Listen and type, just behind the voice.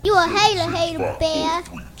a hater, bear.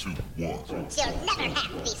 You'll never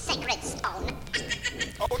have the sacred stone.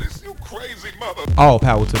 Oh, this you crazy mother. All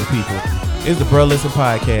power to the people. It's the Bruh Listen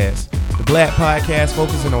Podcast, the black podcast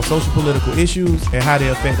focusing on social political issues and how they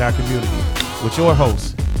affect our community. With your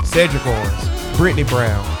hosts, Cedric Owens, Brittany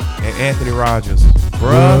Brown, and Anthony Rogers.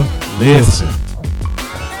 Bruh Listen.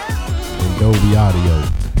 And Dolby Audio.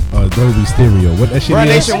 Dolby Stereo. What that shit Bruh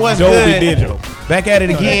is? Nation, what's Dolby good? Digital. Back at it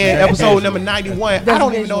again, episode number 91. I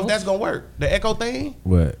don't even know visual. if that's going to work. The echo thing?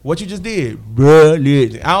 What? What you just did? Bruh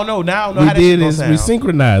Listen. I don't know. Now I don't know We how that shit did gonna is sound. we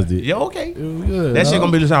synchronized it. Yeah, okay. It was good. That shit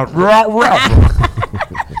gonna be just sound rah, rah.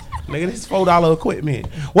 Nigga, this is $4 equipment.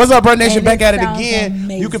 What's up, Bruh Nation? And Back it at it sounds again.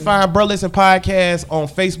 amazing. You can find Bruh Listen Podcast on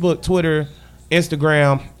Facebook, Twitter,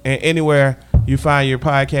 Instagram, and anywhere you find your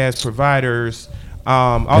podcast providers.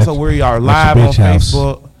 Also, we are live on bitch house.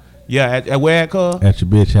 Facebook. Yeah, at where at, cuz? At your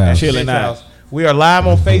bitch house. Chilling Bitch out. house. We are live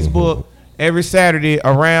on Facebook every Saturday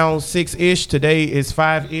around 6-ish. Today is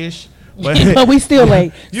 5-ish. But we still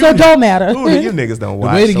late, so it don't matter. You niggas don't The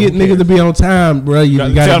watch. way to so get who niggas cares? to be on time, bro, you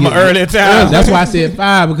Gotta gotta tell 'em get early time. That's why I said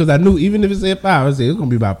 5, because I knew even if it said 5, I said it's gonna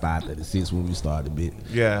be about 5:36 when we start the bit.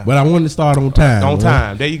 Yeah. But I wanted to start on time. On bro.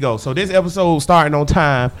 time. There you go. So this episode starting on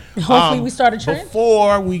time. Hopefully we start a trend.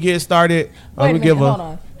 Before we get started, Wait I'm a gonna give minute, hold a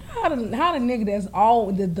on. How the nigga that's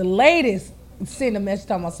all the latest send a message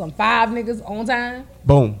talking about some 5 niggas on time?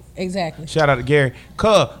 boom. Exactly. Shout out to Gary.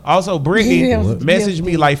 Also, Brittany Yeah, messaged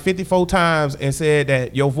me yeah. like 54 times and said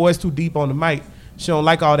that your voice too deep on the mic. She don't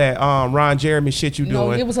like all that Ron Jeremy shit you No,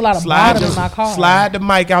 doing. it was a lot of bottom in my car. Slide the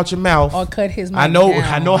mic out your mouth. Or cut his mic I know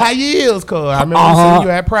down. how you is, cuz. I remember you saying you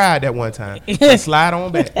had pride that one time. So slide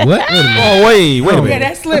on back. What? Wait a minute. Oh, wait a Yeah, minute.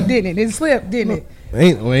 that slipped, didn't it? It slipped, didn't it?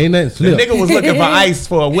 Ain't nothing The slip. nigga was looking for ice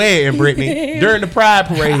for a wedding, Brittany, during the pride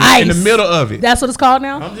parade Ice. in the middle of it. That's what it's called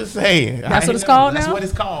now? I'm just saying. That's what it's called That's now? what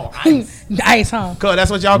it's called. Ice. Ice, huh? Cuz that's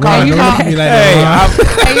what y'all call Ron, it. don't look at me like Hey,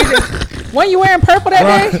 that, Hey, you just, weren't you wearing purple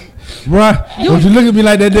that day? Ron. Don't you look at me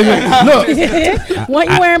like that, nigga? Look,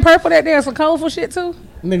 Weren't you wearing purple that day? Some colorful shit too?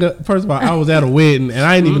 nigga. First of all, I was at a wedding and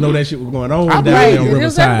I didn't even know that shit was going on down believe there on you. It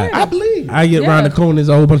was at a Riverside. wedding. I believe. I get Yeah. around the corner, there's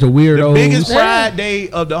a whole bunch of weirdos. Biggest pride day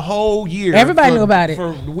of the whole year. Everybody knew about it.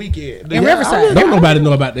 For the weekend. In Riverside. Don't nobody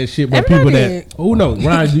know about that shit, but Everybody people did. that who knows?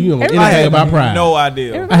 Ryan, do you know Everybody anything did. about pride? No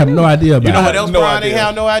idea. I have no idea about You know what it. else No Brian ain't idea.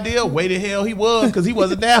 have no idea? Way the hell he was, because he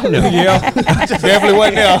wasn't down there. Yeah, definitely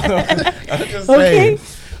wasn't there. I'm just Okay.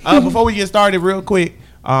 saying. Before we get started, real quick,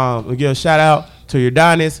 we give a shout out to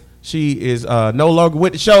Udonis. She is no longer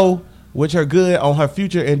with the show. Wish her good on her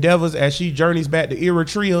future endeavors as she journeys back to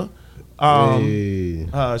Eritrea. Hey,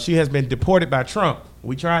 She has been deported by Trump.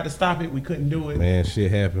 We tried to stop it. We couldn't do it. man,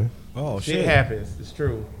 shit happened. Oh Shit happens. It's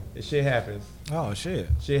true. It shit happens. Oh shit.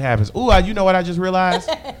 Shit happens. Ooh, you know what I just realized?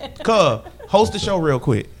 Cub, host the show real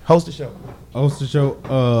quick. Host the show. Host the show.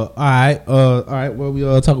 All right. Well, we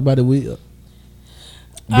talk about it. We All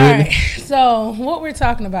right. So what we're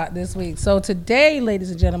talking about this week. So today,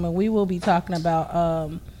 ladies and gentlemen, we will be talking about.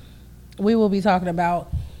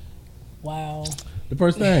 Wow. the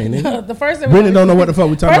first thing. Nigga. The first thing. Brittany don't know what the fuck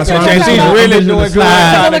we talking about. First So thing I'm she's just really visual doing good.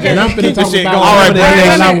 slide, Look at and I'm it. finna Keep the talk shit about going. all All right, right, the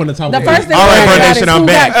Brittany. I want to talk The about. first thing. All right, we're Bro talking about Nation, is I'm who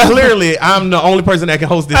back. got- Clearly, I'm the only person that can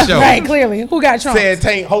host this show. Right. Clearly, who got Trump? Said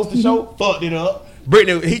Tank host the show, fucked it up.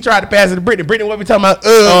 Brittany, he tried to pass it to Brittany. Brittany, what we talking about?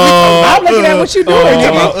 I'm looking at what you doing,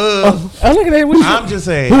 nigga. I'm looking at what you. I'm just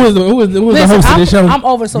saying. Who was the Listen, host of this show? I'm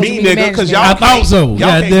over social Me, media nigga, because management. y'all I thought can't- so. y'all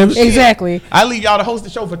God can't damn do it. shit. Exactly. I leave y'all to host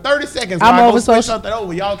the show for 30 seconds. I'm while I over go switch social- something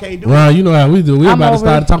over. Y'all can't do it. Ron, you know how we do. We I'm about to over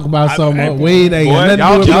start it. to talk about something way they Boy, ain't y'all, nothing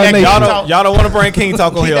to do with Bro Nation. y'all don't want to bring King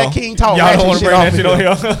Talk on Keep here. that King Talk Y'all ratchet don't want to shit bring that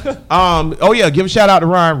off shit of on here. Oh yeah, give a shout out to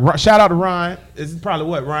Ryan. Shout out to Ryan. This is probably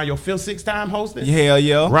what, Ryan, your 5th, 6th time hosting? Hell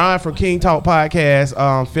yeah. Ryan from King Talk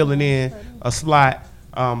Podcast, filling in a slot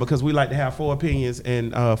because we like to have 4 opinions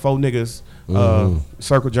and 4 niggas.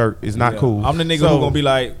 Circle jerk is not Yeah. cool. I'm the nigga So, who gonna be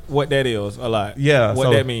like, what that is a lot. yeah. What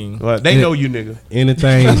so, that mean? Well, they know you, nigga.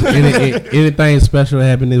 Anything special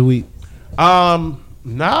happened this week?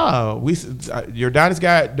 No, your Donis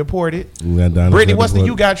got deported. Brittany, Brittany, what's the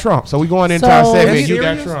you got Trump? So we going into So- our segment. That's You got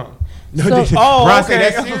serious? Trump. So- Oh, Ron okay.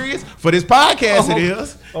 said that's serious for this podcast. It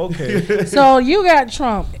is. Okay. So you got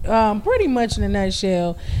Trump. Pretty much in a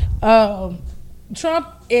nutshell, Trump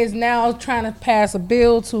is now trying to pass a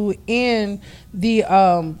bill to end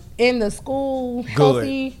the school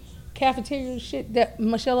healthy cafeteria shit that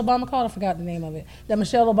Michelle Obama called. I forgot the name of it. That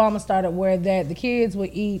Michelle Obama started, where that the kids would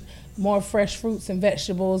eat more fresh fruits and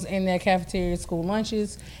vegetables in their cafeteria school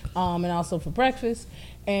lunches, and also for breakfast.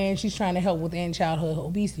 And she's trying to help with end childhood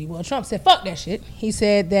obesity. Well, Trump said, fuck that shit. He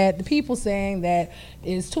said that the people saying that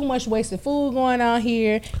there's too much wasted food going on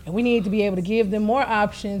here, and we need to be able to give them more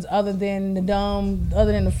options other than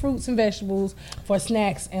the fruits and vegetables for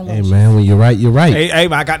snacks and Hey lunches. man, when you're right, you're right. Hey,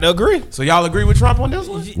 I got to agree. So y'all agree with Trump on this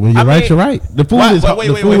one? When you're right, you're right. The food is Wait,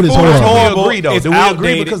 the wait, food is food horrible. horrible. We agree though. It's Do we agree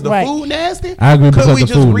outdated. because the Right. food nasty? I agree Could because we the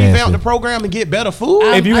just food revamp nasty. the program and get better food?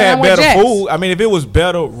 I'm- If you I'm had with better Jax. food, I mean, if it was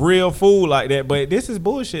better real food like that, but this is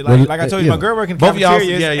bullshit. Well, Like I told you, yeah. my girl working Both of y'all,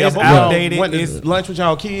 cafeteria. It's both of y'all outdated. went to It's, lunch with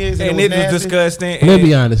y'all kids, and it was nasty. disgusting. Let's and-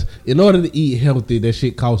 be honest. In order to eat healthy, that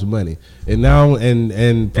shit costs money. And now, and They for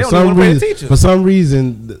don't even some wanna pay the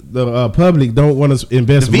reason, teachers. the public don't want to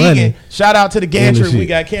invest The money. vegan. Shout out to the In the gantry. We shit.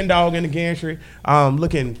 got Ken Dog in the gantry.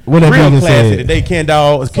 Looking What that real vegan classy said. today. Ken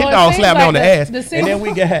Dog it slapped seems me on the like ass. the And then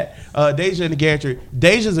we got Deja in the gantry.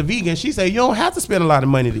 Deja's a vegan. She said you don't have to spend a lot of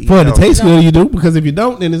money to eat. For it to healthy. taste good, you do, because if you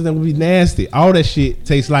don't, then it's gonna be nasty. All that shit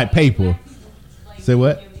tastes like paper. Say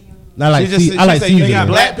what? Not like She I like said you seasoning. got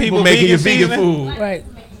black people making your vegan seasoning? food. Right.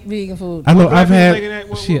 Vegan food. I know black I've people making had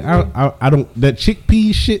that? shit. I don't that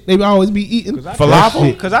chickpea shit they always be eating.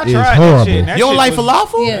 Falafel? Because I is tried horrible. that shit. and that You don't shit like was-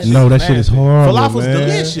 falafel? Yeah. No, that shit is nasty. horrible. Falafel's man.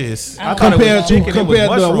 delicious. I thought Compared it was to- chicken, it was compared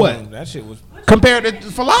to mushroom. what? That shit was. Compared to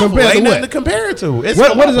falafel, Compared to ain't nothing what? to compare it to. It's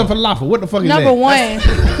What is a falafel. falafel? What the fuck is Number that?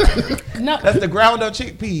 one. No, That's the ground up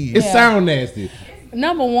chickpeas. It sound nasty.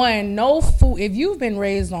 Number one, no food. If you've been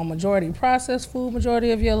raised on majority processed food,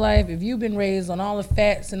 majority of your life, if you've been raised on all the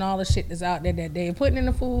fats and all the shit that's out there that they're putting in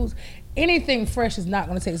the foods, anything fresh is not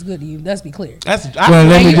going to taste good to you. Let's be clear. That's Well,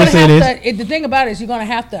 let And me you're just gonna say have this. to. The thing about it is, you're going to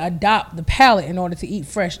have to adopt the palate in order to eat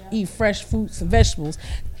fresh fruits and vegetables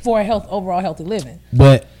for a overall healthy living.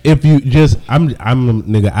 But if you just, I'm a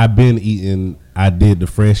nigga. I've been eating. I did the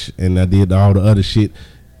fresh and I did all the other shit.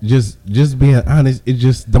 Just being honest, it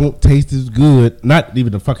just don't taste as good. Not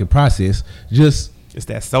even the fucking process. Just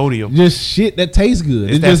that sodium. shit that tastes good.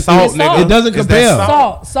 It's It that just salt, It's nigga. It doesn't It's that compare.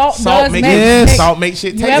 salt. Salt does make make Yes. salt make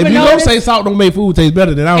shit You taste. ever If you notice- don't say salt don't make food taste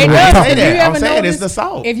better, then I It don't know what does. you're say talking If that. you about. ever I'm saying notice, it's the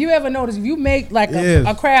salt. If you ever notice, if you make like Yes.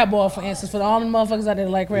 a crab ball, for instance, for all the motherfuckers out there that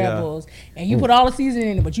like crab Yeah. balls, and you put all the seasoning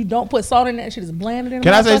in it, but you don't put salt in that shit, is blanded in.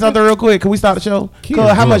 Can I say something real quick? Can we start the show? Keep Cuz,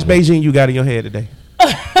 it how much going. Beijing you got in your head today?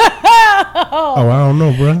 Oh, I don't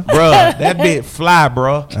know, bro. Bruh, that bit fly,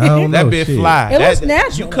 bruh. I don't That know, bit shit. fly. It That- looks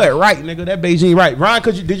natural. You cut right, nigga. That Beijing right. Ron,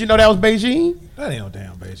 did you know that was Beijing? That ain't no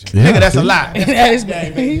damn Beijing. Yeah, Nigga, that's a see? lie. That is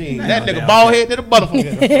That nigga bald head to the butterfly.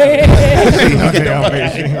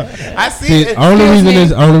 I see See, it. only reason me. the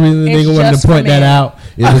It's nigga wanted just to point for that men. out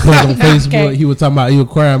is because on Facebook Okay. he was talking about he was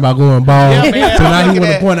crying about going bald. Yeah, man, So I'm now he looking want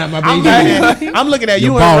to at- point out my I'm baby. looking at- I'm looking at You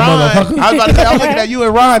you and bald Ron. motherfucker. I was about to say, I'm looking at you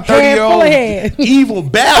and Ron, 30-year-old head. evil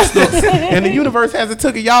bastards, and the universe hasn't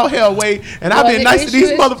taken y'all hell away. And I've Well, been the nice to these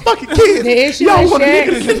issue is- motherfucking kids. the issue y'all is, want to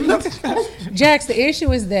Jax- look at this? Jax, the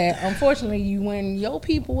issue is that unfortunately, when your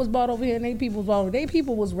people was brought over here and they people was brought over, they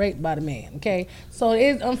people was raped by the man. Okay, so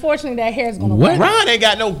it's unfortunately that hair's gonna What? grow. Ron ain't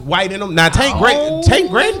got no white in him. Now Tank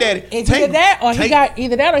Granddaddy. It's Tank, either that or Tank,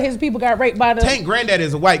 either that or his people got raped by the. Tank Granddaddy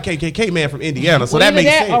is a white KKK man from Indiana, so Well, that either makes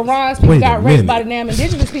that or sense. Ron's people Wait a got raped minute. by the damn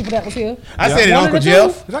indigenous people that was here. I said it, One of Uncle the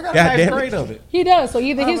Jeff. Cause I got God a nice damn grade it. of it. He does. So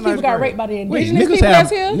either I have his a people nice got grade. raped by the Wait, indigenous niggas people that's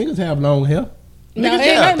here. have long hair. No, Niggas, it ain't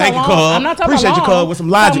yeah. nothing Thank you, about cuz. long. I'm not talking Appreciate about you, long. cuz, with some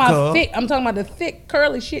I'm logic, talking about cuz. thick. I'm talking about the thick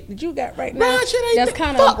curly shit that you got right now. Ron shit ain't That's thick.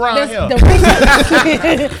 kind Fuck of Ron here.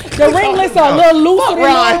 the ringlets are a little looser Fuck than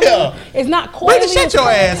Ron normal. here. It's not coily. Wait to shut your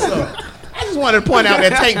ass up. I just wanted to point out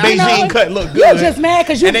that Tank I know. Beijing cut look good. You're just mad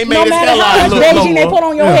because you, And they no made his matter how hairline much look Beijing they lower. put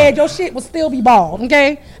on your head, your shit will still be bald.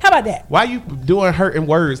 Okay, how about that? Why you doing hurting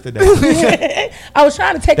words today? I was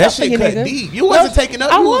trying to take That up for shit you, cut nigga. deep. You wasn't taking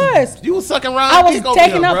up. I you was. You was sucking Ron. I was dick over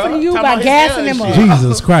taking here, up bruh. for you Talking by about his gassing hair him and up. shit.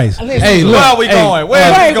 Jesus Christ. Listen. Hey, look. Where are we going?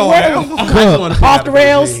 Where are we going? Where- I just wanted to point Off out the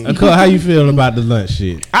rails. Beijing. Cuz, how you feeling about the lunch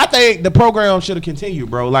shit? I think the program should have continued,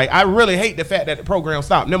 bro. Like, I really hate the fact that the program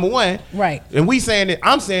stopped. Number one, Right. And we saying it.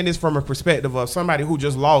 I'm saying this from a perspective of somebody who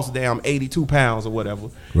just lost damn 82 pounds or whatever,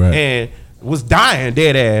 Right. and was dying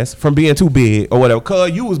dead ass from being too big or whatever.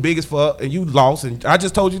 Cuz you was big as fuck and you lost. And I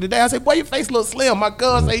just told you today. I said, boy, your face looks slim. My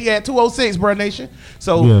cuz say he had 206, bro, nation.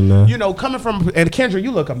 So Yeah, nah. you know, coming from and Kendra,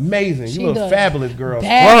 you look amazing. She You look does. fabulous, girl.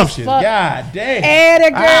 Bad as Scrumptious. fuck. God damn.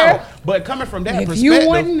 Atta girl. Ow. But coming from that If perspective, you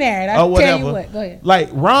wasn't there, I or tell you whatever, what. Go ahead. Like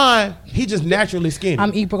Ron, he just naturally skinny.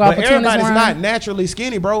 I'm equal but opportunist, everybody's Ron. not naturally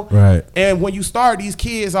skinny, bro. Right. And when you start these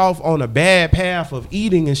kids off on a bad path of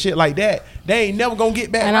eating and shit like that, they ain't never gonna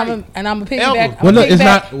get back And right. I'm a Ever. piggyback. Well, no, it's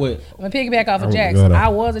piggyback- not. Wait. I'm gonna piggyback off of Oh, Jax. go ahead. I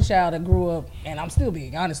was a child that grew up, and I'm still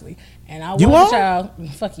big, honestly. And I was You a are? child.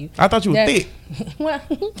 Fuck you. I thought you were thick. Well,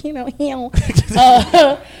 you know him.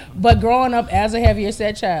 But growing up as a heavier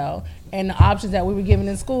set child, and the options that we were given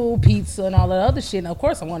in school, pizza and all that other shit. And of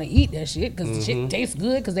course, I want to eat that shit because the shit tastes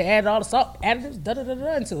good because they added all the salt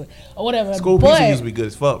additives, into it or whatever. School pizza used to be good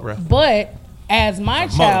as fuck, bro. But as my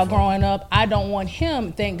child motherfucker. growing up, I don't want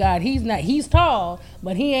him. Thank God he's tall,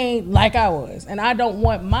 but he ain't like I was, and I don't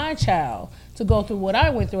want my child to go through what I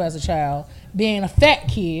went through as a child, being a fat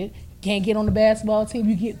kid. Can't get on the basketball team.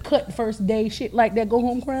 You get cut the first day, shit like that. Go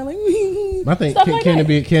home crying like. I think Stuff like can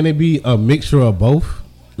that. it be a mixture of both?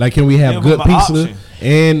 Like, can we have Give good them an pizza option.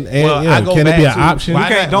 and Well, yeah, I go can it back be an to option? You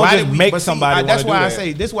can't- don't just did make but see, somebody that's wanna why do I that.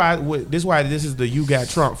 say this is the you got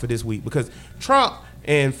Trump for this week, because Trump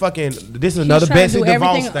and fucking this is another trying to Betsy do DeVos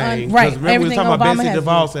everything thing. right, 'Cause remember we was everything talking about Obama Betsy has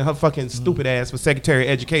DeVos and her fucking stupid ass for Secretary of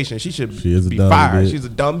Education. She should She is a be dumb fired. bitch. She's a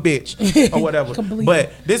dumb bitch or whatever. Completely.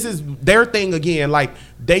 But this is their thing again. Like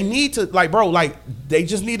they need to they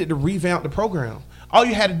just needed to revamp the program. All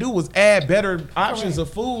you had to do was add better options of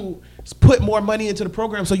food, put more money into the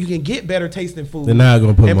program so you can get better tasting food. They're not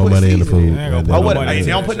gonna put and more money in the seasoning. food. They ain't gonna They put Or don't what? money They into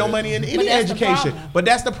don't that put no shit. money in any that's the education. problem. But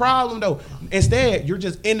that's the problem, though. Instead, you're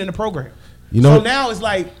just ending the program. You know- so now it's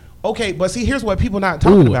like, okay, but see, here's what people not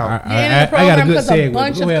talking Ooh, about. You're in the I got a program good because a segue.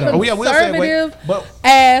 bunch Go ahead. of Oh, yeah, we'll segue, conservative but-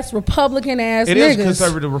 ass, Republican ass It niggas is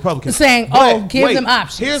conservative Republicans saying, But give wait, them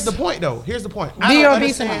options. Here's the point, though. Here's the point. Be I don't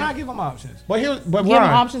obese or understand. not. I give them options. But give them Ron,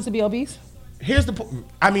 options to be obese. here's the point.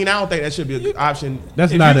 I mean, I don't think that should be a good option.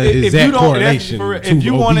 That's If not you- an if you exact don't- correlation for- to if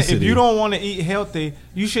you want to, obesity. if you don't want to eat healthy,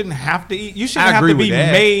 you shouldn't have to eat. You I shouldn't have agree to be with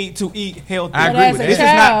that. made to eat healthy. I But agree as with a that. This is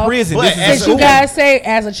child- not prison. But This is as Since a you school. guys say,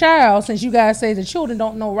 as a child, since you guys say the children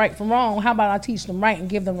don't know right from wrong, how about I teach them right and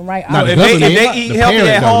give them the right Not options? the If they government, eat the healthy parent,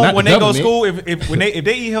 at though, home not when the they go to government. school, if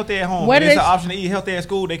they eat healthy at home, Where and do it's they an s- option to eat healthy at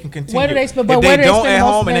school, they can continue. Where do they spend- if but they where do they don't spend at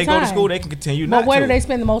most home of and their they go to time? school, they can continue But not where to. do they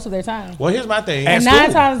spend the most of their time? Well, here's my thing. And At 9 school.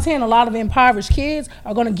 times out of 10, a lot of impoverished kids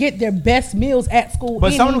are going to get their best meals at school.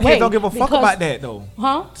 But some of them anyway kids don't give a fuck because- about that though.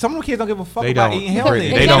 Huh? Some of them kids don't give a fuck They about don't. eating They healthy. don't They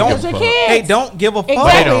give a don't. Because they're kids. They don't give a fuck.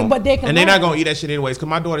 Exactly, don't. but they can And they're not learn. gonna eat that shit anyways. Cause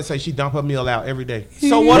my daughter says she dump her meal out every day.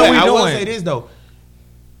 So what But are we I will doing? say this though,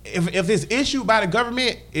 if it's issued by the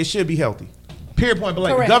government, it should be healthy. Period. Point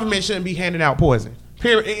blank. Correct. The government shouldn't be handing out poison.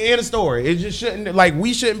 Period. In a story, it just shouldn't. Like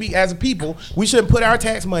we shouldn't be as a people. We shouldn't put our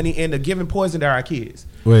tax money into giving poison to our kids.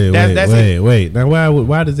 Wait. It. Now,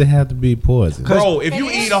 why does it have to be poison? Bro, if you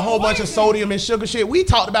eat a whole bunch of sodium and sugar shit, we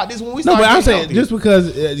talked about this when we No, started. but I'm getting saying healthy. just because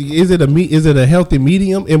is it a healthy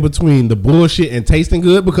medium in between the bullshit and tasting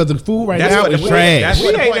good? Because the food right That's now what is the- trash. that's We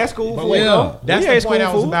what the ate point- that school but food, wait, though. That's We ate the point I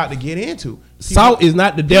school was food. about to get into. Salt is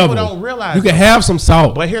not the devil. don't realize you can that. have some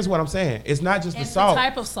salt. But here's what I'm saying: it's not just the It's the salt.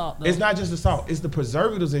 type of salt, though. It's not just the salt. It's the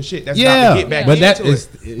preservatives and shit that's Yeah, about to get back but into that it. is-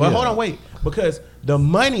 But yeah. hold on, wait, because the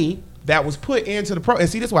money that was put into the pro, and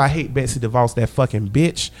see, that's why I hate Betsy DeVos, that fucking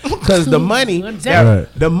bitch, because the money, Right.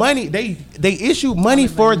 the money they issued money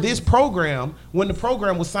for this program when the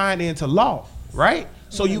program was signed into law, right?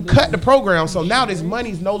 So you cut the program, so now this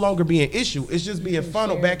money's no longer being issued. It's just being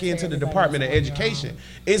funneled back into the Department of Education.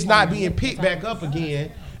 It's not being picked back up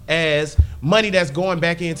again as money that's going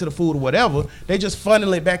back into the food or whatever. They just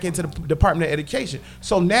funnel it back into the Department of Education.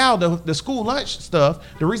 So now the school lunch stuff,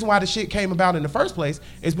 the reason why the shit came about in the first place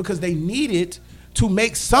is because they needed to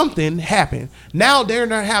make something happen. Now they're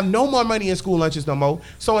not have no more money in school lunches no more.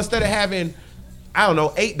 So instead of having, I don't know,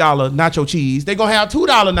 $8 nacho cheese, they're gonna have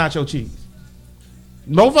 $2 nacho cheese.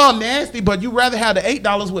 No all nasty, but you rather have the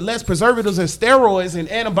 $8 with less preservatives and steroids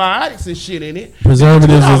and antibiotics and shit in it.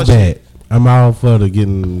 Preservatives $2 is shit. bad. I'm all for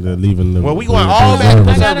leaving the. Well, we going the all back to I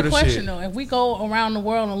preservatives. got a Preservative question shit. though. If we go around the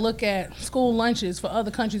world and look at school lunches for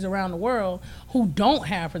other countries around the world who don't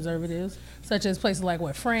have preservatives, such as places like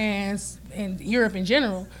France and Europe in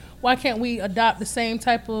general, why can't we adopt the same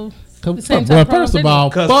type of Well, programs first they of do? all,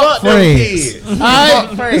 Cause fuck fuck them friends. kids. All right,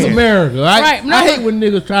 Fuck friends. it's America. Right? Right, no, I hate but- when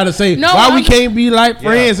niggas try to say No, why we I'm- can't be like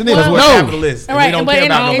friends and Because niggas. we're No, capitalists. And Right, we don't but care in-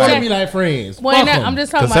 about I don't exactly. want nobody. to be like friends. Well, Fuck in that, 'em. I'm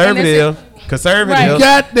just talking Conservative. about Conservative. Right.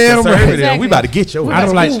 Goddamn right. Conservative. Exactly. We about to get your I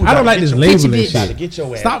don't like. Ooh, I don't like this labeling About to shit. get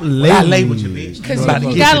your ass. Stop I labeling. labeled you, bitch. Because About to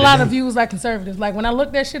you get got you a lot today. of views like conservatives. Like when I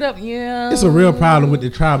look that shit up, yeah. It's a real problem with the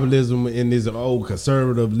tribalism in this old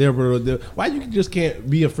conservative, liberal. Why you just can't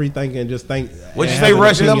be a free thinker and just think? What you and say, have an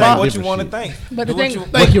Russian? opinion Like on what you different want to shit. think. But the Do what thing- you-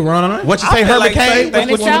 Thank you, Ron. What you I say, feel Herbert like K? think And what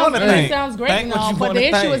it you sounds, wanna and it think. sounds great Think and what all, you but the wanna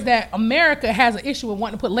issue think. is that America has an issue with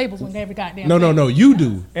wanting to put labels on every goddamn No, thing. no, you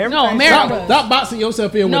do. No, America Stop, does. stop boxing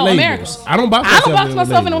yourself in No, with America. labels. I don't box I myself don't box in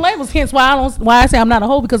myself with in no labels. labels. Hence why I say I'm not a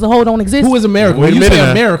hoe, because a hoe don't exist. Who is America? Wait When a you minute say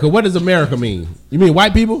now. America, what does America mean? You mean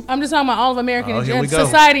white people? I'm just talking about all of American Oh, here we go.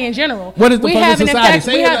 society in general. What is the We fucking have an society?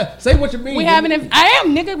 infatu- we have- Say what you mean. We have an I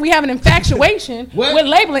am nigga. We have an infatuation What? with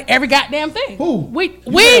labeling every goddamn thing. Who? We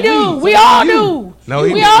said do. we, We so all you. do. No,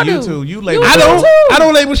 we he all you do. too. You label. I don't. too. I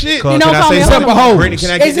don't label shit. You know, Can I call say me something for a hoe. hoes? Brittany, can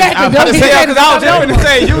I get Exactly. this? I'm about to Don't say, say Because I was just gonna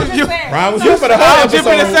say you. Ron, was you for the I whole was just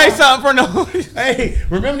gonna episode? say something for no. Hey,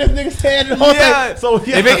 remember this nigga said the whole Yeah. thing? So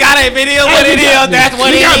yeah. If it got if it is what it is, that's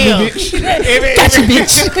what it is. If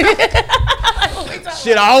it-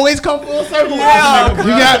 Shit always come full circle. Yeah. You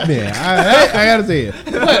got me. I gotta say it.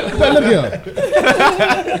 But look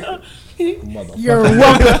here. You're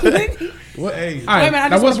welcome. What? Hey, All right, Wait a minute, I now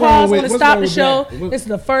just want what's to wrong pause. with- Want to what's stop wrong the with show. that? What- This is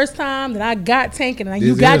the first time that I got taken and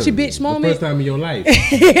you This got is your bitch the moment. first time in your life.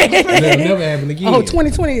 That'll never happen again. Oh,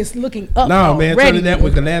 2020 is looking up. No, man. already. Turn that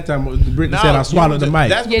with the last time Brittany said I swallowed the mic.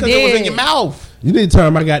 That's You because it was in did. your mouth. You need to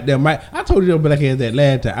turn my goddamn mic. I told you your black ass that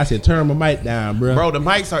last time. I said turn my mic down, bro. Bro, the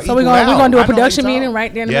mics are So we're gonna do a production meeting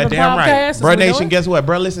right there in the middle of the damn podcast. right. That's Bro what we're Nation, doing? guess what?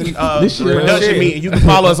 Bro, listen, This shit real production shit. meeting. You can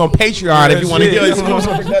follow us on Patreon if you want to Real hear shit.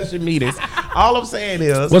 exclusive production meetings. All I'm saying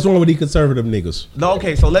is, What's wrong with these conservative niggas? no,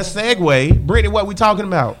 okay, so let's segue. Brittany, what we talking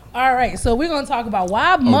about? All right, so we're gonna talk about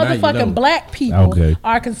why now you know. motherfucking black people Okay.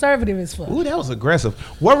 are conservative as fuck. Ooh, that was aggressive.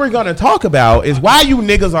 What we're gonna talk about is why you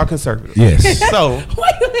niggas are conservative. Yes. So,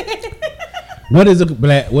 What is a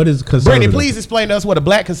black? What is conservative? Brittany, please explain to us what a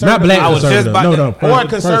black Not conservative black I was just conservative. about No, to- no. or first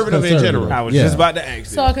conservative in general. I was Yeah. just about to ask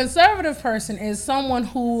So you. a conservative person is someone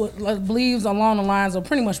who believes along the lines of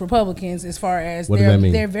pretty much Republicans, as far as What does that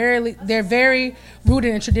mean? they're very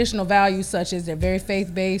rooted in traditional values, such as they're very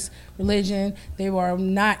faith based religion. They are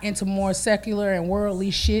not into more secular and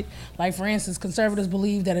worldly shit. Like for instance, conservatives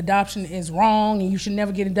believe that adoption is wrong and you should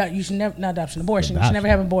never get abortion. You should never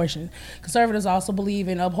have abortion. Conservatives also believe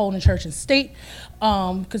in upholding church and state.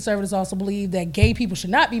 Conservatives also believe that gay people should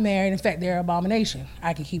not be married. In fact, they're an abomination.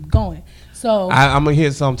 I can keep going. So I'm gonna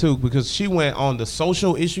hit some too because she went on the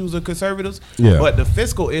social issues of conservatives, Yeah. but the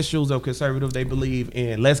fiscal issues of conservatives, they believe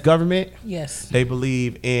in less government. yes. They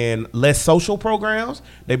believe in less social programs.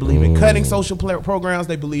 They believe in cutting social programs.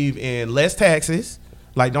 They believe in less taxes.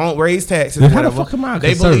 Like don't raise taxes. Then how the whatever. fuck am I a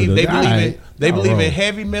They believe. They conservative? believe in. Alright. They Y'all believe in wrong.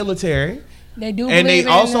 heavy military. They do And they believe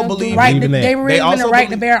also in believe- the right. Believe in that. They believe in the also right to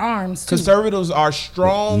believe- bear arms too. Conservatives are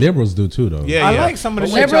strong. Liberals do too, though. Yeah, I yeah. like some of the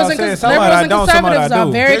shit Liberals y'all and, said. Some of it I liberals and don't, some of it conservatives I are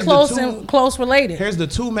do. very Here's the close two- and close related. Here's the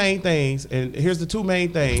two main things, and here's the two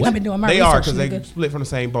main things. I've been doing my They are research, because they nigga. split from the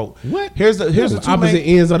same boat. What? Here's the two opposite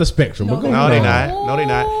main. ends of the spectrum. No, But go No, on. they not. No, they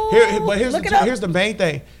not. But Look it up. here's the main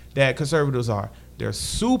thing that conservatives are. They're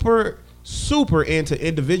super into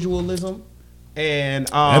individualism, and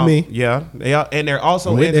That me. yeah, they are, and they're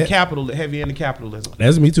also I'm with into that. heavy into capitalism.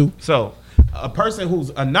 That's me too. So, a person who's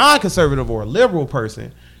a non-conservative or a liberal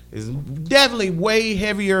person is definitely way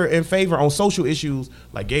heavier in favor on social issues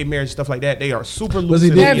like gay marriage, stuff like that. They are super see, loose.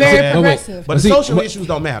 They're very wait, progressive. But See, social but- issues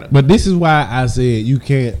don't matter. But this is why I said you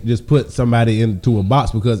can't just put somebody into a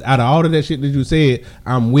box because out of all of that shit that you said,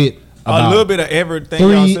 I'm with A about little bit of everything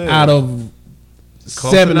y'all 3 said. out of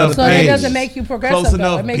Close 7 enough, of the so that things. doesn't make you progressive. Close though.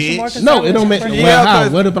 enough, It makes you more bitch. conservative. No, it don't make. progressive. Well, how?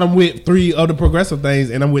 'cause- What if I'm with 3 of the progressive things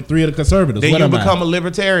and I'm with 3 of the conservatives? Then what you am become I? a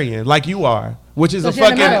libertarian, like you are, which is a So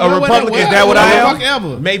you're in the fucking middle. a Republican. Is that what I am? Fuck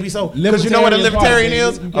ever. Maybe so. Because you know what a libertarian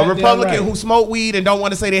is? You A goddamn Republican right. who smoke weed and don't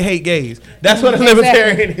want to say they hate gays. That's what a Exactly.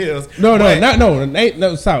 libertarian is. No,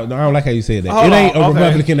 But- sorry, no, I don't like how you said that. Hold It ain't on, a okay.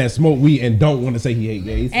 Republican that smoke weed and don't want to say he hate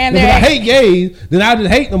gays. And If I they're- hate gays, then I just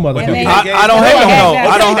hate them motherfuckers. they- I don't hate them though.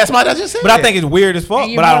 I don't. That's what I just said. But I think it's weird as fuck.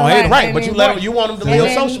 And you But I don't brought hate up- them. right. and But you then let what- them. You want them to and live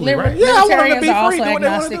then socially, right? Yeah, Yeah, I want them to libertarians be are free. Do also what they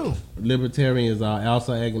want to agnostic. do. Libertarians are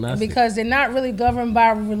also agnostic. Because they're not really governed by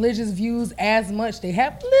religious views as much. They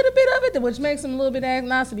have a little bit of it, which makes them a little bit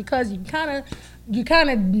agnostic because you kind of you kind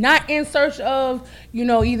of not in search of,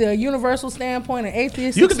 either a universal standpoint, an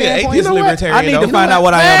atheist You could be an standpoint. atheist libertarian. I need to though. find out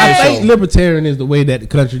what I I am. think libertarian is the way that the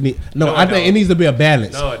country needs. No, I think it needs to be a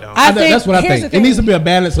balance. No, it don't. That's what I here's think. the It needs to thing. be a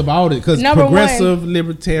balance of all this because Number progressive,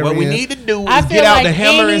 libertarian. What we need to do I is feel get out like the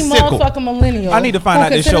hammer any and sickle. motherfucking millennial. I need to find who out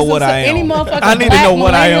this considers show what I himself- am. Any motherfucking I need to black know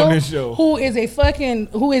what I am millennial this show. Who is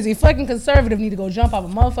a fucking conservative need to go jump out a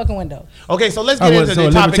motherfucking window. Okay, so let's Oh, get well, into so the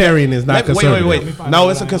a topic. libertarian is not conservative. Wait. No,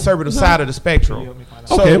 it's a conservative side of the spectrum.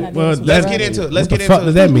 So Okay, well, let's get into. what the fuck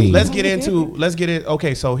does that mean? Let's get in.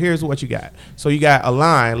 Okay, so here's what you got. So you got a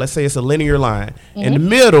line. Let's say it's a linear line. In the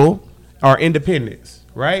middle are independents,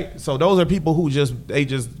 right? So those are people who just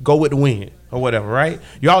go with the wind or whatever, right?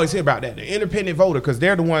 You always hear about that, the independent voter, because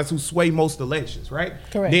they're the ones who sway most elections, right?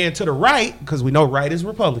 Correct. Then to the right, because we know right is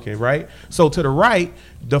Republican, right? So to the right,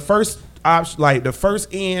 the first option, like the first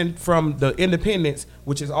end from the independents,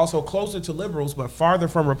 which is also closer to liberals but farther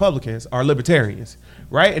from Republicans, are libertarians,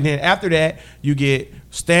 right? And then after that, you get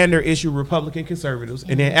standard issue Republican conservatives,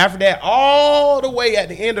 and then after that, all the way at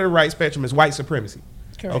the end of the right spectrum is white supremacy.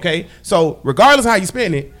 Correct. Okay, so regardless how you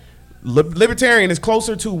spin it, libertarian is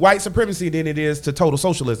closer to white supremacy than it is to total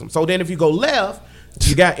socialism. So then if you go left,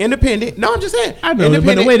 you got independent. No, I'm just saying. I know, but the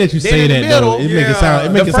independent, way that you then say in the that middle, though, it make it sound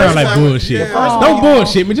the like first one- bullshit. the first Don't one-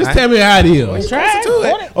 bullshit me. Just tell me how it is. Try to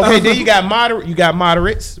it. Okay, then you got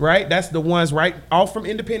moderates, right? That's the ones right off from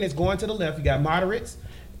independents going to the left. You got moderates,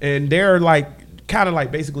 and they're like kind of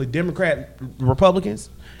like basically Democrat Republicans,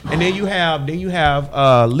 and then you have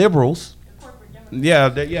liberals. Yeah.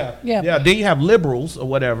 Then you have liberals or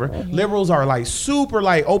whatever. Liberals are like super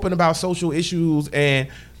like open about social issues and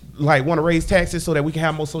like want to raise taxes so that we can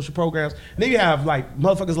have more social programs. And then you have like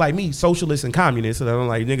motherfuckers like me, socialists and communists, so that I'm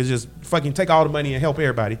like niggas just fucking take all the money and help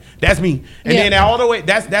everybody. That's me. And then all the way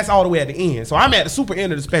that's all the way at the end. So I'm at the super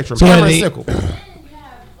end of the spectrum. So Hammer at and the- sickle.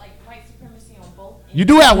 You You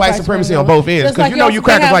do have white supremacy on both ends Just because like you know you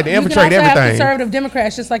crackers like to infiltrate you can also have everything. conservative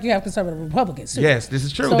Democrats, just like you have conservative Republicans. Too. Yes, this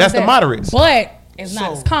is true. So That's it's the that. moderates. But it's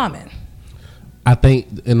not as common. I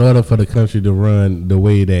think in order for the country to run the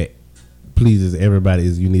way that pleases everybody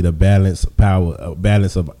is you need a balance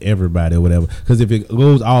of everybody or whatever. Because if it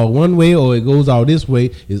goes all one way or it goes all this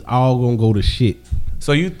way, it's all gonna go to shit.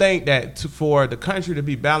 So you think that for the country to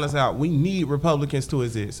be balanced out, we need Republicans to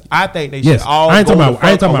exist? I think they Yes, should all I ain't go talking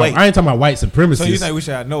the fuck away. I ain't talking about white supremacy. So you think we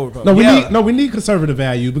should have no No, Republicans? we need conservative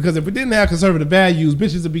values because if we didn't have conservative values,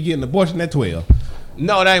 bitches would be getting abortion at 12.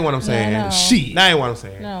 No, that ain't what I'm saying. No. Shit. That ain't what I'm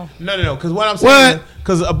saying. No. No. Because what I'm saying, What?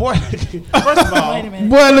 because abortion. First of all, Wait a minute.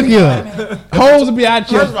 Boy, look here. Hoes will be out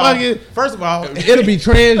here first of all, it'll be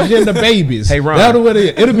transgender babies. Hey, Ron. That's what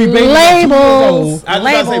it is. It'll be babies like 2 years Labels. old. I was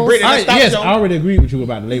about to say, Brittany, let's stop Yes, the show. I already agree with you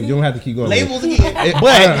about the labels. You don't have to keep going. labels with again. it.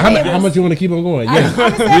 But How much you want to keep on going? Yes.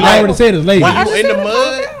 We like- already said it's labels. when you in the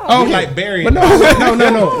mud, Oh, you like burying. But no,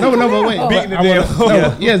 but wait. Beating the I dead wanna- horse. no,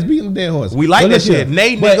 Yeah. Yes, beating the dead horse. We like But that look shit. here.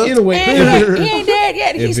 Nay, But nigga. anyway, And he ain't dead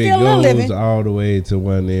yet. He's if it still goes living. all the way to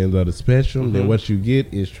one end of the spectrum, Mm-hmm. then what you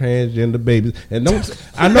get is transgender babies. And don't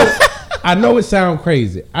I know it sound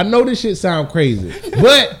crazy. I know this shit sound crazy,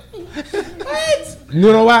 but you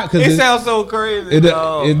know why? Because It sounds so crazy. it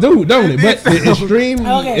dog. do, don't it? But the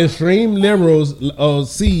Okay. extreme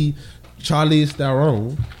liberals see Charlize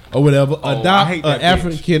Theron or whatever I adopt hate an that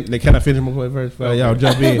African. Can I finish my point first? Y'all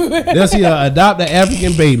jump in. They'll see her adopt an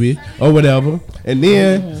African baby or whatever, and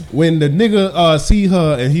then when the nigga see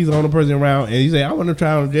her and he's the only person around, and he say, "I want to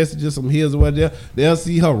try on dress just some heels or whatever," they'll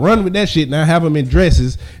see her run with that shit. Now have them in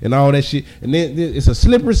dresses and all that shit, and then it's a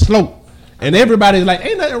slippery slope. And everybody's like,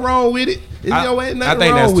 ain't nothing wrong with it. Ain't I nothing think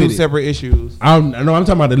wrong that's with two it. separate issues. I'm talking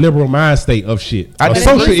about the liberal mind state of shit. I Of just-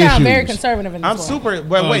 social You sound issues. very conservative in this I'm one. super.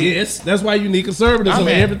 But wait, Yes, that's why you need conservatives so I'm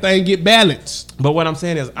at- everything get balanced. But what I'm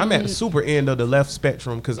saying is, I'm at the super end of the left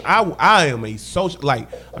spectrum because I am a social, like,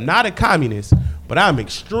 I'm not a communist, but I'm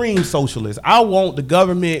extreme socialist. I want the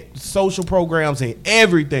government social programs and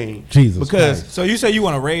everything. Jesus because Christ. So you say you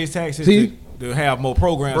want to raise taxes See? to have more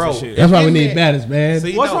programs Bro, and shit. That's why we Isn't need it- balance, man.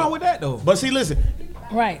 See, What's no. wrong with that though? But see, listen,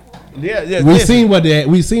 Right. yeah, we listen. seen what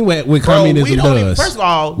Bro, communism we don't even- does. First of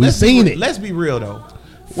all, we seen it. Let's be real though.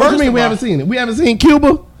 What do you mean of we all, haven't seen it? We haven't seen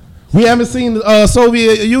Cuba. We haven't seen the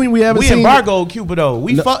Soviet Union. We haven't We seen. embargoed Cuba though.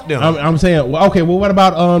 We fucked them. I'm saying, well, okay. Well, what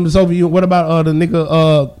about the Soviet Union? What about the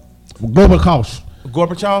nigga Gorbachev?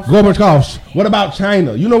 Gorbachev. What about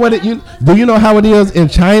China? You know what? Do you know how it is in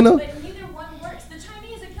China? But neither one works. The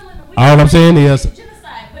Chinese are killing the weak. All I'm saying is- Genocide,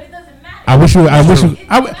 but it doesn't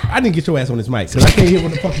matter. I didn't get your ass on this mic because I can't hear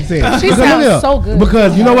what the fuck you're saying. She Because sounds look here, so good.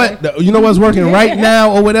 Because you know what? You know what's working right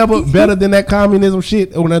now or whatever better than that communism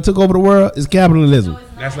shit when I took over the world is capitalism.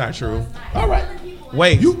 That's not true. All right.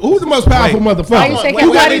 Wait. Who's the most powerful motherfucker? Why you say, Wait,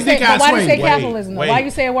 why wait, do you say, dick out why do you say swing? capitalism? Wait. Why you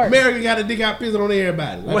say it works? America got to dig out pissing on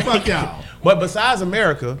everybody. Like, fuck y'all. But besides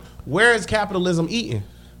America, where is capitalism eating?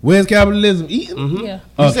 Where's capitalism eating? Yeah.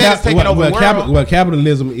 You said it's taking over the world.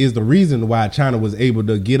 Capitalism is the reason why China was able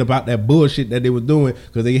to get about that bullshit that they were doing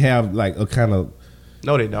because they have like a kind of.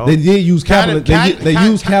 No, they don't. They did use Kinda- capitalism. They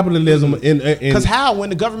use capitalism in. Because how when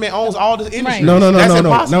the government owns all the industry? No. That's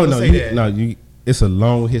impossible to say that. It's a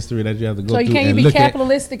long history that you have to go So through. you can't and be look at-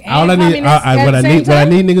 capitalistic and all I need, communist at what the I same need, what I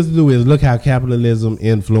time? need niggas to do is look how capitalism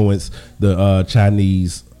influenced the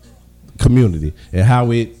Chinese community and how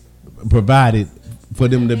it provided for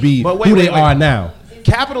them to be But wait, who wait, they wait. are now.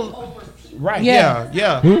 Capital, right? Yeah.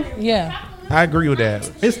 Yeah. Yeah. I agree with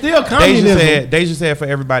that. It's still communism. Deja said for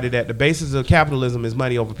everybody that the basis of capitalism is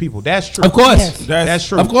money over people. That's true. Of course. Yes. That's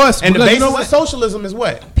true. Of course, And the because you basis know what? of socialism is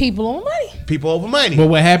what? People on money. People over money. But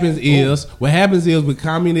what happens is with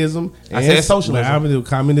communism. I said socialism. What happens with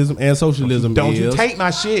communism and socialism Don't is you taint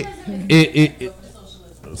my shit. it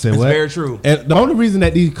say It's what? very true. And the only reason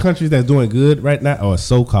that these countries that's doing good right now, or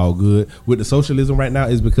so-called good, with the socialism right now,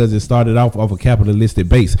 is because it started off a capitalistic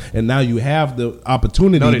base, and now you have the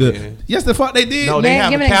opportunity No, they to. didn't. Yes, the fuck they did. No, What they Man,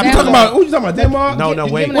 have give a an you example. talking capital. about? What you talking about? Denmark? No, no,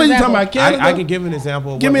 Give wait. an What you talking example. about? Canada? I can give an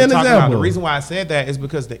example of Give what me we're an talking about. example. The reason why I said that is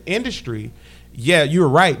because the industry, yeah, you're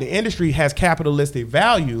right. The industry has capitalistic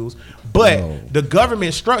values, but No. the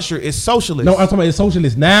government structure is socialist. No, I'm talking about it's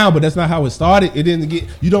socialist now, but that's not how it started. It didn't get.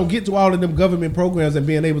 You don't get to all of them government programs and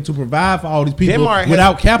being able to provide for all these people Denmark has-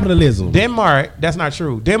 without capitalism. Denmark, that's not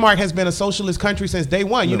true. Denmark has been a socialist country since day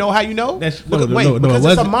one. You know how you know? That's- Because- no, wait, no, it because it's a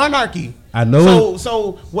wasn't. monarchy. I know.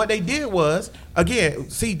 So what they did was, again,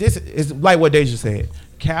 see, this is like what Deja said.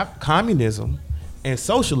 Communism and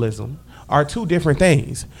socialism are two different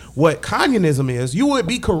things. What communism is, you would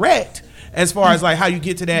be correct as far as like how you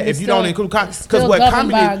get to that It's if you don't still- include it's because still what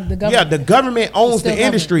governed by communism, the government. yeah, the government owns It's still the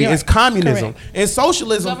industry. government. It's Yeah, communism. correct. In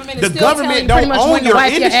socialism, Government is the still telling government you don't pretty much own when to your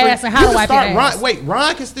wipe your industry. ass and how You to can wipe your start ass.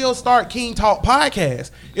 Ron can still start King Talk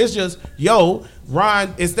podcast. It's just, yo,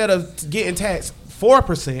 Ron, instead of getting taxed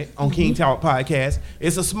 4% on Mm-hmm. King Talk podcast,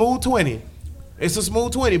 it's a smooth 20. It's a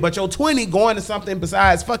smooth 20, but your 20 going to something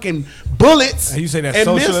besides fucking bullets And you say that's and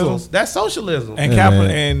socialism? missiles. That's socialism. And Yeah, capital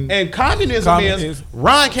man. And communism is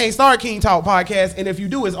Ron can't start King Talk podcast, and if you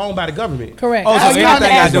do, it's owned by the government. Correct. Oh, so That's anything not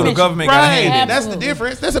I do, the the government got a Right, hand in it. that's the Absolutely.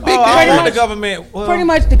 difference. That's a big Oh, I difference. want the government. Well, Pretty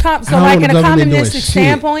much the I so don't like want in the a government doing communistic shit.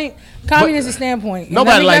 standpoint, communistic standpoint. and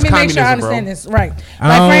Nobody let likes me make sure I communism, bro. understand this right. I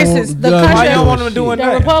Like for don't- instance, the Why country, you don't want them doing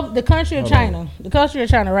that? the country of China, the country of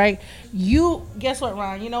China, right? You guess what,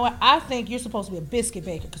 Ron? You know what? I think you're supposed to be a biscuit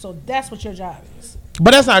baker, so that's what your job is.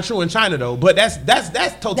 But that's not true in China though. But that's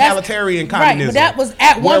totalitarian Right, but communism. that was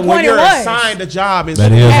at one when point you're it was. assigned a job in That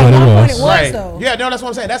school. is At what it one point was. it was Right. though. Yeah, no, that's what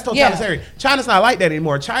I'm saying. That's Yeah. totalitarian. China's not like that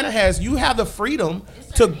anymore. China has you have the freedom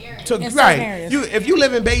to In certain right. areas. You if you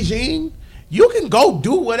live in Beijing, you can go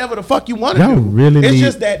do whatever the fuck you want to Y'all do. really it's need-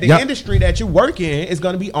 just that the y'all- industry that you work in is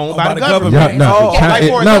going to be owned by by the the government. government. Yeah, no, Oh, like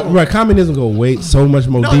for example- right. Communism go way so much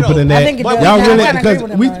more No, deeper no, than I that. think it But does. Y'all I really, kinda agree because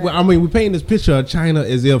with him we, on that. I mean, we painting this picture of China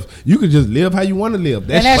as if you could just live how you want to live.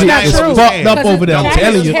 That And that's shit not is true. fucked up Because over there. I'm China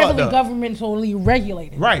telling is you. heavily Fucked up. governmentally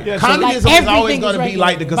regulated. Right. Yeah, so Communism like is always everything going to is be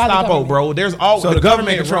like the regulated by the Gestapo, government. bro. There's always so the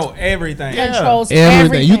government control everything. Yeah. Controls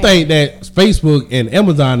Everything. You think that Facebook and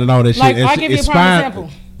Amazon and all that Like shit I'll is, give you a is prime spying? example.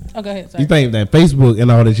 Oh, go ahead. Sorry. You think that Facebook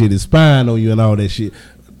and all that shit is spying on you and all that shit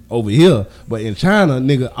over here, but in China,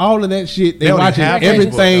 nigga, all of that shit they don't even watching have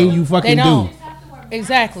everything Facebook, you They fucking do. don't.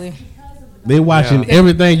 Exactly. They watching Yeah.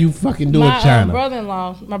 everything you fucking do in My China.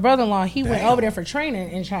 my brother-in-law, he went over there for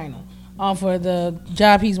training in China, for the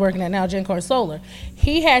job he's working at now, Gencor Solar.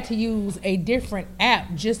 He had to use a different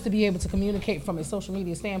app just to be able to communicate from a social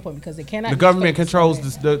media standpoint because they cannot. The use government Facebook. controls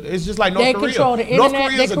it's just like North They Korea. control the North internet,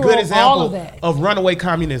 Korea is they a good control all example of that. of runaway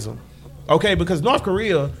communism. Okay, because North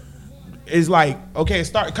Korea is like, okay,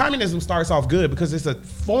 communism starts off good because it's a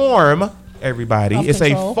form, everybody. Of It's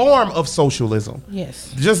control. a form of socialism.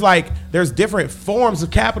 Yes. Just like there's different forms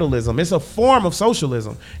of capitalism. It's a form of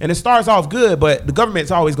socialism. And it starts off good, but the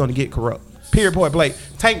government's always going to get corrupt. Period, point blank.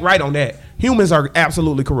 Tank right on that. Humans are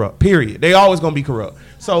absolutely corrupt. Period. They always going to be corrupt.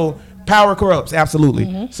 So power corrupts, absolutely.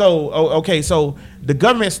 Mm-hmm. So, okay, so the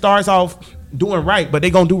government starts off doing right, but they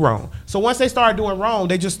going to do wrong. So once they start doing wrong,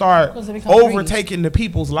 they just start Because they become overtaking the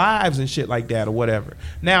people's lives and shit like that or whatever.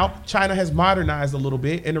 Now, China has modernized a little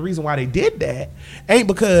bit, and the reason why they did that ain't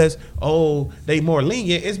because, they more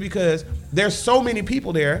lenient. It's because there's so many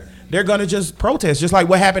people there, they're going to just protest, just like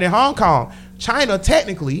what happened in Hong Kong. China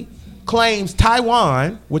technically claims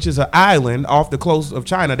Taiwan, which is an island off the coast of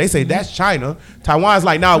China. They say that's China. Taiwan's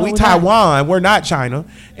like, nah, we Taiwan. We're not China.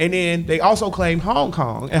 And then they also claim Hong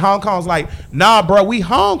Kong. And Hong Kong's like, nah, bro, we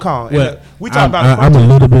Hong Kong. Well, we talk about I'm a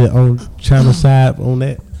little bit on China's side on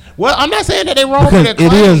that. Well, I'm not saying that they wrong Because with that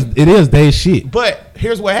claim. it is their shit. But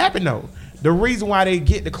here's what happened, though. The reason why they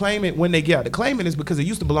get the claimant when they get the claimant is because it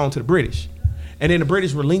used to belong to the British. And then the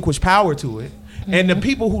British relinquished power to it. And the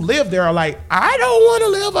people who live there are like, I don't want to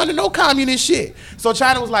live under no communist shit. So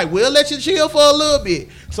China was like, we'll let you chill for a little bit.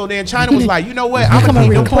 So then China was like, you know what? I'm going to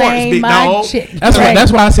keep them ports, big dog.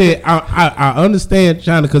 That's why I said I understand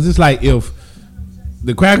China, because it's like if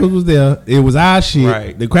the crackers was there, it was our shit.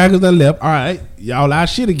 Right. The crackers done left. All right, y'all our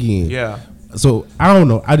shit again. Yeah. So I don't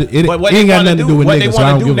know. It ain't got nothing to do with what niggas. They so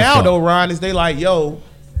I want don't to do give a now, fuck. though, Ron, is they like, yo,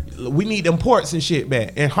 we need them ports and shit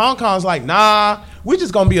back. And Hong Kong's like, nah, we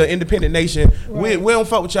just gonna be an independent nation. Right. We don't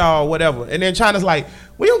fuck with y'all or whatever. And then China's like,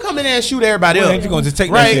 we don't come in there and shoot everybody up. Ain't you gonna just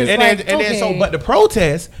take right? that shit? And then so, but the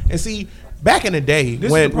protests, and see, back in the day,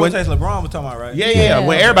 This when is the protest LeBron was talking about, right? yeah,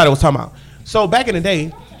 when everybody was talking about. So back in the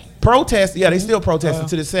day, protests, they still protesting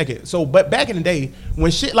to the second. So, but back in the day,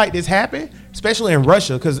 when shit like this happened, especially in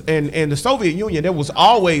Russia, because in the Soviet Union, there was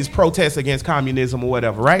always protests against communism or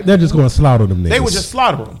whatever, right? They're just gonna slaughter them niggas. They would just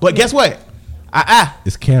slaughter them. But guess what?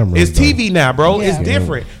 It's cameras. It's TV now, bro. Yeah. It's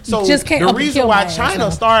different. So just can't the reason kill why my ass, China no.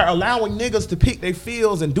 started allowing niggas to pick their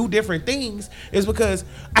fields and do different things is because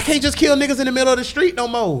I can't just kill niggas in the middle of the street no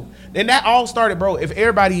more. And that all started, bro. If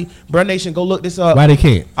everybody, Bruh Nation, go look this up. Why they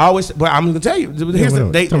can't? I always, but I'm gonna tell you. Here's the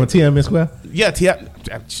Talking about Tiananmen Square. yeah,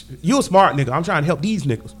 you a smart nigga. I'm trying to help these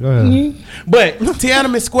niggas. Go ahead. Mm-hmm. But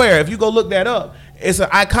Tiananmen Square, if you go look that up, it's an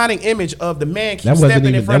iconic image of the man keep That wasn't stepping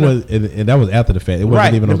in even. front That of. was, and that was after the fact. It wasn't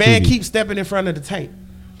Right, even the on man TV. keeps stepping in front of the tank.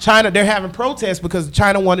 China, they're having protests because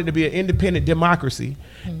China wanted to be an independent democracy,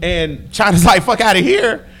 and China's like, fuck out of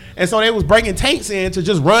here. And so they was bringing tanks in to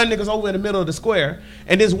just run niggas over in the middle of the square.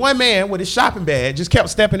 And this one man with his shopping bag just kept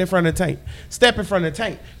stepping in front of the tank, step in front of the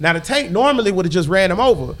tank. Now the tank normally would have just ran him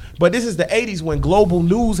over, but this is the 80s when global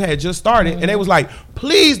news had just started, and they was like,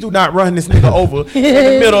 please do not run this nigga over in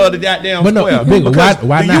the middle of the goddamn But no, square. big, because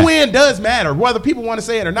why the not? UN does matter, whether people want to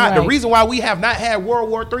say it or not. The Right. reason why we have not had World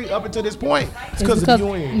War III up until this point is because of the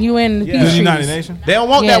UN. UN Yeah. peace The United treaties. Nations. They don't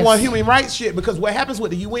want that Yes. one human rights shit, because what happens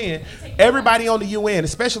with the UN, everybody on the UN,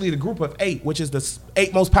 especially the group of 8, which is the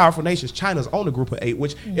 8 most powerful nations, China's on the group of 8,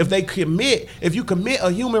 which if you commit a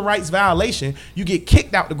human rights violation, you get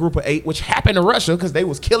kicked out the group of 8, which happened to Russia because they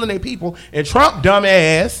was killing their people, and Trump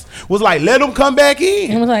dumbass was like, let them come back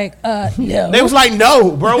in. And was like, no. They was like,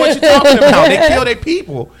 no, bro, what you talking about? They kill their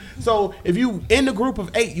people. So if you in the group of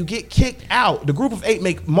 8, you get kicked out. The group of 8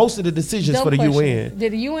 make most of the decisions Dumb for the question. UN.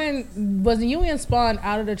 Did the UN was the UN spawned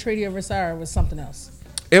out of the Treaty of Versailles or was something else?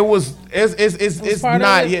 It's part of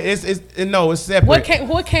not. it? Yeah, it's separate.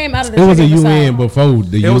 What came out of the It was a Treaty of UN Versailles? before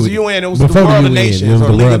the It UN. was the UN. It was before the World of UN, Nations it was or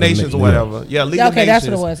the League World of Nations or yeah. whatever. Yeah, League of Okay, Nations. that's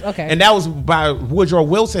what it was. Okay. And that was by Woodrow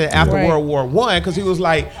Wilson after Right. World War I, because he was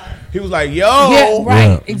like, yo, Yeah,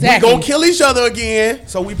 right, Yeah. exactly. we gonna kill each other again,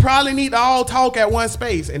 so we probably need to all talk at one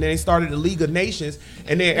space. And then they started the League of Nations,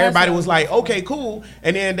 and then everybody what- was like, okay, cool.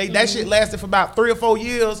 And then that shit lasted for about 3 or 4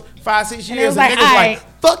 years, 5, 6 And it years, was and like, niggas all like, right,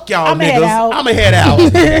 fuck y'all I'ma head niggas, out. I'ma head out.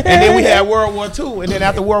 And then we had World War II, and then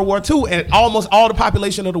after World War II, and almost all the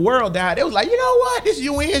population of the world died. They was like, you know what, this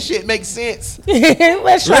UN shit makes sense. Let's try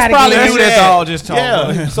Let's to probably get do it. That's that. all just talk.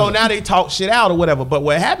 Yeah. So now they talk shit out or whatever. But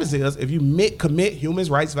what happens is, if you commit human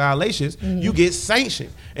rights violations, you get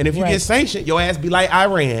sanctioned. And if you Right. get sanctioned, your ass be like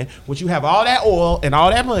Iran, which you have all that oil and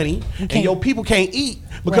all that money, and can't- your people can't eat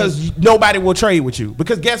because nobody will trade with you.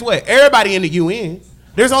 Because guess what? Everybody in the UN,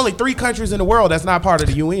 there's only 3 countries in the world that's not part of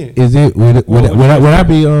the UN. Is it would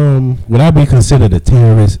I be considered a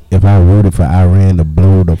terrorist if I rooted for Iran to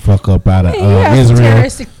blow the fuck up out of Hey, you have Israel?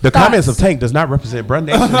 terroristic The thoughts. comments of Tank does not represent Bruh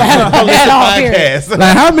Nation. At all, period. Podcast.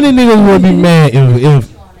 Like how many niggas would be mad if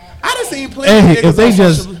I done seen plenty of niggas if they on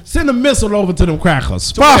just social- send a missile over to them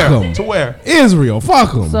crackers? to Fuck where? them. To where? Israel,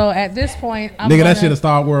 fuck them. So at this point, I'm Nigga, gonna, that should have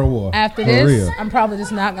started World War. after For this, real. I'm probably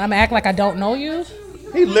just not. I'm gonna act like I don't know you.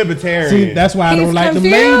 He libertarian. See, that's why I don't He's like the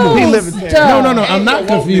confused. label. He libertarian. No, I'm not He's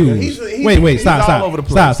a woke confused. nigga. He's Wait, stop. all over the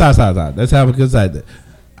place. Stop. Let's have a good side.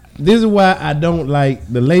 This is why I don't like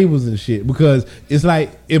the labels and shit, because it's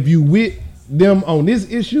like if you with them on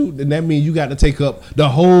this issue, then that means you got to take up the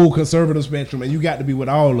whole conservative spectrum, and you got to be with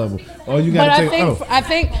all of them, or you got But to I take. think, Oh,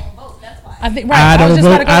 I think, right. I was don't just vote.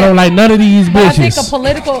 about to go I don't there. like none of these But I think a bitches.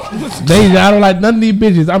 political. I don't like none of these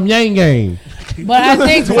bitches. I'm Yang Gang. But I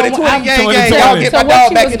think from gang, gang, so y'all get my what dog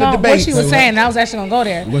she back was in the going- debate. What she was saying, I was actually gonna go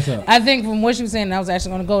there. What's up? I think from what she was saying, I was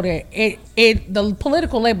actually gonna go there. The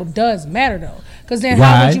political label does matter though, because then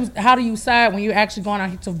Why? how do you side when you're actually going out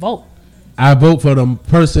here to vote? I vote for the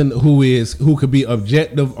person who could be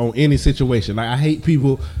objective on any situation. Like I hate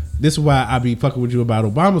people. This is why I be fucking with you about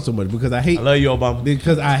Obama so much, because I hate. I love you, Obama.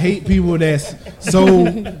 Because I hate people that's so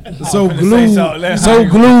something.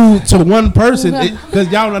 glued to one person. Because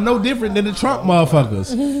y'all are no different than the Trump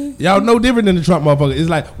motherfuckers. Y'all no different than the Trump motherfuckers. It's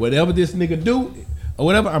like whatever this nigga do or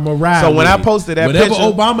whatever, I'm gonna ride. So with when it. I posted that whatever picture-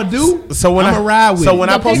 Obama do, So when I'ma ride with. so when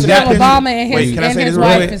it. I The posted picture that of picture, Obama and his- wait, can I and say his this real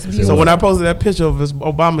wife quick? is So beautiful. when I posted that picture of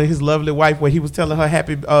Obama and his lovely wife, where he was telling her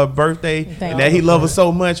happy birthday and that he loved her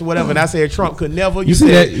so much, whatever, and I said Trump could never. You see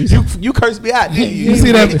said, that? You cursed me out, didn't you? You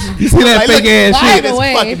see that? You see that Like, fake look, ass by shit? the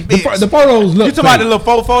way, fucking The, bitch. the photos look. You talking about the fake.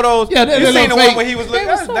 little photos? Yeah, they you look seen the fake. one where he was They looking?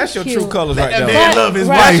 were so That's your cute. true colors Let right that there. man love his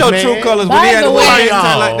Right. wife, That's your man. true colors. By When he had the the way- way,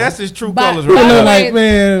 Wow. like that's his true By- colors You by right the look there. way, like,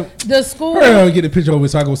 man. The school. Hurry up and get the picture over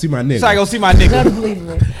so I can see my nigga. So I go see my nigga.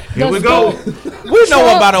 Unbelievable. Here we go. We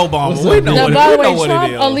know about Obama. What's We up, know man? what By the we know way, what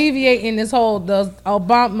Trump it is. alleviating this whole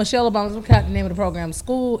Michelle Obama's what kind of name of the program?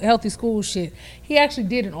 Healthy school shit. He actually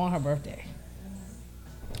did it on her birthday.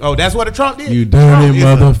 Oh, that's what a Trump did. You dirty Trump is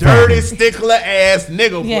a motherfucker. dirty stickler ass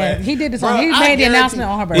nigga. Yeah, boy. he did this Bro, on. He I made the guarantee- announcement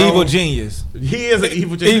on her birthday. Evil genius. He is an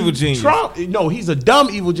evil genius. Evil genius. Trump, no, he's a dumb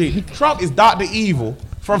evil genius. Trump is Dr. Evil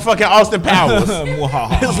from fucking Austin Powers.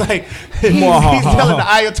 It's like he's telling the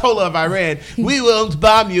Ayatollah of Iran, we won't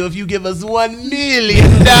bomb you if you give us $1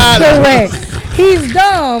 million. Correct. He's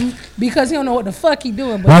dumb because he don't know what the fuck he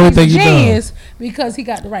doing. But Why would he's think he dumb? genius because he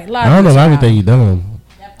got the right logic. I don't know why we behind think it. you dumb.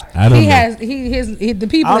 I don't He know. has the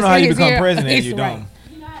people. I don't know how that's in you his become ear, president. he's You right. dumb.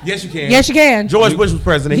 Yes, you can. Yes, you can. George Bush was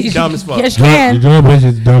president. He's dumb as fuck. Yes, you can. George Bush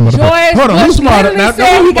is dumb. George Hold on, Bush who's smarter? literally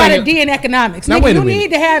said he got a D in economics. Now, Nigga, wait a you minute.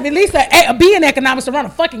 need to have at least a B in economics to run a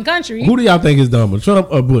fucking country. Who do y'all think is dumber, Trump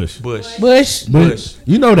or Bush? Bush. Bush.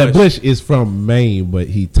 You know that Bush is from Maine, but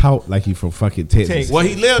he talk like he from fucking Texas. Well,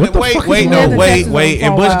 he lived What it. the Wait, fuck is wait, wrong no, with wait, Texas wait. for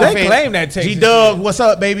And a Bush while? They defense. claim that Texas G-Dub, what's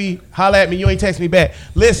up, baby? Holla at me. You ain't text me back.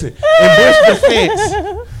 Listen,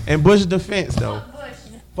 in Bush defense, though.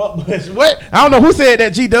 Fuck Bush. What? I don't know who said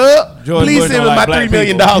that, G-Dub. George Please Bush send don't me like my $3 black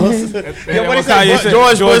million. people. Yeah, what he Kanye said? said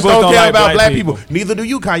George Bush don't care like about black people. people. Neither do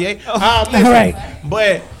you, Kanye. All right.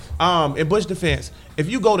 But in Bush defense, if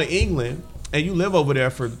you go to England and you live over there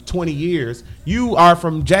for 20 years, you are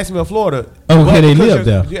from Jacksonville, Florida. Oh, okay, But they because live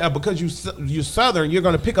there. Yeah, because you're Southern, you're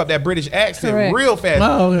going to pick up that British accent Correct. real fast.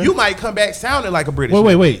 Oh, okay. You might come back sounding like a British.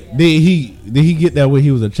 Wait. Did he get that when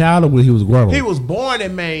he was a child or when he was grown? He was born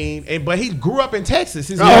in Maine, but he grew up in Texas.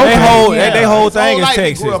 His They whole- whole yeah. they whole His thing is life he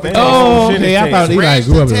Texas. grew up in They Texas. whole Oh, shit is okay. I thought Texas. he like Raised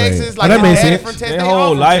grew in up in Texas, Texas. like That his makes dad sense. from Texas. Their They whole all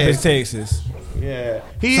from life is Texas. Texas. Yeah,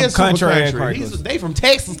 he Some is from country and country. crackers. They from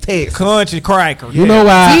Texas. Country cracker. You know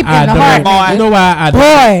why Deep in I the don't. heart. You know why I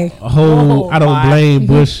Boy. I don't blame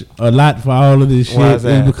Bush a lot for all of this shit. Why is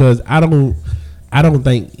that? Is because I don't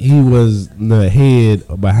think he was the head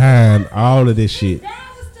behind all of this shit.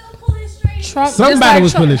 Trump. Somebody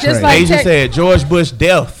was pulling strings. Like Agent said George Bush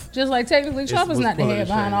death. just like technically, Trump is was not the pulling head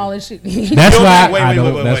behind strings. all this shit. That's Yo, why wait, I wait,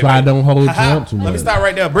 don't. wait, That's wait, why I wait. don't hold Haha. Trump too much. Let me stop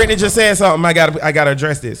right there. Brittany just said something. I gotta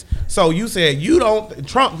address this. So you said you don't.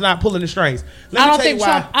 Trump's not pulling the strings. Let I me don't tell think you why.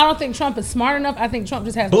 Trump. I don't think Trump is smart enough. I think Trump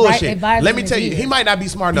just has the right Bullshit. advisors. Let me in tell his you, ear. he might not be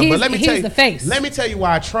smart enough, but let me He's tell you, the face. let me tell you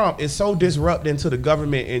why Trump is so disrupting to the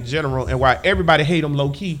government in general, and why everybody hate him low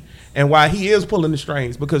key, and why he is pulling the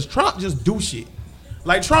strings. Because Trump just do shit.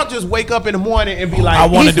 Like Trump just wake up in the morning and be like, I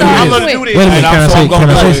wanna He do started I'm this. gonna do with- this. Wait a minute. And Can I I'm so say? gonna Can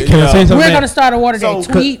I do say? it, Can I yeah. say something? We're gonna start a Watergate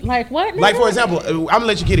So- tweet. Like what? Like for nigga? example, I'm gonna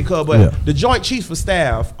let you get it, cuz, but Yeah. the Joint Chiefs of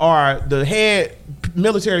Staff are the head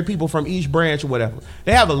military people from each branch or whatever.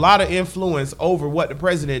 They have a lot of influence over what the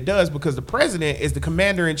president does because the president is the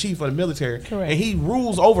commander in chief of the military, Correct. and he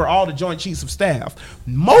rules over all the Joint Chiefs of Staff.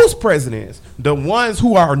 Most presidents, the ones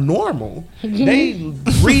who are normal, they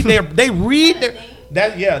read their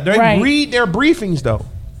Right. read their briefings though.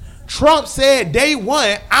 Trump said day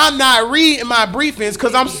one, I'm not reading my briefings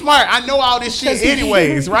because I'm smart. I know all this shit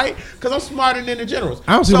anyways, right? Because I'm smarter than the generals.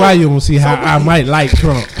 I don't see why you don't see how I might like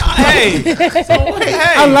Trump. Hey,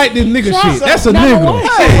 I like this nigga Trump- shit. That's a number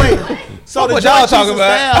nigga. one. So the What Joint y'all Chiefs talking of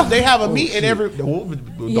about? Staff, they have a meeting every. Don't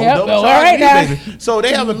Yep, double all charge right me, now. baby. So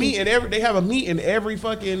they have a meeting every. They have a meeting every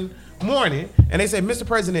fucking morning, and they say, Mr.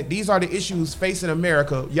 President, these are the issues facing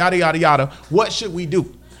America. Yada yada yada. What should we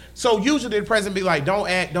do? So usually the president be like, don't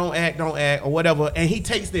act, or whatever, and he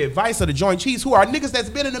takes the advice of the Joint Chiefs, who are niggas that's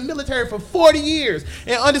been in the military for 40 years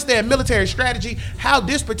and understand military strategy, how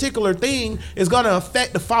this particular thing is gonna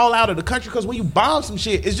affect the fallout of the country. Because when you bomb some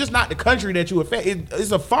shit, it's just not the country that you affect;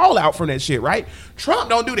 it's a fallout from that shit, right? Trump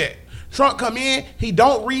don't do that. Trump come in, he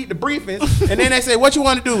don't read the briefings, and then they say, "What you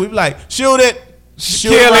want to do?" We be like, "Shoot it,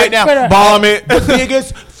 shoot it right now, bomb it, the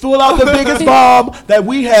biggest, fill out the biggest bomb that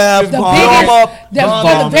we have, The bomb biggest, up,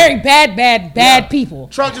 the very bad people.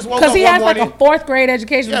 Trump just woke because up he one has morning. like a 4th grade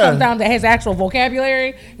education. Yeah. Comes down to his actual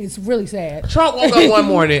vocabulary. It's really sad. Trump woke up one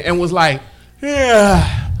morning and was like,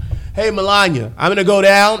 "Yeah, hey Melania, I'm gonna go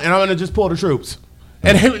down and I'm gonna just pull the troops."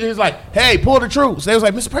 And he was like, "Hey, pull the troops." They was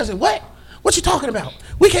like, "Mr. President, what? What you talking about?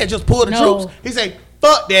 We can't just pull the No. troops." He said,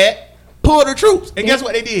 "Fuck that. Pull the troops." And guess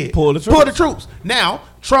what they did? Pull the Pull the troops. Now,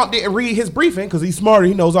 Trump didn't read his briefing because he's smarter.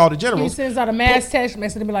 He knows all the He generals. sends out a mass text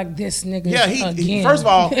message and be like, "This nigga." Yeah, again. he first of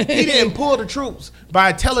all, he didn't pull the troops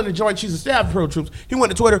by telling the Joint Chiefs of Staff to pull the troops. He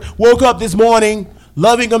went to Twitter, woke up this morning,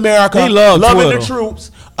 loving America, He loved loving Twitter. the troops,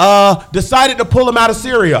 decided to pull them out of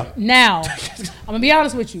Syria. Now, I'm gonna be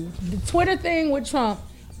honest with you. The Twitter thing with Trump,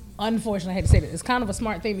 unfortunately, I hate to say that, it's kind of a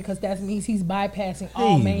smart thing because that means he's bypassing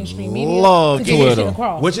all mainstream media love to get his shit Twitter.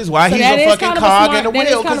 across. Which is why he's that a is fucking kind of a cog smart- in the that is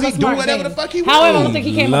wheel, kind of 'cause a he do smart whatever thing. the fuck he However, I wants. don't think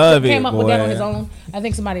he came Love up it, with that on boy. his own. I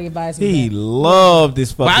think somebody advised He him. loved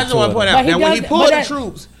this fucking But I just want to point Twitter. out that when he pulled the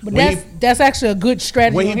troops, But when that's actually a good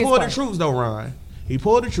strategy. when on he his pulled part. the troops though, Ron, he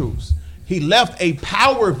pulled the troops. He left a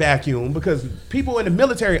power vacuum because people in the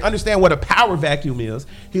military understand what a power vacuum is.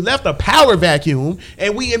 He left a power vacuum,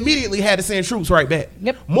 and we immediately had to send troops right back.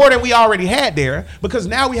 Yep. More than we already had there, because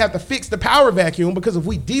now we have to fix the power vacuum, because if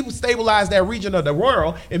we destabilize that region of the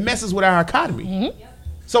world, it messes with our economy. Mm-hmm.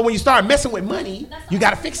 So when you start messing with money, you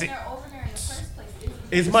got to fix it.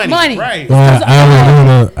 It's money. Money. Right. Well,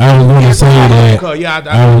 I was gonna say that. Okay, yeah,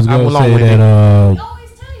 I was I'm gonna along say with that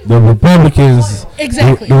the Republicans,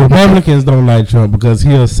 Exactly. the Republicans don't like Trump because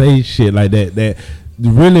he'll say shit like that. That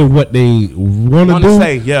really what they want to Want do. to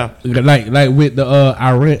say, yeah. Like with the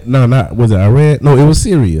Iran. No, not was it Iran? No, it was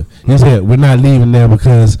Syria. He said we're not leaving there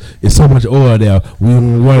because it's so much oil there. We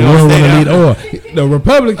don't want to need oil. The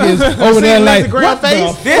Republicans over there like what the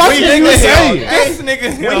fuck you saying? This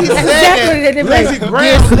nigga. When he said Exactly, that, they Lindsey like,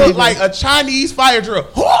 Graham looked like a Chinese fire drill.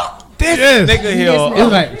 This nigga here.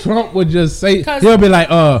 It's like Trump would just say, 'Cause- he'll be like,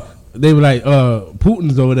 they were like,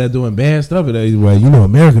 Putin's over there doing bad stuff. And he's like,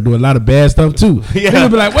 America do a lot of bad stuff too. Yeah. He'll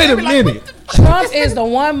be like, wait a minute. Trump is the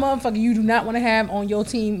one motherfucker you do not want to have on your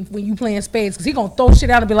team when you playing spades because he gonna throw shit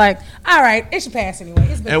out and be like, all right, it should pass anyway.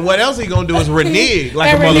 It's been And what else he gonna do is renege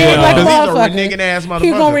like And a renege motherfucker. like a Because motherfucker. he's a reneging ass motherfucker. He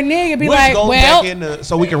gonna renege and be Which like, goes well, back in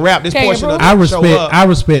so we can wrap this Can't portion of improve. the show up. I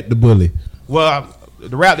respect the bully. Well,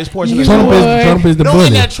 to wrap this portion You of the Trump show is, would. Trump is the knowing bully.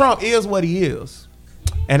 that Trump is what he is,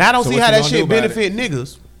 and I don't So see what how you that gonna shit do about benefit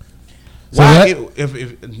niggas. So Why, what?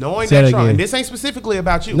 if knowing Say that it Trump, again. and this ain't specifically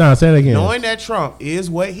about you. No, say it again. Knowing that Trump is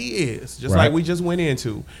what he is, just Right. like we just went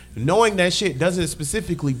into, knowing that shit doesn't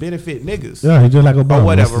specifically benefit niggas Yeah, he's just like Obama. or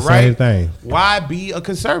whatever, That's the right? Same thing. Why be a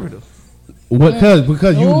conservative? What?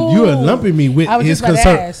 Because you are Ooh. lumping me with I was his just about to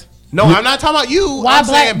concern. ask. No, I'm not talking about you. Why I'm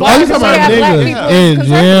saying black- Oh, you why talking about black niggas people in conservative?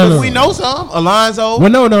 general? We know some. Alonzo. Well,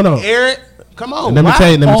 no. Eric. Come on. Let me why?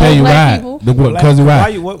 tell you All black why. people? Because Why why?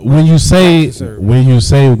 you- what- When you say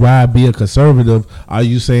conservative? why be a conservative, are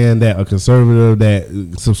you saying that a conservative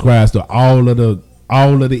that subscribes to all of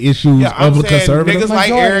the issues Yeah, I'm of a saying conservative? niggas like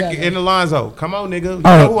Majority Eric of it. and Alonzo. Come on, nigga. You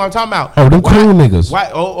Oh. know who I'm talking about. Oh, them Why- cool niggas.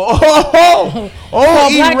 Why? All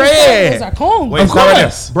E black Red. conservatives are cool. Wait, Of start with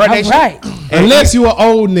course. that. Bruh, All they shit- right. Unless you an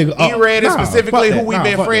old nigga. E Red is Nah, specifically fuck who that. we've Nah,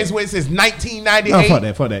 been fuck friends that. with since No,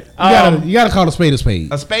 1998. fuck that. You gotta call a spade a spade.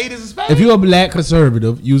 A spade is a spade. If you're a black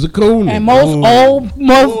conservative, use a cool nigga. And most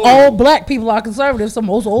old black people are conservative, so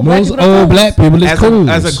most old black Most people are old cool. black people is cool.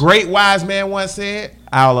 as a great wise man once said,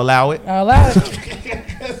 I'll allow it. All right.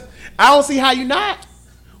 I don't see how you not.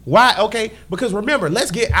 Why? Okay, because remember,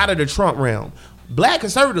 let's get out of the Trump realm. Black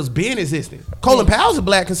conservatives been existing. Colin Powell's a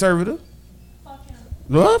black conservative.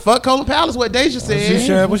 Well, fuck Colin Powell is what Deja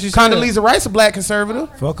said. What she said? Condoleezza Rice a black conservative.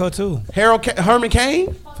 Fuck her too. Herman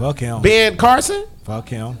Cain, Fuck him. Ben Carson, Fuck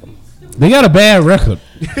him. They got a bad record.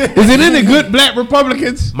 Is it any good black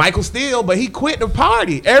Republicans? Michael Steele, but he quit the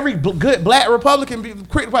party. Every good black Republican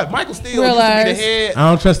quit the party. Michael Steele used to be Realize. the head. I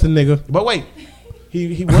don't trust the nigga. But wait,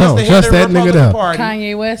 he was No, the head trust of the that nigga Republican there. Party.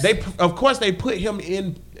 Kanye West. They, of course, they put him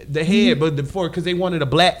in the head, but because they wanted a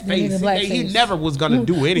black They needed face. a black He face. never was gonna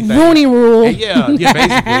do anything. Rooney Rule. And yeah, basically.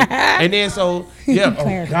 And then so yeah, oh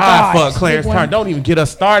Clarence God, Thomas. fuck Clarence Big one. Thomas. Don't even get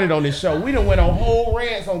us started on this show. We done went on whole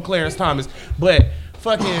rants on Clarence Thomas, but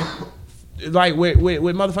fucking. Like with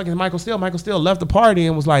motherfucking Michael Steele left the party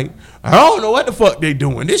and was like, I don't know what the fuck they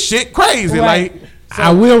doing. This shit crazy. Right. Like,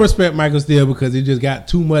 I will respect Michael Steele because he just got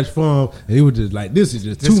too much fun, and he was just like, "This is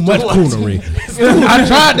just too much coonery." I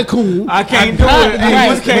tried the coon. I can't do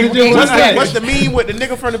it. What's the meme with the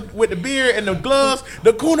nigga with the beard and the gloves?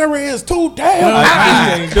 The coonery is too damn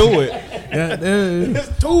high. I can't do it.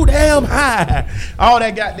 It's too damn high. All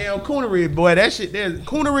that goddamn coonery, boy. That shit there.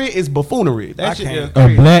 Coonery is buffoonery. That shit is A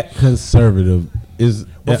crazy. black conservative is.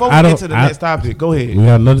 Before we get to the next topic, go ahead. We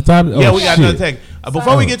got another topic. Yeah, Oh, we got shit. another topic.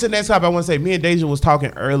 Before we get to the next topic, I want to say me and Deja was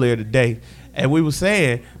talking earlier today, and we were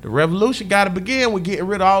saying the revolution got to begin with getting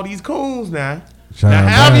rid of all these coons now. Now,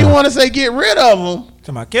 however you want to say get rid of them,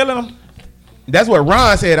 Somebody killing them. that's what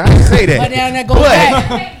Ron said. I didn't say that. But then that goes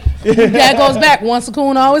back. That goes back. Once a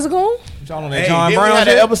coon, always a coon. Y'all on that Hey, John then we Brown had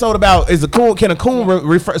shit? an episode about can a coon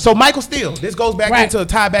refer? So Michael Steele. This goes back Right. into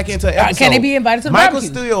tie back into an episode. Can he be invited to the Michael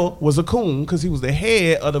barbecue? Steele was a coon because he was the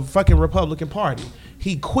head of the fucking Republican Party.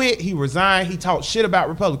 He quit. He resigned. He talked shit about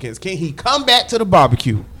Republicans. Can he come back to the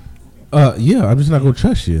barbecue? Yeah, I'm just not gonna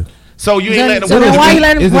trust you. So you ain't Then- letting so him. then why you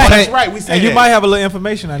letting him? Is it Right. That's right. We said And you that. might have a little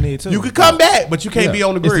information I need too. You could come back, but you can't be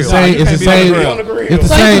on the grill. It's the same. You It's can't the be on same. the grill. It's the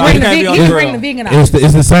So he same. can bring the can't be vegan. on He the can grill. bring the vegan out.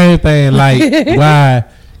 It's the same thing. Like why,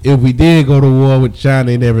 if we did go to war with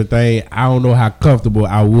China and everything, I don't know how comfortable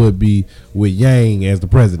I would be with Yang as the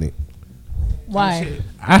president. Why?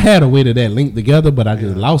 I had a way that linked together, but I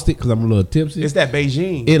just lost it because I'm a little tipsy. It's that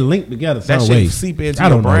Beijing. It linked together some That way. shit seep into I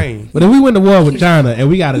don't your know. brain. But if we went to war with China and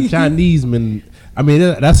we got a Chinese man, I mean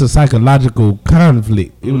that's a psychological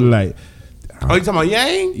conflict. It was like, Oh, you talking about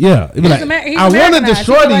Yang? yeah, it was He's like Amer- he's I want to Americanized.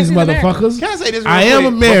 destroy He feel like these he's American. motherfuckers. Can I say this real I am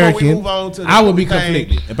quick before we American. move on to the I would be thing?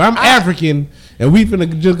 conflicted if I'm African and we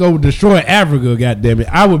finna just go destroy Africa. Goddamn it,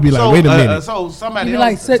 I would be like, wait a minute. So somebody You else,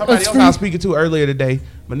 like set somebody us else free? I was speaking to earlier today.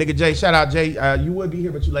 My nigga Jay, shout out Jay. You would be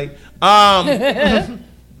here, but you late.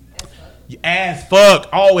 You ass fuck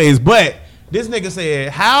always. But this nigga said,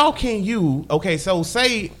 how can you? Okay, so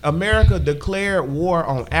say America declared war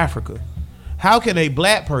on Africa. How can a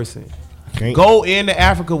black person Can't- go into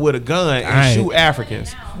Africa with a gun I and ain't- shoot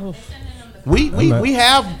Africans? We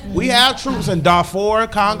have troops in Darfur,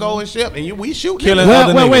 Congo, and shit, and we shoot Killing niggas.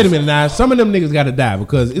 other Well, wait a niggas. minute now. Some of them niggas got to die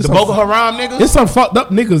because it's The some Boko Haram niggas. It's some fucked up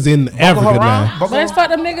niggas in Africa Haram? now. Boko But it's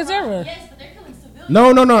fucked up niggas ever. Yes, but they're killing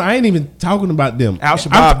civilians. No. I ain't even talking about them. Al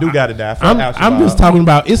Shabaab do gotta die. Fuck Al I'm just Shabaab. talking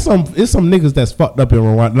about it's some niggas that's fucked up in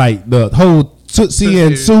Rwanda, like the whole Tutsi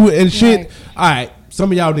and Sioux and shit. Right. All right,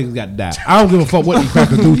 some of y'all niggas got to die. I don't give a fuck what these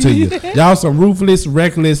crackers do to you. Y'all some ruthless,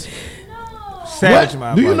 reckless. Savage,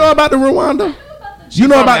 What? Do you know about the Rwanda? You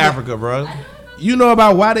know From about Africa, bro. You know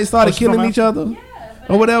about why they started Oh, she from killing each other Yeah,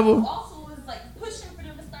 but or whatever? also was like pushing for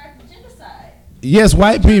them to start the genocide. Yes,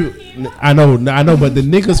 white people. I know, but the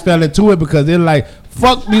niggas fell into it because they're like,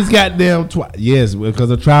 fuck these goddamn. Yes, because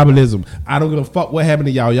of tribalism. I don't give a fuck what happened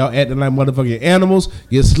to y'all. Y'all acting like motherfucking animals,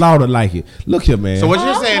 get slaughtered like it. Look here, man. So what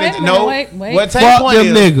you're Oh, saying wait is a no. minute, wait. What Tank Fuck point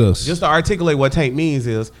them is, niggas. just to articulate what Tank means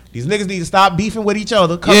is these niggas need to stop beefing with each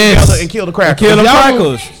other, come Yes. together and kill the crackers. Kill them Y'all-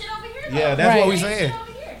 crackers. Shit over here. Yeah, that's Right. what we saying.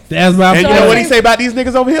 That's my And you point. know what he say about these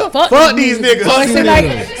niggas over here? Fuck these niggas. So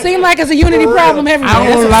it seem like it's a unity problem everywhere. I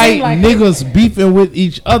That's don't what like it seem like. niggas beefing with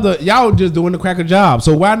each other. Y'all just doing the cracker job.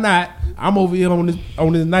 So why not? I'm over here on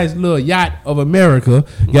this nice little yacht of America.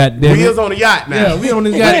 Goddamn We is it. on the yacht now. Yeah, we on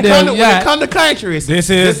this When it goddamn when it yacht. come to countries,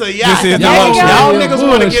 This is- it's a yacht. this is the y'all, ocean. y'all Yeah, niggas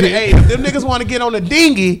want to get bullshit. hey, if them niggas want to get on the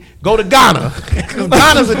dinghy, go to Ghana. Cause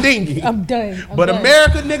Ghana's a dinghy. I'm done. I'm But done.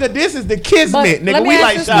 America, nigga, this is the But kismet, nigga. let me We ask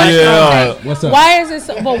like this shot. question. Yeah. What's up? Why is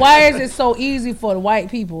it? Why is it so easy for the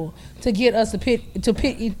white people to get us to pit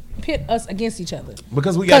us against each other?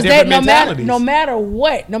 Because we got Because different no mentalities. matter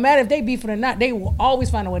what, no matter if they beefing or not, they will always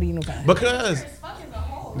find a way to unify. Because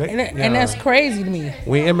And that's crazy to me.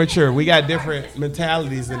 we immature. We got different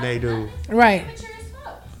mentalities than they do. Right.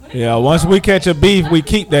 Yeah, once we catch a beef, we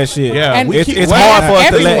keep that shit. Yeah, And we it's, keep, it's what- hard for us to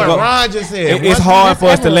everyone- let what go. Ron just said. It's Once we- hard for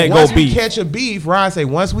us to let go once we beef. catch a beef, Ron say,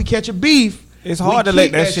 once we catch a beef, It's we hard to let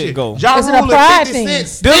keep that shit go. Ja Is it a Rule pride and 50 thing? Cent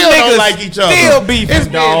still Them don't niggas like each other. still beefing, It's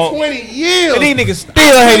been dog. 20 years. And these niggas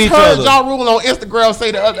still hate each heard other. Ja Rule on Instagram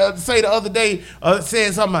say the other day,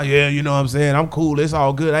 saying something like, yeah, you know what I'm saying? I'm cool. It's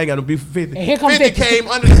all good. I ain't got no beef with 50. And here come 50 50. came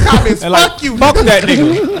under the comments. And like, Fuck you. fuck that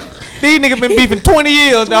nigga. These niggas been beefing 20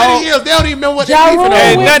 years, 20 dog. years. They don't even know what Ja they're Rule beefing Ain't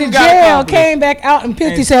over. went nothing to got jail, accomplished. came back out, and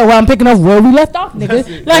 50 said, "Well, I'm picking up where we left off,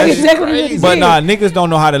 nigga." Like exactly what he But did. nah, niggas don't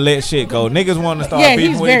know how to let shit go. Niggas want to start Yeah,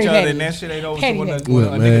 beefing he's with very each other, petty. and that shit ain't over Petty, when a petty. Look,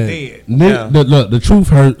 nigga man, dead. look, the truth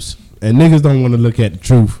hurts, and niggas don't want to look at the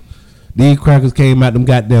truth. These crackers came out them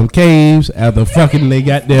goddamn caves after fucking they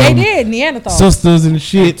goddamn They did Neanderthal. sisters and It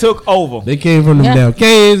shit. took over. They came from them Yeah. damn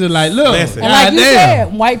caves and like, look, Listen. And like you goddamn.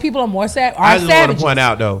 said, white people are more I savages. just want to point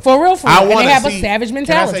out though. For real, I and wanna they have see- a savage Can I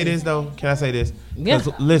mentality. say this though? Can I say this? Yeah.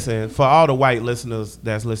 'Cause listen, for all the white listeners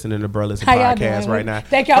that's listening to Bro Listen How y'all podcast doing? right now.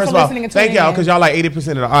 Thank y'all First for of all, listening and Thank tuning y'all in. because y'all like 80%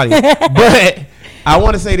 of the audience. But I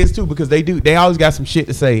want to say this too because they always got some shit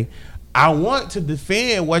to say. I want to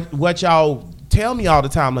defend what y'all tell me all the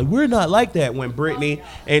time. Like, we're not like that when Brittany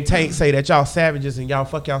and Tank say that y'all savages and y'all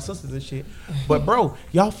fuck y'all sisters and shit. But bro,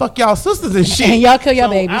 y'all fuck y'all sisters and shit. And y'all kill your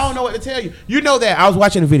So, babies. I don't know what to tell you. You know that I was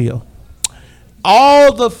watching a video.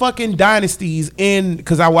 All the fucking dynasties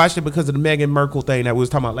because I watched it because of the Meghan Markle thing that we was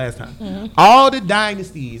talking about last time. Mm-hmm. All the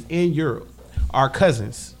dynasties in Europe are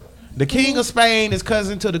cousins. The King of Spain is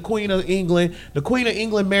cousin to the Queen of England. The Queen of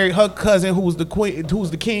England married her cousin, who was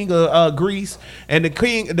the King of Greece, and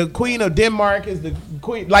the Queen of Denmark is the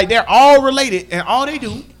queen. Like, they're all related, and all they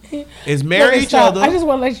do is marry Look, each stop. other. I just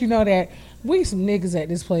want to let you know that we some niggas at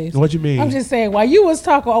this place. What you mean? I'm just saying, while you was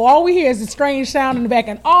talking, all we hear is a strange sound in the back,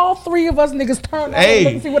 and all three of us niggas turned over Hey. and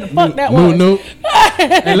look and see what the fuck that No, was. no.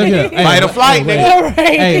 Hey, look here. Hey, Fight or flight, wait, nigga. All right.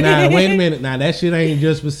 Hey, now wait a minute. Now that shit ain't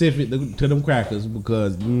just specific to them crackers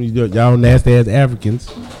because y'all nasty ass Africans.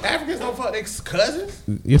 Africans don't fuck their cousins.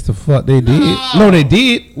 Yes, the fuck they did. No, they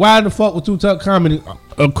did. Why the fuck was Two Tuck Comedy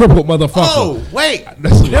a crippled motherfucker? Oh, wait.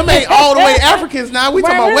 Them ain't all the way Africans now. We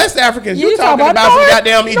talking Right, about right. West Africans. You You talking talking about some about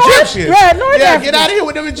goddamn North- Egyptians. right, North yeah, Africans. get out of here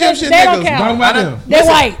with them Egyptian They don't niggas. count. Talk about I them. done- They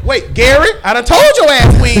listen, white. Wait, Gary, I done told your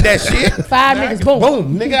ass we ain't that shit. 5 niggas, boom.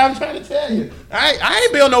 Boom, nigga, I'm trying to tell you. I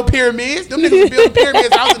ain't build no pyramids. Them niggas build pyramids.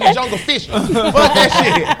 I was in the jungle fishing. Fuck that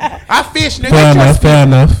shit. I fish, nigga. Fair enough. Fair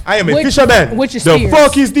enough. I am a Which- fisherman. which is the fierce.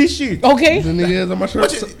 fuck is this shit? Okay. The nigga is on my shirt.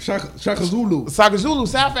 What you- Shaka Zulu. Saka Zulu,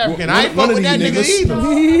 South African. I ain't One fuck of with that these nigga niggas. either.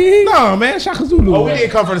 No, man, Shaka Zulu. Oh, we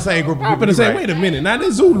didn't come from the same group of I'm people. gonna say, right. wait a minute. Now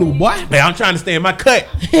this Zulu boy. Man, I'm trying to stay in my cut.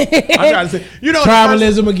 I'm trying to say, you know, the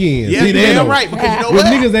Tribalism again. Yeah, See, they damn know. right. Because you know With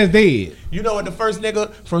what? niggas that's dead. You know what the first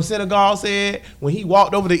nigga from Senegal said when he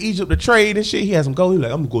walked over to Egypt to trade and shit? He had some gold. He was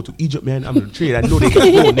like, I'm gonna go to Egypt, man. I'm gonna trade. I know they got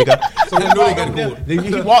gold, nigga. So he know they got gold. Then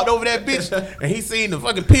he walked over that bitch and he seen the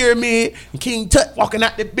fucking pyramid and King Tut walking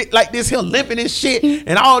out that bitch like this here, limping and shit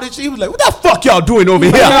and all this shit. He was like, what the fuck y'all doing over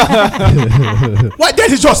here? What?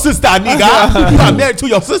 That is your sister, nigga. You not married to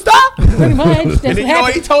your sister? Pretty much. That's And what then you know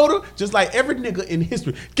what he happened. told her? Just like every nigga in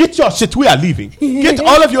history, get your shit, we are leaving. Get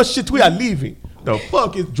all of your shit, we are leaving. The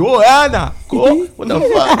fuck is Joanna? Cool? What the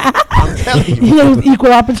fuck? I'm telling you. You know,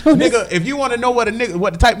 equal opportunity. Nigga, if you want to know what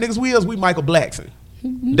the type niggas we is, we Michael Blackson.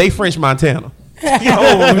 They French Montana.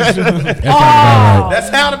 That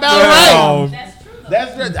sound about right.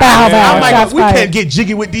 That's true though. That's right. Bow, bow, I'm like, shots we fired. can't get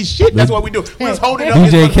jiggy with this shit. That's what we do. We was holding up.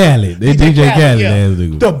 DJ this- Khaled. They DJ Khaled yeah. ass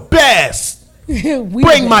nigga. The best. We-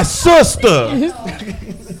 Bring my sister.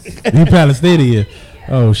 He Palestinian.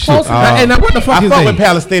 Oh shit. Close enough. Hey, now what the fuck I is fuck with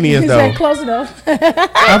that? Palestinians He though. said close enough.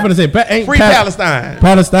 I'm gonna say ain't Free Palestine.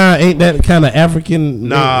 Palestine ain't that kind of African?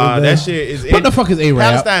 Nah, that shit is. What the fuck is Arab?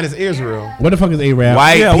 Palestine is Israel. What the fuck is Arab?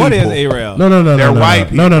 White Yeah, people. what is Arab? No. They're white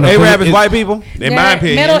people. No. Arab is It- white people. In my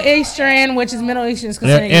opinion. Middle Eastern, which is Middle Eastern, is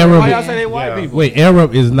considered Arab- Why y'all say they white Yeah. people? Wait,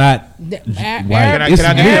 Arab is not. Arab, Can I It's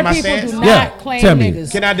defend weird. my people stance? do Yeah, not claim tell me.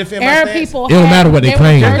 niggas. Can I defend my Arab stance? people. It don't matter what they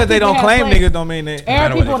claim. Just because they don't claim niggas don't mean that.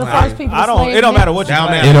 Arab people were the first people. I don't. It don't matter what you Down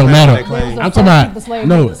claim. there. It don't matter. They claim. I'm talking about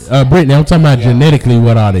no, Brittany. I'm talking about genetically.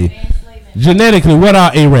 What are they? Genetically, what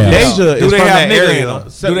are Arabs? Deja Do is they from have that nigga area. in them?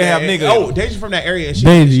 Do they have nigga in Oh, them? Deja from that area. And she,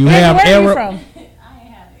 Deja, you have Where are you Arab from?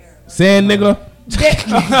 sand nigga.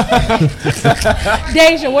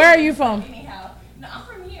 Deja, where are you from? Anyhow, no, I'm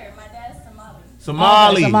from here. My dad's Somali.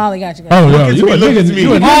 Somali. Somali, got you. Oh, Look yo, at you me, a look nigga. at me.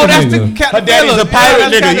 You a Oh, nigga that's the nigga. Captain Her daddy's Phillips. a pirate Yeah,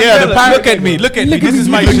 that's nigga. Captain Yeah, the Phillips. pirate Look at me. Look at me. This is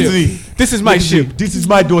my Look at me. ship. This is my ship. This is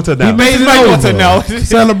my daughter now. He made This is it my over. daughter now.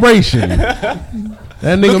 Celebration.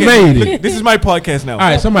 That nigga Look at made me. it. This is my podcast now. All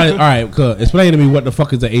right, somebody. All right, cuz, explain to me what the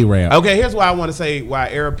fuck is an Arab. Okay, here's why I want to say why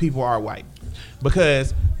Arab people are white,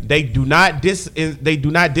 because they do not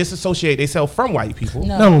disassociate themselves from white people.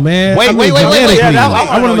 No, man. Wait, I mean, wait, wait, wait, wait. genetically. Yeah,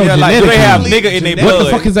 I want to know yeah, like, do genetically. they have nigga in their What blood? What the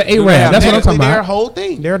fuck is an Do they Arab? have That's what I'm Genetically, talking their about. whole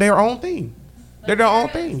thing. They're their own thing. They're their own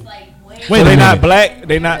thing. Like way. Wait So a they minute. not black.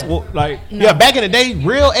 They not like. Yeah, back in the day,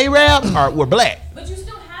 real Arabs were black. But you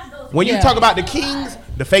still have those. When you Yeah. talk about the kings,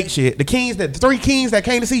 the fake shit, the 3 kings that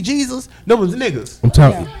came to see Jesus, them was niggas. I'm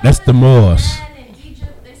talking. That's the Moors. And in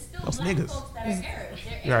Egypt, there's still Those black niggas. folks that are Arabs.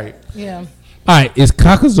 They're Arabs. Right. Yeah. All right, it's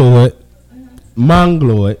Caucasoid,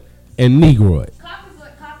 Mongoloid, and Negroid.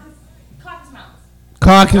 Caucasus Mountains.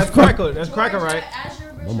 Caucasus. That's cracker. That's cracker, right?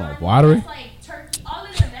 I'm all watery. That's like Turkey. All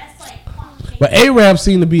of them. That's like Caucasian. But Arabs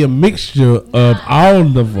seem to be a mixture of all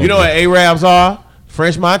of them. You know what Arabs are?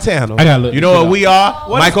 French Montana. I gotta look You know this what up. we are?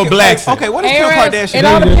 Michael Blackson. Okay, what is Kim Arabs, Kardashian? It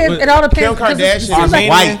all depends. It all depends. Kim because Kardashian she's is like-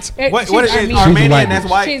 white. What is it? Armenian. Armenian? white. That's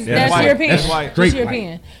white. That's white. European. That's white. She's Straight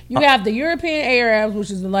European. You have the European Arabs, which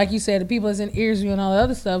is like you said, the people that's in Israel and all the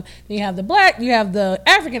other stuff. Then you have the black. You have the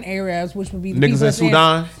African Arabs, which would be the Niggas people in that's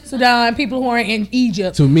Sudan. Sudan, people who are in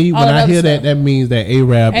Egypt. To me, all when that I other hear that, stuff. that means that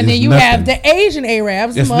Arab And is then you nothing. have the Asian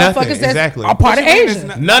Arabs, the It's nothing, motherfuckers that's exactly. are part of What you mean it's Asia.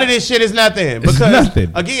 not- None of this shit is nothing because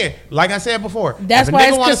nothing. again, like I said before, That's if a why nigga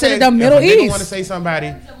it's wanna considered say- the Middle if a nigga East. want to say somebody,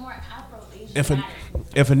 It's a more Afro-Asian if a vibe.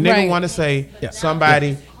 if a nigga Right. want to say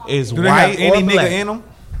somebody is Do they have white any or nigga black, in them?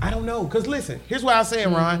 I don't know. Cause listen, here's what I was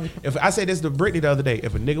saying, Ron. If I said this to Brittany the other day,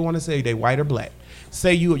 if a nigga want to say they white or black,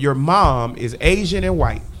 say your mom is Asian and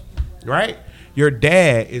white, right? Your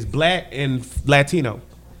dad is black and Latino.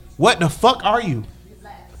 What the fuck are you?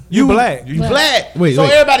 You black. You black. Wait, so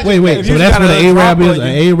wait, everybody wait, just wait. black. So you that's just what gotta an Arab drop is. on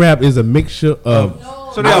An Arab is a mixture of.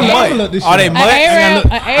 So they are I'm gonna look mud. this Are they shit up.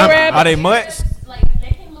 mud? An Arab. Are they mutts? Like, they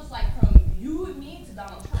can look like from you and me to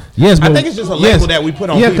Donald Trump. Yes, I but think it's just a label that we put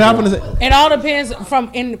on yes, people. I'm gonna say, It all depends from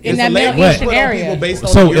in It's that a label Middle we Eastern put on area. people based on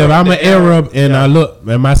so the if Europe- I'm an the Arab and yeah. I look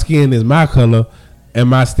and my skin is my color,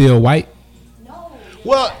 am I still white?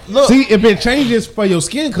 Well, look. See, if it changes for your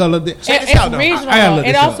skin color, then Check this It's out, though. regional. I gotta look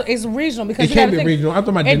It this also up. is regional because it you can't gotta be think- regional. I'm talking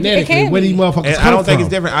about It genetically. can Where be. these motherfuckers And come I don't think from. it's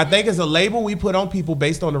different. I think it's a label we put on people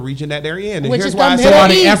based on the region that they're in. And Which here's is why I the say Middle So are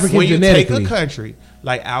they East. African when you take a genetically? country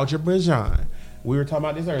like Azerbaijan, we were talking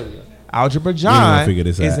about this earlier. We ain't gonna Azerbaijan figure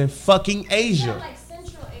this is out. in fucking Asia. Like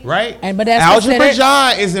Central Asia. Right? And- but that's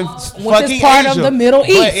Azerbaijan is in fucking part of Asia, the Middle But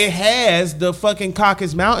East. it has the fucking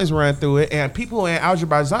Caucasus Mountains run through it, and people in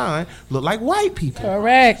Azerbaijan look like white people.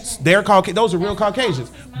 Correct. They're those are real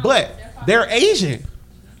Caucasians, but they're Asian.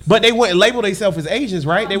 But they wouldn't label themselves as Asians,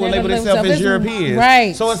 right? They would They label would themselves label as themselves- Europeans.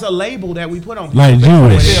 right. So it's a label that we put on Like people.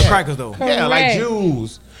 Jewish. Still crackers though. Yeah, like Correct.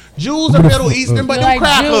 Jews. Jews are Middle Eastern, but them Like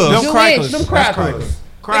crackers. Jews. Them Jewish. crackers. Them That's crackers.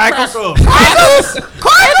 Crackers.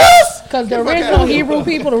 Crackers! Because the original Hebrew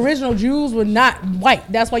people, the original Jews were not white.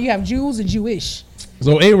 That's why you have Jews and Jewish.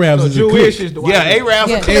 So Arabs So is a Jewish clique. is the white. Yeah,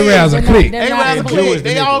 Arabs Yeah, are cliques. Arabs are they're not- clique. they're not Arabs are cliques. cliques.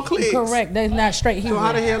 They all cliques. Correct. They're not straight Hebrew. So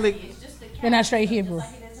how the hell they? They're not straight Hebrew.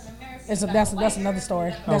 That's another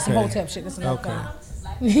story. That's some Okay. Hotep shit. That's another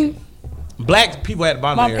thing. Black people at the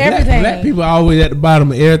bottom Mom, of everything. everything. Black people are always at the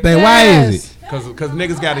bottom of everything. Why is Yes. it? Because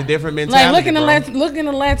niggas got a different mentality. Like bro. look in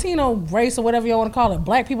the Latino race or whatever you want to call it.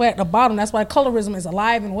 Black people at the bottom. That's why colorism is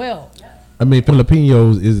alive and well. I mean,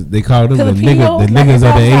 Filipinos is they call them the Filipinos, niggas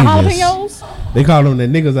like of the they call Asians. jalapenos. They call them the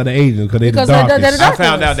niggas of the Asians because they the Because they're darkest. the I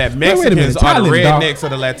found out that Wait a minute, Mexicans are the Thailand, dog. rednecks of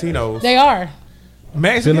the Latinos. They are.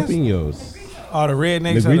 Mexicans? Filipinos. Oh, the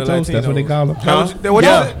rednecks of the Negritos, Latinos. that's what they call them. Huh? What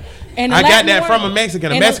Yeah. is it? In the I got Latin that from a world-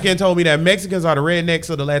 Mexican. A in the- Mexican told me that Mexicans are the rednecks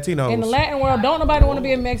of the Latinos. In the Latin world, don't nobody want to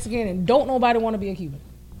be a Mexican and don't nobody want to be a Cuban.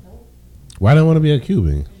 Why don't want to be a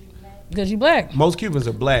Cuban? Because you black. Most Cubans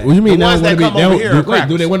are black. What you mean? The ones they that come they over don't- here are wait, do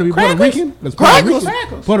crackers. they want to be Puerto Crackers? Rican? 'Cause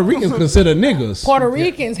Crackers? Puerto Ricans consider niggas. Puerto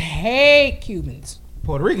Ricans hate Cubans.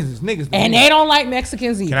 Puerto Ricans is niggas. And they don't like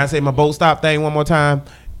Mexicans either. Can I say my boat stop thing one more time?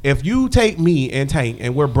 If you take me and Tank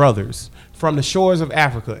and we're brothers from the shores of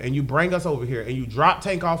Africa and you bring us over here and you drop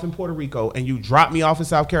Tank off in Puerto Rico and you drop me off in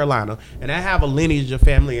South Carolina and I have a lineage of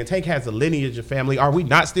family and Tank has a lineage of family, are we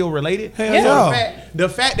not still related? Hell Yeah. yeah. The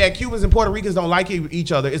fact that Cubans and Puerto Ricans don't like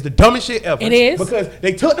each other is the dumbest shit ever. It is. Because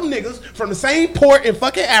they took them niggas from the same port in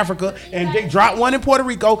fucking Africa and they dropped one in Puerto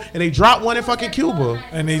Rico and they dropped one in fucking Cuba.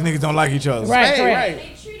 And these niggas don't like each other. Right, Hey, correct. right.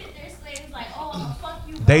 They treated their slaves like, oh, fuck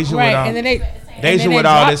you. Deja Right, with all, and then they Deja and then with they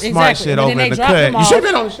all drop- this smart exactly. shit And then over they in the drop cut. them You off. should have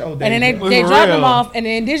been on the show, Deja. And then they For drop them real. off, and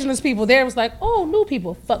the indigenous people there was like, oh, new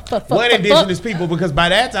people, fuck. What indigenous people? Because by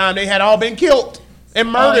that time they had all been killed and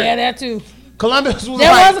Oh murdered. yeah, that too. Columbus was There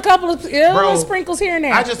like, was a couple of Bro, sprinkles here and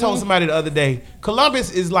there. I just told somebody the other day,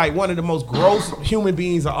 Columbus is like one of the most gross human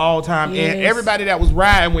beings of all time, and Yes. everybody that was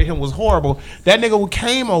riding with him was horrible. That nigga who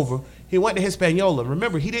came over, he went to Hispaniola.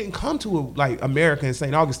 Remember, he didn't come to like America and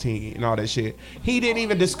St. Augustine and all that shit. He didn't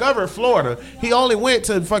even discover Florida. He only went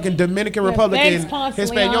to fucking Dominican Republic thanks, and Ponce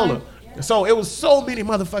Hispaniola. Leon. So it was so many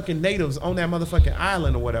motherfucking natives on that motherfucking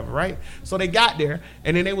island or whatever, right? So they got there,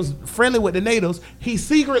 and then they was friendly with the natives. He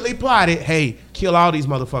secretly plotted, hey, kill all these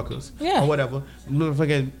motherfuckers, Yeah. or whatever.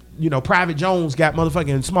 Motherfucking, Private Jones got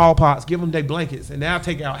motherfucking smallpox. Give them their blankets, and now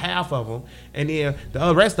take out half of them, and then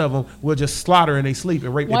the rest of them will just slaughter in their sleep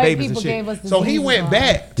and rape their White babies and people shit. gave us So he diseases, went Ron.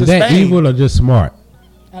 back to Is that Spain. evil or just smart?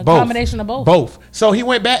 A Both. combination of both. Both. So he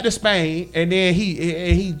went back to Spain, and then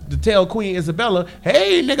he to tell Queen Isabella,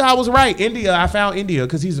 "Hey, nigga, I was right. India, I found India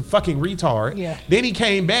because he's a fucking retard." Yeah. Then he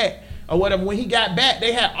came back or whatever. When he got back,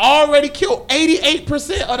 they had already killed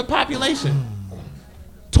 88% of the population.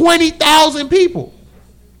 20,000 people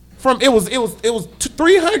from it was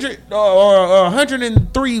 300 or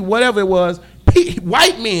 103 whatever it was.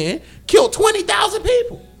 White men killed 20,000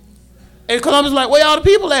 people. And Columbus like, where all the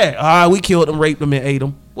people at? We killed them, raped them, and ate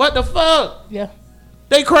them. What the fuck? Yeah.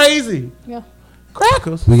 They crazy. Yeah.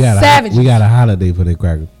 Crackers. We got Savage. a holiday for the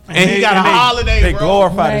cracker. And he got a holiday, They bro.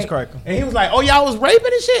 glorified this Right. cracker. And he was like, oh, y'all was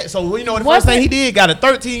raping and shit. So, the first Wasn't- thing he did, got a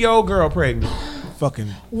 13-year-old girl pregnant. Fucking.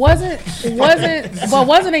 Wasn't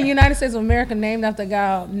the United States of America named after a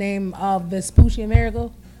guy named Vespucci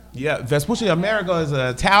Amerigo? Yeah, Vespucci Amerigo is an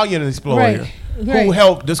Italian explorer Right. who Right.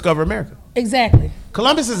 helped discover America. Exactly.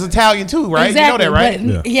 Columbus is Italian too, right? Exactly. You know that,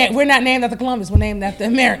 right? But, yeah, we're not named after Columbus. We're named after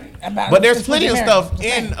America. But there's plenty of stuff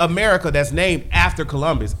in America that's named after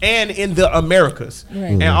Columbus and in the Americas.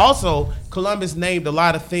 Right. And also, Columbus named a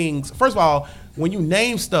lot of things. First of all, when you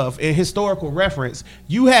name stuff in historical reference,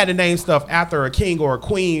 you had to name stuff after a king or a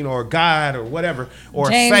queen or a god or whatever, or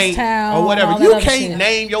a saint Jamestown, or whatever. all that You other can't shit.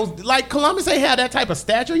 name your, like Columbus ain't had that type of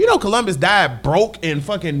stature. You know Columbus died broke and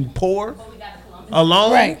fucking poor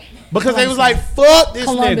alone. Right. Because they was like, fuck this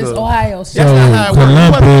Columbus, nigga. Ohio. That's not how it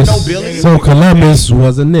worked. He wasn't no billion. So Columbus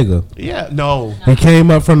was a nigga. Yeah, no. He came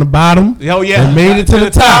up from the bottom. Oh yeah, and made it to the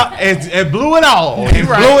top. and blew it all. He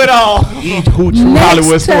blew it all. Who true Next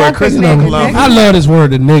Hollywood story? topic, Christopher nigga. Columbus. I love this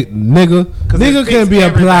word, the nigga. Nigga it can fits be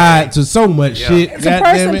applied everything. to so much shit. It's a God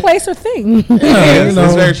person, damn it. place, or thing. Yeah, Yes, you know.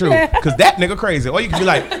 that's very true. Because that nigga crazy. Or you could be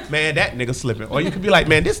like, man, that nigga slipping. Or you could be like,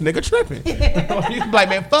 man, this nigga tripping. Or you could be like,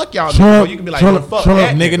 man, fuck y'all. Niggas. Or you could be like, man, fuck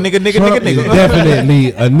that Nigga, nigga. nigga, nigga, Trump nigga, is nigga. definitely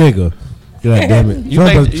a nigga. God damn it. You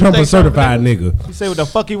think Trump Trump a certified nigga. You say what the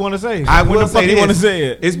fuck you want to say. I When will the fuck say you want to this. say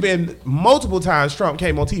it? It's been multiple times Trump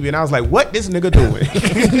came on TV and I was like, what this nigga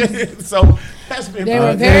doing? So that's been They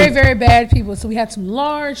were very, very bad people. So we had some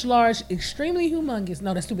large, extremely humongous.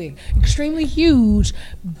 No, that's too big. Extremely huge,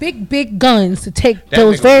 big guns to take That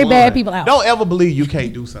those nigga very won. bad people out. Don't ever believe you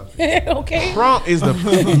can't do something. Okay. Trump is the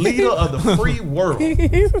leader of the free world.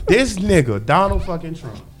 This nigga, Donald fucking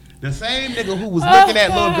Trump. The same nigga who was looking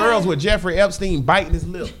at little girls with Jeffrey Epstein biting his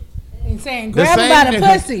lip. And saying, The grab him same by the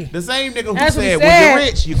nigga- pussy. The same nigga who That's what he said, when said. you're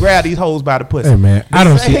rich, you grab these hoes by the pussy. Hey man, I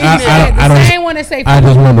don't see. same I The don't. same one that say, I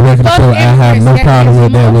just want to record the fuck show. I have no immigrants. problem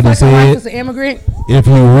with that. What he Motherfucking wife was said. an immigrant. If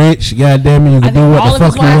you rich, goddamn it, you I can think do all what the of his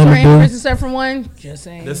fuck you wives were want to immigrants do. except for one. Just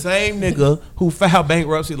saying. The same nigga who filed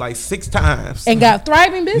bankruptcy like 6 times. And got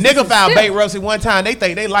thriving business. Nigga filed bankruptcy one time. They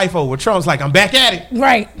think they life over. Trump's like, I'm back at it.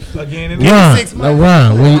 Right. Again and Give me Ron, 6 now,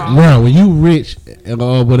 months. Ron, when you rich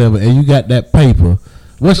or whatever, and you got that paper,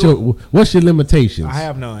 what's your limitations? I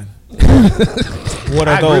have none. What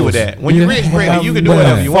are I those? agree with that. When you rich, Brandon, you can do Yeah.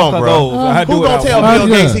 whatever you want, Fuck bro. those. I do Who what I gonna tell want. Bill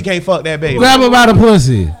Yeah. Gates he can't fuck that baby? Grab her by the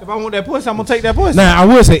pussy. If I want that pussy, I'm gonna take that pussy. Now I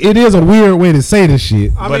would say it is a weird way to say this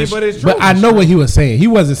shit, I mean, but it's true. but I know what he was saying. He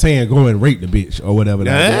wasn't saying go and rape the bitch or whatever.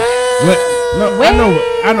 That was. No,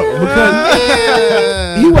 I know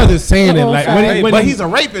because he wasn't saying it like. But he's a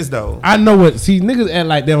rapist though. I know what. See, niggas act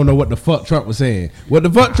like they don't know what the fuck Trump was saying. What the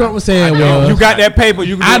fuck Trump was saying was, you got that paper.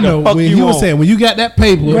 You can do I what know the fuck when you he want. was saying when you got that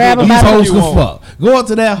paper, Grab these them by the hoes you can want. fuck. Go up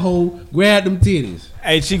to that hole, grab them titties.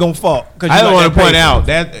 Hey, she gonna fuck. 'cause you I got don't want that to point paper. out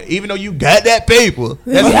that even though you got that paper,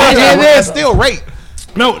 Yeah, that's still rape.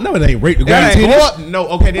 No, it ain't rape. The That grab ain't titties. no,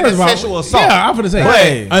 okay, then First that's of all, sexual assault. Yeah, I'm gonna say.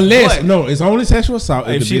 Right. Unless But- no, it's only sexual assault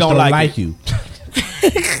if If the she bitch don't like you.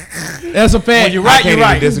 That's a fact. When you're right, I can't you're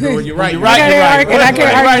right. even disagree. You're right. You're right. I You're can't right. argue, and I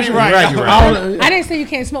can't argue. You're right. You're right. All- I didn't say you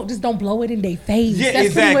can't smoke. Just don't blow it in their face. Yeah, That's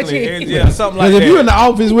exactly. pretty much it. Yeah, something like Like if you in that. the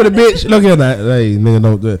office with a bitch, look at that. Hey, nigga,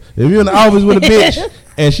 don't do it. If you in the office with a bitch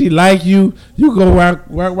and she like you go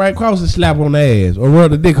right across and slap on the ass or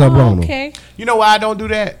rub the dick up on her. Okay. You know why I don't do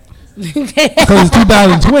that? Because it's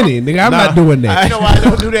 2020, nigga. I'm not doing that. You know why I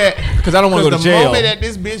don't do that? 'Cause I don't wanna go to the jail. moment that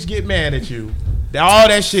this bitch get mad at you, all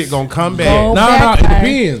that shit gonna come back. Go No, it backfire.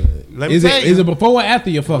 depends. Let me Is tell you. it before or after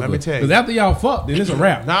you fuck? Let me tell you. Because after y'all fuck, then it's a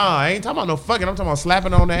wrap. Nah, I ain't talking about no fucking. I'm talking about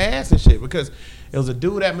slapping on the ass and shit. Because it was a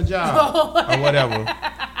dude at my job or whatever.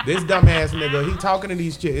 This dumbass nigga, he talking to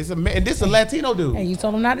these chicks. It's a man, and this a Latino dude. And you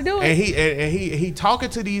told him not to do And it. he talking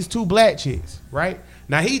to these 2 black chicks, right?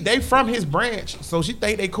 Now they from his branch, so she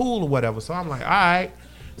think they cool or whatever. So I'm like, all right.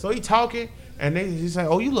 So he talking, and he say,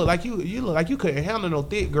 oh, you look like you couldn't handle no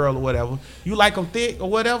thick girl or whatever. You like them thick or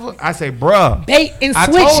whatever? I say, bruh. Bait and I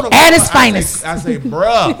switch told him, at its I finest. say,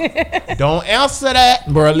 bruh, don't answer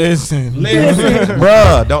that. Bro, listen. Listen,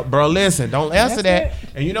 listen, don't answer that.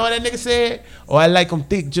 And you know what that nigga said? Oh, I like them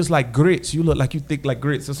thick, just like grits. You look like you thick like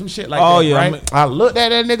grits or some shit like Oh, that. yeah, right? I looked at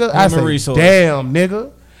that nigga. I I'm a said, resource. damn,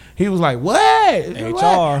 nigga. He was like, what?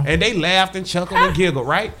 HR. And they laughed and chuckled and giggled,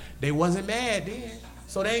 right? They wasn't mad then.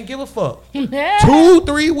 So they didn't give a fuck. Yeah.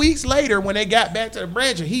 2-3 weeks later, when they got back to the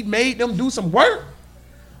branch, and he made them do some work.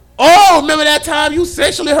 Oh, remember that time you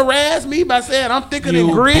sexually harassed me by saying I'm thicker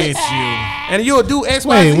than grits? And you'll do X,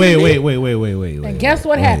 Y, Z. Wait. And guess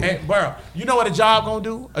what happened? And, bro, you know what a job gonna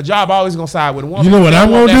do? A job always gonna side with a woman. You know what I'm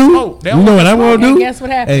gonna do? You know what I'm gonna do? And guess what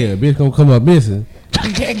happened? Hey, a bitch gonna come up missing.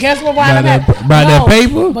 Guess what wound up happening? By that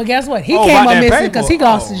paper? But guess what? He came up missing because he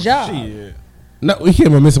lost his job. No, he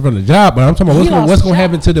came up missing from the job, but I'm talking about what's gonna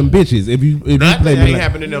happen to them bitches if you play Nothing me ain't like,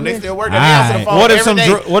 happening to them. They still working. They answer the phone What if every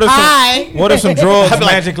day. what if some drugs I'd be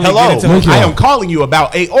like, magically hello, get into the I am calling you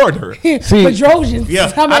about a order. Pedrosians.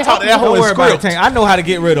 Yeah, How many I talked to that help whole Don't worry about it, script. Tank. I know how to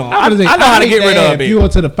get rid of them. I was know gonna say, how to hate get rid to of add it. fuel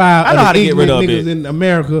to the fire. I know how to get rid of niggas it. in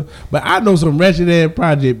America, but I know some wretched ass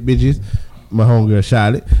project bitches. My homegirl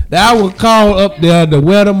Charlotte, that I would call up there to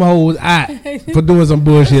wear them hoes out for doing some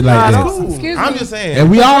bullshit like that. Excuse me. I'm just saying.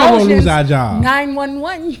 And we all gonna Pedrosians, lose our job.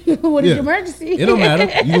 911. What is Yeah. your emergency? It don't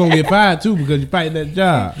matter. You gonna get fired too because you fighting that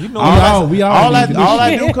job. You know, we all all need to do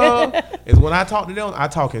I shit. do, cuz, is when I talk to them, I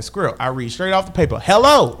talk in script. I read straight off the paper.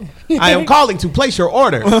 Hello, I am calling to place your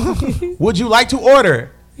order. Would you like to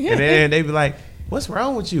order? And then they be like, what's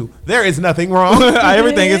wrong with you? There is nothing wrong.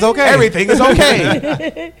 Everything is okay. Everything is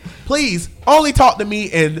okay. Please only talk to me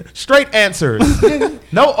in straight answers.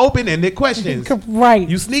 No open-ended questions. Right.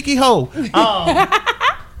 You sneaky hoe.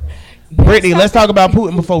 Brittany, let's talk about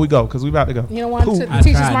Putin before we go, because we about to go. You don't want to I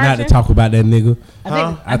teach us tried not to marching? talk about that nigga.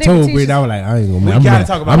 I think told the Britt, teachers- I was like, I ain't gonna. We I'm gotta gonna,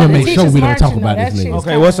 talk about I'm gonna that. make sure Teachers we don't talk marching, about though, this that nigga. shit's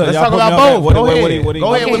Okay, what's up? Let's Y'all talk put me about on that. both. What Go do ahead. you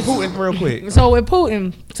Go ahead got? with Putin real quick. So with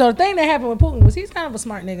Putin, so the thing that happened with Putin was he's kind of a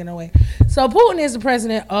smart nigga in a way. So Putin is the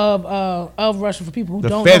president of Russia for people who The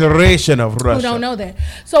don't know, Federation of Russia. who don't know that.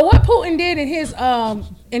 So what Putin did in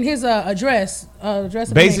his address of the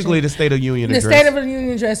Basically, nation, the State of Union the address. State of the Union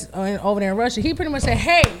address over there in Russia, he pretty much said,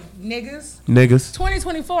 "Hey, niggas, Niggas.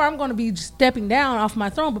 2024, I'm going to be stepping down off my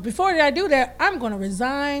throne. But before I do that, I'm going to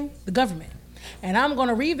resign the government. And I'm going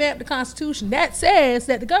to revamp the Constitution that says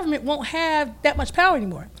that the government won't have that much power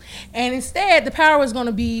anymore. And instead, the power is going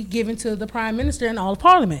to be given to the prime minister and all of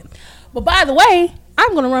parliament. But by the way,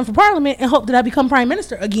 I'm going to run for parliament and hope that I become prime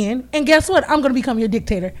minister again. And guess what? I'm going to become your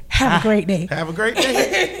dictator. Have a great day." Have a great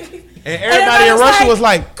day. And everybody in Russia was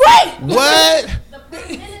like, "Great." what? The prime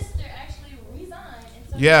minister actually resigned. And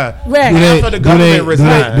so Yeah. Right. Half of the government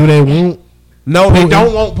resigned. Do they want? No, they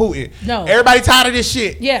don't want Putin. No. Everybody tired of this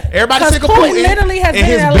shit. Yeah. Everybody 'Cause sick of Putin. literally has and been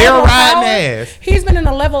his in a bear level of riding power. ass. He's been in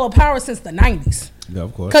a level of power since the 90s. Yeah,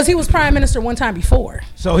 of course. Because he was prime minister one time before.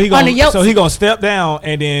 So he Under Yeltsin. gonna step down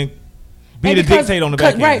and then be And the because- dictator on the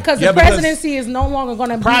back end. Right, because Yeah, the because presidency is no longer going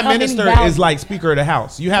to be Prime of any Minister value. is like Speaker of the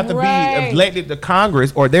House. You have to Right. be elected to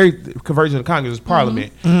Congress, or their conversion of Congress is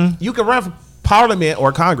Parliament. Mm-hmm. You can run for Parliament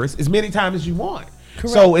or Congress as many times as you want.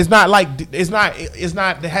 So it's not like it has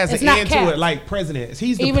It's an not end to capped. it like presidents.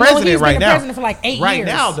 He's the Even though president he's been right the now. president for like 8 right years.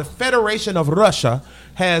 now, the Federation of Russia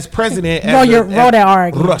has president Roll that R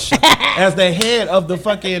again. Russia as the head of the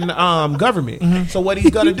fucking government. So what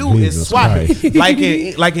he's gonna do is Jesus swap Christ. it.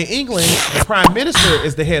 Like in England, the prime minister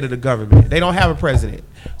is the head of the government. They don't have a president.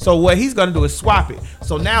 So what he's gonna do is swap it.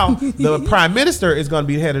 So now the prime minister is gonna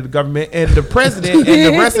be the head of the government, and the president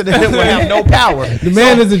and the rest of them will have no power. The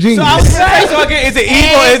man is a genius. So I was saying, so again, is it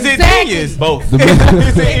evil? Is it Exactly. genius? Both. The man,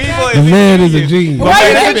 Is it evil? the man is a genius. But Why what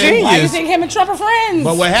you happened- think- why you genius. think him and Trump are friends?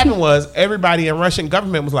 But what happened was everybody in Russian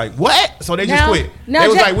government was like, "What?" So they just Now- quit. now They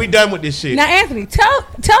was Ja- like, "We done with this shit." Now, Anthony, tell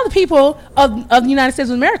the people of the United States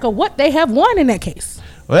of America what they have won in that case.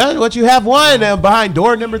 Well, what you have won behind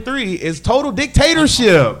door number 3 is total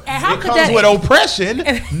dictatorship. And how it could comes that- with oppression,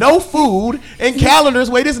 no food, and calendars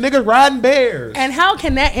where this nigga riding bears. And how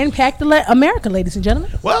can that impact America, ladies and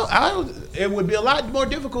gentlemen? Well, it would be a lot more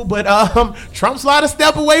difficult, but Trump's a lot of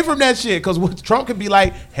step away from that shit, because Trump could be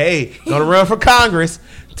like, "Hey, gonna run for Congress,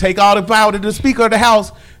 take all the power to the Speaker of the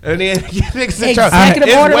House, and then get niggas in charge." Executive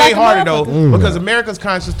It's order way like a harder though, motherfucker. because America's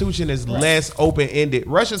Constitution is less open-ended.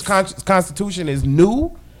 Russia's Constitution is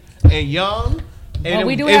new and young, and Well,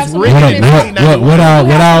 we do it's have some written in amendments. What 1991. I We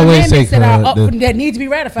have some always say, amendments that are up, the that need to be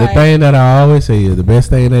ratified. thing that I always say is the best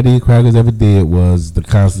thing that these crackers ever did was the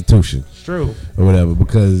Constitution It's true. or whatever,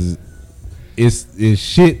 because it's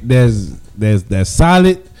shit that's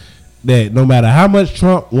solid. That no matter how much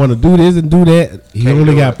Trump want to do this and do that, he Can't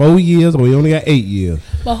only do got it. 4 years or he only got 8 years.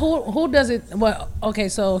 But who does it? Well, okay,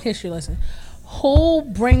 so history lesson. Who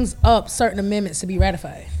brings up certain amendments to be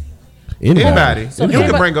ratified? Anybody. So You can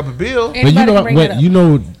anybody- bring up a bill. But you Anybody know, can bring that up. you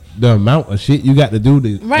know the amount of shit you got to do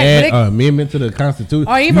to Right, add but it- an amendment to the Constitution,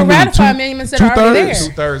 Or even You need ratify amendments that are already there.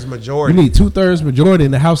 2/3 You majority. need 2/3 majority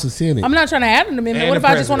in the House and Senate. I'm not trying to add an amendment. And What if the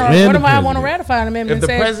I just want to? president. What And if the I want to president. ratify an amendment? If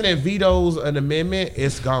the and say, president vetoes an amendment,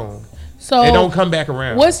 it's gone. so It don't come back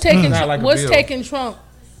around. What's taking Not like a What's bill. taking Trump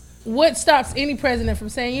what stops any president from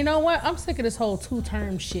saying, you know what, I'm sick of this whole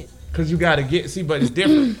 2-term shit. Because you got to but it's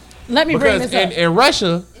different. Let me bring this up. In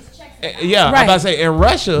Russia, yeah, I'm Right. about to say, in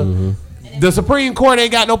Russia, the Supreme Court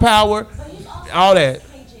ain't got no power, all that.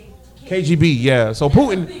 KGB, yeah. So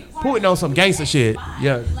Putin on some gangster shit.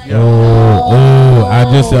 Yeah. I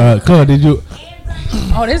just, Cuz, did you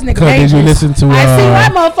This nigga Cuz, dangerous. did you listen to, I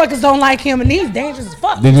see why motherfuckers don't like him, and he's dangerous as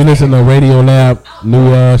fuck. did you listen to Radio Lab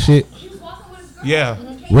new shit? Yeah.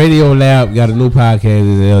 Radio Lab got a new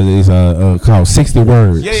podcast. It's called 60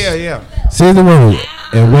 Words. Yeah. 60 Words.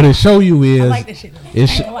 And what it show you is, I like this shit.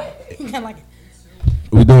 I like it.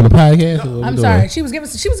 we doing the podcast? Or I'm we sorry. doing- She was giving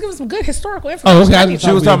some good historical information. Oh, okay. I need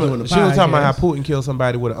She was to- talking doing the about how podcast. Putin killed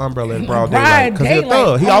somebody with an umbrella in broad Broad daylight. Because he's a daylight.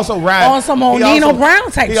 thug. He also ride On some old Nino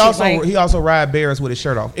Brown type shit, He also ride bears with his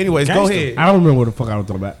shirt off. Anyways, go ahead. I don't remember what the fuck I was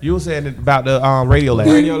talking about. You were saying about the Radio Lab.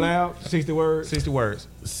 Radio Loud, 60 words. 60 words.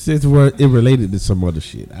 60 Words, it related to some other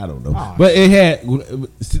shit. I don't know. But it had,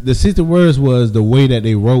 the 60 Words was the way that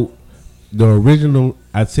they wrote the original.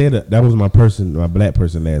 I said that was my black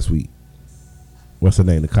person last week. What's her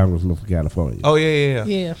name? The congressman from California. Oh, yeah.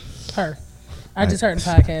 Yeah, her. I just heard the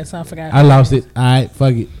podcast, so I forgot. I lost it. All right,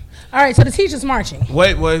 fuck it. All right, so the teacher's marching.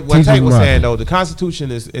 What Teachers Tate was marching. saying, though, the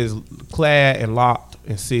Constitution is clad and locked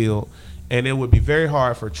and sealed, and it would be very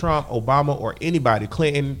hard for Trump, Obama, or anybody,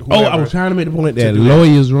 Clinton, whoever. I was trying to make the point that do that.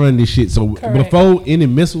 lawyers run this shit. So Correct. before any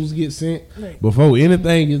missiles get sent, Right. before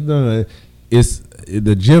anything is done, it's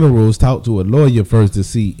the generals talk to a lawyer first to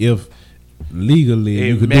see if legally It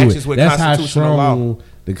you could do matches it. with That's how constitutional strong law.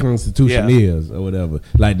 the Constitution Yeah. is, or whatever.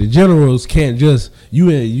 Like the generals can't just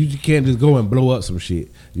you can't just go and blow up some shit.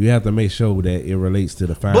 You have to make sure that it relates to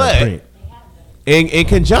the fine But- print. In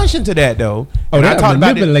conjunction to that, though, and that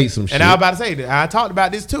manipulate this, some shit. And I was about to say that I talked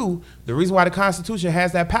about this too. The reason why the Constitution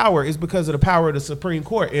has that power is because of the power of the Supreme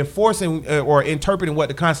Court enforcing or interpreting what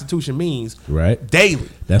the Constitution means Right. daily.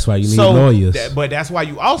 That's why you need lawyers. But that's why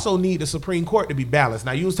you also need the Supreme Court to be balanced.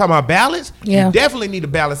 Now you was talking about balance. Yeah. You definitely need a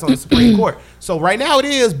balance on the Supreme Court. So right now it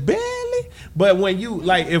is barely. But when you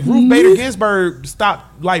if Ruth Bader Ginsburg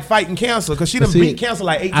stopped fighting cancer because she done See, beat cancer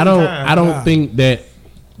 18 I times. don't think that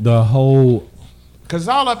the whole. Because it's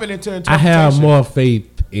all up in interpretation. I have more faith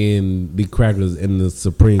in the crackers in the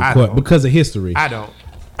Supreme I Court don't. because of history. I don't.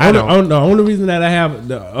 I don't. The only reason that I have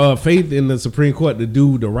the faith in the Supreme Court to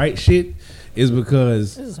do the right shit is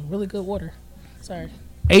because This is some really good water. Sorry.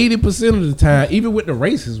 80% of the time, even with the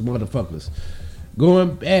racist motherfuckers,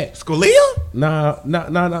 going back, Scalia? no.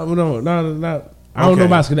 I don't Okay. know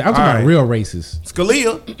about Scalia. I'm talking All about right. real racist.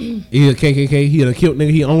 Scalia. He a KKK. He a killed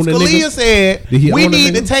nigga. He owned a Scalia nigga. said Did he we own the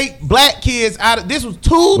need to nigga? take black kids out of this was that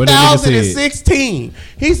nigga said? 2016.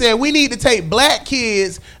 He said we need to take black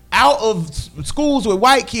kids out of schools with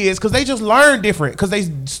white kids because they just learn different because they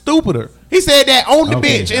stupider. He said that on the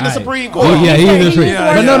Okay, bench in the alright. Supreme Court. Yeah, he is He a used the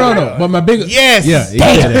But word no. But my bigger Yes. yeah, he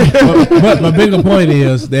said that. but my bigger point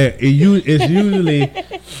is that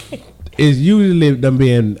it's usually them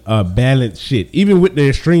being balanced shit. Even with the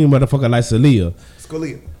extreme motherfucker like Scalia.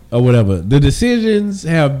 or whatever, the decisions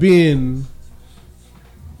have been,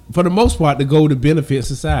 for the most part, to go to benefit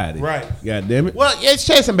society. Right. God damn it. Well, it's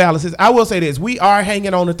checks and balances. I will say this. We are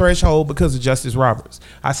hanging on the threshold because of Justice Roberts.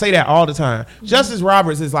 I say that all the time. Justice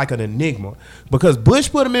Roberts is like an enigma because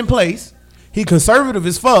Bush put him in place. He conservative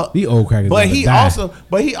as fuck. The old crackers But gotta he die. also,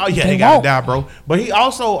 they gotta die, bro. But he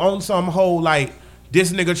also on some whole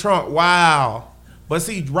this nigga Trump, wow. But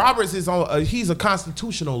see, Roberts is on. He's a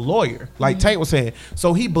constitutional lawyer, like Tate was saying.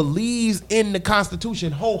 So he believes in the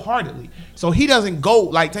Constitution wholeheartedly. So he doesn't go,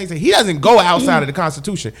 like Tate said, he doesn't go outside of the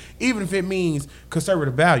Constitution, even if it means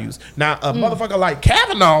conservative values. Now, a motherfucker like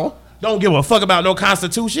Kavanaugh don't give a fuck about no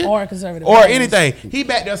Constitution Or conservative or values. anything. He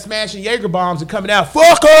back there smashing Jaeger bombs and coming out.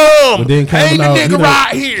 Fuck him. But then Hang the Kavanaugh, nigga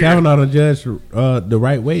right here. Kavanaugh done judged the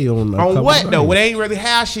right way on a On couple what though? things. It ain't really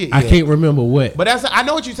how shit. I yet. can't remember what. But I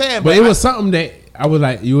know what you're saying. But it was something that I was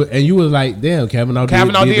like, you was like, damn, Kavanaugh did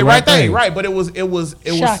the right thing, right? But it was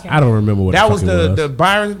Shocking. I don't remember what that the was fuck it was. the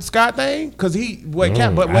Byron Scott thing because but I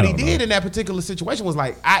what he don't did know. in that particular situation was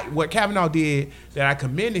what Kavanaugh did that I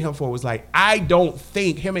commended him for was I don't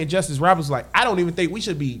think him and Justice Roberts was I don't even think we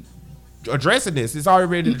should be addressing this. It's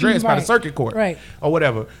already addressed by the Right. circuit court, Right. or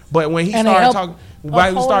whatever. But when he And they started talking,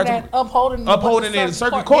 upholding in the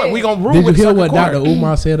circuit court, we gonna rule Did you with hear circuit what court. Dr.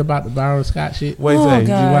 Umar said about the Byron Scott shit? What he Oh, say?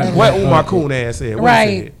 God. What Umar Coon ass said? What he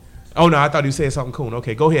Right. said? Oh no, I thought you said something coon.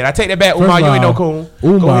 Okay, go ahead. I take that back, First Umar. of You ain't no all, coon. Go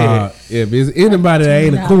Umar, ahead. if it's anybody that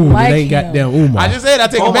ain't a not coon, like it ain't him. goddamn Umar. I just said I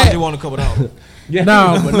take it Omar back. just want a couple dollars. Wait,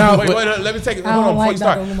 let me take it. I Hold don't on before like you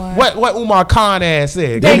start. Dr. Umar. What Umar Khan ass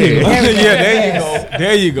said? Go Thank you. ahead. Yeah, there you go.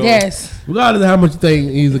 There you go. Yes. regardless of how much you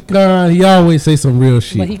think he's a con, he always say some real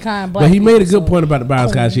shit. But he kind black. But he made a good people, point about the Byron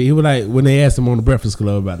so- Scott shit. He was like, when they asked him on the Breakfast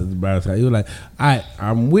Club about the Byron Scott, he was like,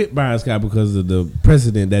 I'm with Byron Scott because of the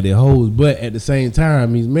precedent that it holds, but at the same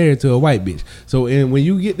time, he's married to a white bitch. So, and when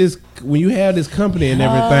you have this company and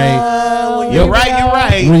everything, You're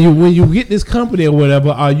right. when you get this company or whatever,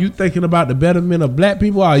 are you thinking about the betterment of black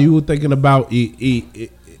people? Or are you thinking about an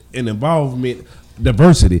involvement?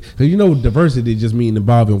 Diversity, because diversity just means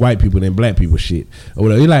involving white people and black people shit or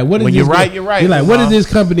whatever. You're like, what is When this you're right, you're right. You're like, what is this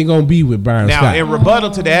company gonna be with Byron Now, Scott? in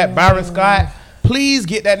rebuttal to that, Byron Scott, please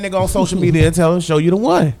get that nigga on social media and tell him show you the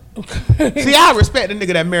one. See, I respect the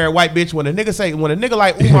nigga that married white bitch. When a nigga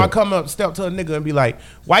like Umar come up, step to a nigga and be like,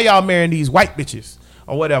 why y'all marrying these white bitches?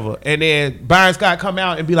 Or whatever, and then Byron Scott come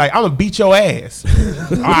out and be like, "I'm gonna beat your ass."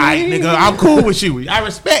 All right, nigga, I'm cool with you. I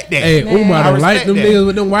respect that. Hey, Umar don't like them niggas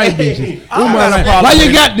with them white bitches. Umar like, why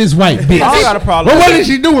you got this white bitch? I got a problem. Well, what is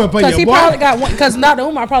she doing for Because you, he boy? probably got one. Because Dr.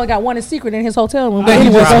 Umar probably got one in secret in his hotel room. That he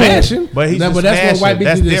Anyway, just go ahead. smashing. But he's just that's smashing. what white bitches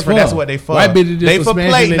That's is different. for. That's what they for. White bitches just They for for smashing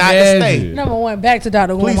play, and not to dashing. stay. Number one, back to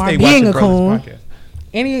Dr. Please Umar stay being a watching Brothers coon. podcast.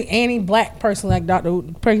 Any black person like Dr.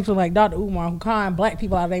 Umar who con black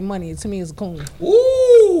people out of their money, to me is a coon.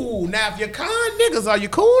 Ooh, now if you're con niggas, are you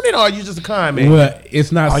cooning or are you just a con man? Well,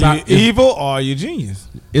 it's not. Are you evil or are you genius?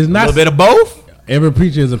 It's A not. little bit of both. Every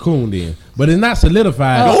preacher is a coon, then, but it's not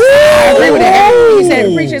solidified. I agree with that. He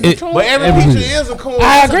said preacher is a coon. But every Every preacher preacher. is a coon.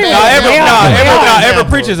 I agree with that. Every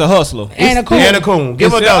preacher's a hustler. And a coon. And a coon.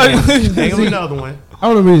 Give It's- another one. Give another one.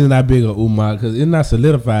 Only reason I big on Umar because it's not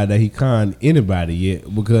solidified that he conned anybody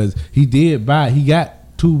yet because he got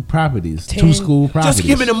 2 properties, 2 school properties. Just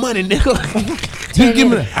give me the money, nigga. Just give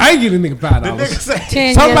me. I ain't giving nigga The nigga $5. say.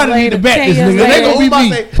 10 Somebody years need to later, bet 10 this years nigga. They later. gonna be Umar me.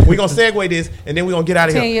 say, we gonna segue this and then we gonna get out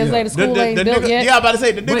of here. 10 years later, school ain't built nigga, yet. Yeah, I'm about to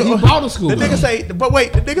say the But nigga. he bought a school. The nigga say, but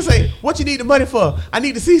wait, the nigga say, what you need the money for? I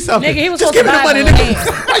need to see something. Nigga, he was Just supposed give me to the money, buy the nigga.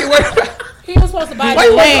 land. Why you worried about? He was supposed to buy Why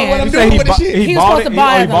the you worried about what I'm land. doing with the shit? He was supposed to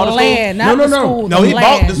buy the bought a school? land, not No, the no. school. No, he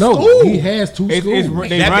bought the No, school. he has 2 schools.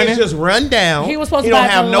 They That running? bitch just run down. He was supposed he to don't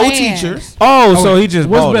buy have the no land. teachers. Oh, so he just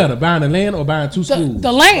What's bought better, it. buying the land or buying 2 schools?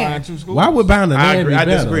 The land. Why would buying the I land agree. be I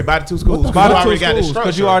better? disagree. Buy the 2 schools. Buy the You already two got the schools structure.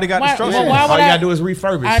 because you already got the Why- structure. well, why would All you I- gotta do is I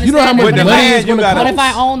refurbish. You know how understand much that, the money land, is going you to gotta-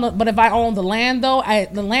 cost? But if I own the land though,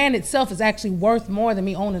 the land itself is actually worth more than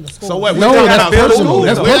me owning the school. So what? No, We talking that's about personal. schools.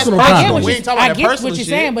 That's We personal ain't property. talking- we ain't talking about I that get personal what you're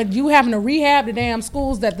shit. saying, but you having to rehab the damn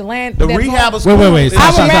schools that the land. The that rehab of Wait, schools. wait. is- Stop, I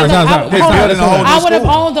would stop, rather. stop, I stop. would- Hey, hold stop, on. stop, stop. I would have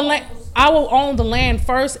school. owned the land. I will own the land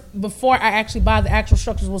first before I actually buy the actual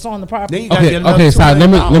structures what's on the Then property. you gotta get another Okay, sorry. Let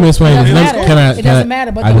me explain It this. doesn't matter. Can It doesn't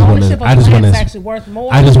matter, but I the just ownership wanna- of the land is wanna- actually worth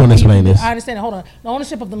more. I just want to explain this. I understand it. Hold on. The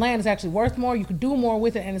ownership of the land is actually worth more. You could do more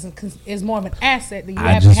with it, and is more of an asset that you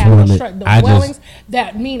I have to just have. wanna- The I just- dwellings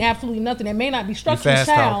that mean absolutely nothing. That may not be structurally fast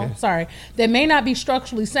sound. talking. Sorry, that may not be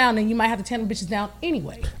structurally sound, and you might have to tear them bitches down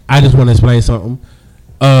anyway. I just want to explain something.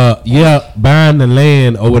 Buying the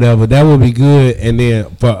land or whatever, that would be good, and then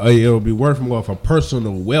it would be worth more for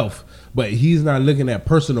personal wealth. But he's not looking at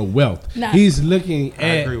personal wealth. Nah. He's looking I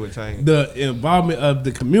at agree with Tank. the involvement of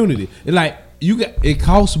the community. It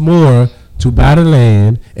costs more to buy the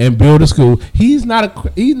land and build a school. He's a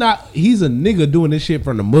nigga doing this shit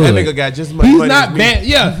from the mud. That nigga got just as much He's money not as me. bad.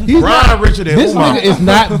 Yeah, he's Ron not richer than This Umar. nigga is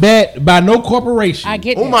not bad by no corporation. I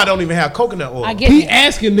get Umar that. don't even have coconut oil. I get He that.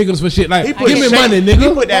 asking niggas for shit like, He put give me shea- money, He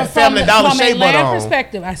nigga. put that But Family Dollar from shea a butter land on.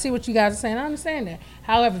 perspective, I see what you guys are saying. I understand that.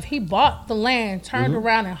 However, if he bought the land, turned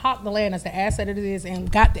around and hawked the land as the asset it is,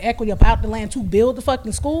 and got the equity up out the land to build the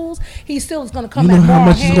fucking schools, he still is going to come. You know at how more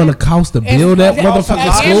much on it's hand. gonna cost to And- build that and-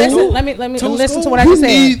 motherfucking again, school? Let me Two listen to what schools? I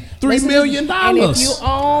just You said. need $3 Listen to- million. And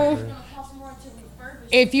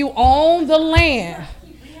if you own the land,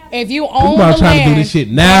 Umar trying to do this shit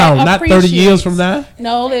now, that not 30 years from appreciates.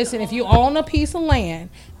 now. No, listen. If you own a piece of land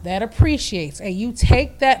that appreciates, and you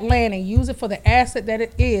take that land and use it for the asset that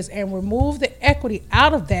it is, and remove the equity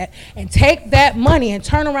out of that, and take that money and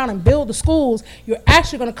turn around and build the schools, you're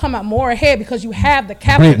actually going to come out more ahead because you have the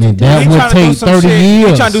capital. Brittany, to do that it. would take 30 years.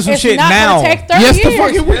 He trying to do some It's shit not now. gonna take 30 Yes, the years.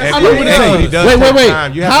 fucking way. How long would it Yeah, take? it does Wait, take wait.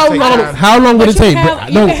 time. You have to take time. How long would it But take?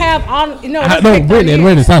 you can have on. No, it doesn't No, take 30 Brittany,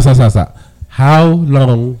 years. stop. How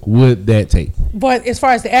long would that take? But as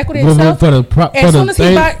far as the equity For itself, the as soon as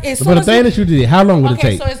he buy, as for soon the as thing he- that you did, how long would it okay,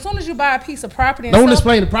 take? so as soon as you buy a piece of property, and Don't stuff,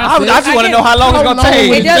 explain the process. I just want to know how long it's gonna long take.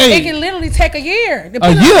 would It it does. take? It can literally take a year,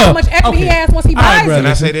 depending year? on how much equity he Okay. has once he All right, buys brother. Can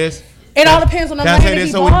I it. say this? It all depends on the Can I money say that this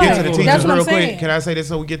he so we can get to the bought. teachers That's what real I'm saying. quick? Can I say this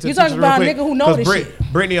so we get to You the teachers talking real about a quick? nigga who know 'Cause this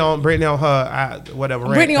shit. Brittany on her whatever.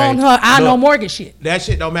 Brittany rant on page. her I know Look, mortgage shit. That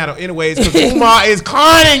shit don't matter anyways because Umar is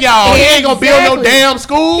conning y'all. He ain't gonna build no Exactly. damn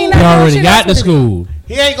school. He You not- already shit got the else to do. school.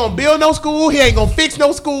 He ain't gonna build no school. He ain't gonna fix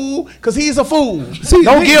no school because he's a fool. See,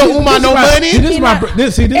 Don't this- give this- Umar this no is my- money. See, this is He my. not-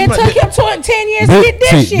 This, see, this It is my, took him 10 years to get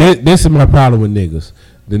this shit. This is my problem with niggas.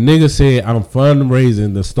 The nigga said I'm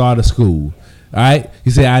fundraising to start a school. All right, he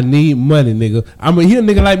said I need money, nigga. I'm a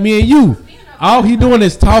nigga like me and you. All he doing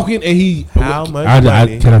is talking, and he. How much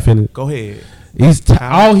money? Can I finish? Go ahead. He's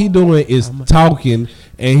all he doing is talking,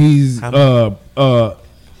 and he's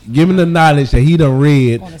giving the knowledge that he done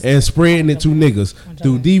read and spreading it to niggas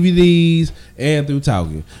through DVDs and through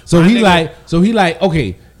talking. So he like,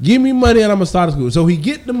 okay, give me money and I'm gonna start a school. So he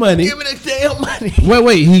get the money. Give me that damn money.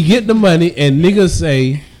 Wait, he get the money and niggas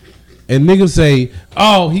say,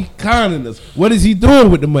 oh, he conning us. What is he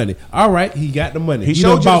doing with the money? All right, he got the money. He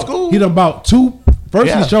showed you done the school. He done bought two. First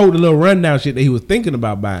Yeah. he showed the little rundown shit that he was thinking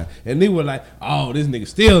about buying. And they were like, oh, this nigga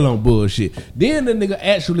still on bullshit. Then the nigga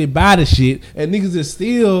actually buy the shit and niggas is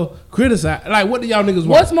still criticize. Like, what do y'all niggas want?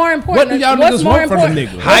 What's more important? What do y'all What's niggas more want from the important?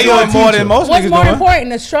 nigga? How you want more than most What's niggas more doing? important,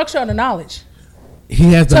 the structure or the knowledge?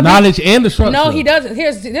 He has the To me- knowledge and the structure. No, he doesn't.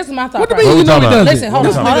 This is my thought What do process. you mean you know he doesn't? Listen, hold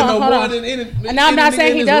This on, nigga hold know on, hold more on. than any- And I'm not any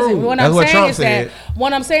saying nigga he in this doesn't. room. What That's I'm what saying Trump is said. that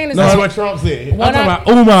what I'm saying is No, That's that what Trump said. I'm What talking I- about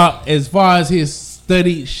Umar as far as his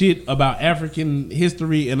studied shit about African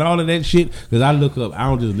history and all of that shit. Because I look up, I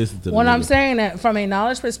don't just listen to the When I'm nigga. saying that from a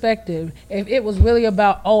knowledge perspective, if it was really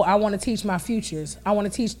about, oh, I want to teach my futures, I want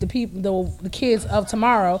to teach the people, the kids of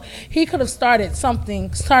tomorrow, he could have started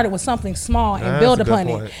with something small and That's build a good upon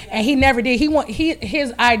point. it. And he never did.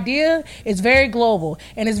 His idea is very global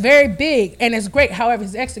and it's very big and it's great. However,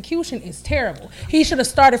 his execution is terrible. He should have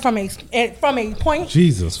started from a point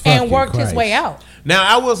Jesus and fucking worked his Christ. way out. Now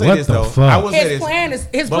I will say What this the though. fuck? I will say His this. plan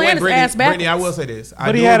is But wait, ass Brittany, backwards. I will say this. I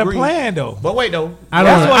But he do had a agree. plan though. But wait though. I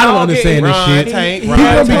That's don't, what I don't I don't understand get. this shit. Tank, He He gonna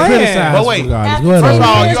had be a plan. criticized. But wait, regardless. After Go ahead. 10 First of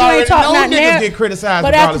all, years, you you ain't already taught know not niggas now. get criticized But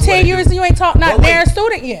regardless after of what 10 they years, do. you ain't taught not But wait. narrow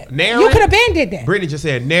student yet. Narrowing? You could have been did that. Brittany just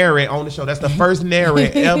said narrate on the show. That's the first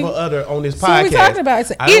narrate ever uttered on this So what podcast. we talking about?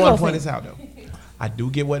 It's an I don't ego want to point thing. this out though. I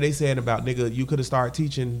do get what they said about nigga. You could have started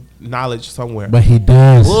teaching knowledge somewhere. But he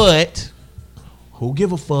does. But who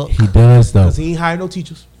give a fuck? He does though. Because he ain't hired no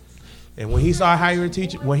teachers. And when he started hiring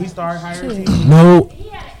teachers, No. He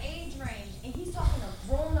had an age range, and he's talking to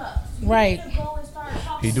grown-ups. Right. You can go and start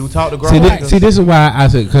talking. he do talk to grown See, niggas. this is why I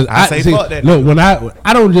said because I say see, fuck that look when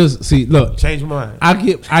I don't just see look Change my mind.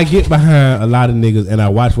 I get behind a lot of niggas and I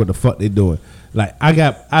watch what the fuck they doing. Like I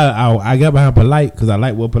got behind Polite because I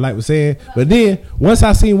like what Polite was saying, but then once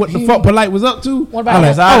I seen what the fuck Polite was up to, What about I you?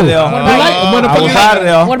 was I was out of there. Polite, I was out of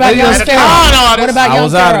there. What about Young That's a con Pharaoh? artist. What about I Young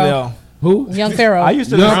was out of Pharaoh? there. Who? Young Pharaoh. I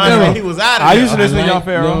used to Young listen. Pharaoh. He was out of I there. used to listen to Young Young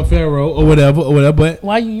Pharaoh. Pharaoh or whatever, but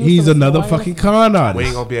Why you used he's to listen? another Why you fucking listen? con We artist.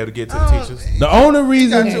 ain't gonna be able to get to the teachers. The only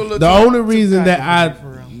reason, you a little the too- only reason that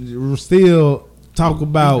I still talk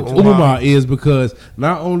about Umar is because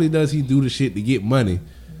not only does he do the shit to get money,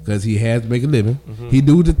 because he has to make a living, he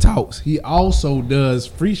do the talks. He also does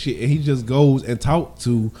free shit, and he just goes and talk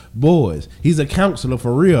to boys. He's a counselor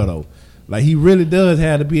for real though. Like he really does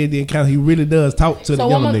have the PhD in counseling. He really does talk to the So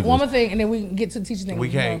young one niggas. more thing, and then we can get to the teacher thing. We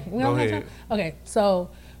can't. We don't Go have ahead. time? Okay, so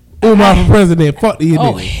Umar for president. Fuck the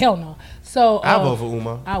oh niggas. hell no. So I vote for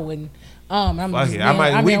Umar. I wouldn't. I'm Fuck just it. I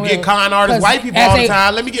might. being- We being get real. con artists, 'Cause white people as all the a-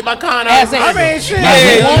 time. Let me get my con as artists. a- I mean, shit.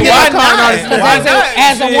 Let me get Why my con not? artists. Because Why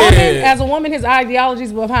as not? a woman, his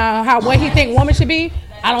ideologies behind how what he think woman should be,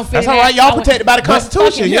 I don't fit That's in all that. right. Y'all I would- protected by the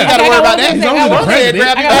Constitution. You ain't Okay, got to I worry got about one that. thing. He's I only got the one thing. president.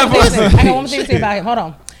 Grab I you got by one the thing. pussy. I got one thing to say about him. Hold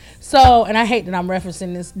on. So, and I hate that I'm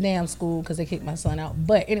referencing this damn school because they kicked my son out.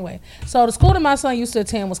 But anyway, so the school that my son used to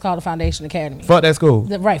attend was called the Foundation Academy. Fuck that school.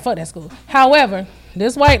 Right, fuck that school. However,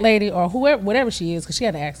 this white lady or whoever, whatever she is, because she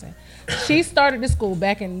had an accent, she started this school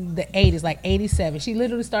back in the 80s, like 87. She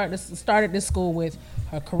literally started this school with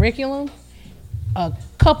her curriculum, a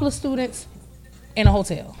couple of students, in a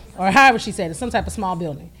hotel, or however she said it, some type of small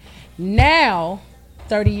building. Now,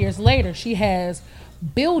 30 years later, she has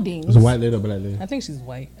buildings. It's a white lady or black lady? I think she's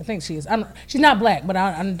white. I think she is. She's not black, but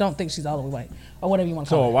I don't think she's all the way white or whatever you want to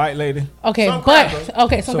So call a it. white lady. Okay, Some but cracker.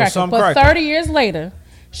 okay, some So cracker. some But cracker. 30 years later,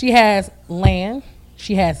 she has land,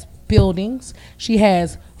 she has buildings, she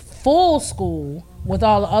has full school with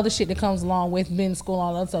all the other shit that comes along with being in school,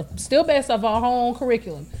 all that stuff. Still based off our own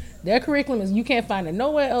curriculum. Their curriculum is you can't find it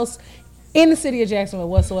nowhere else in the city of Jacksonville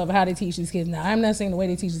whatsoever how they teach these kids. Now, I'm not saying the way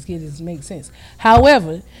they teach these kids makes sense.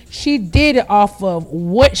 However, she did it off of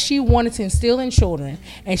what she wanted to instill in children,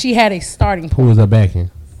 and she had a starting point. Who was her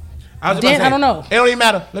backing? I was about Then to say, I don't know. It don't even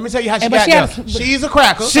matter. Let me tell you how she But got she there. has- She's a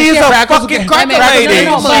cracker. She's a fucking cracker lady.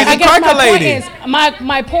 No, but She's I a guess cracker my point lady. is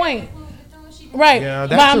my point. Right. Yeah,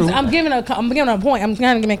 but that's true. I'm giving a point. I'm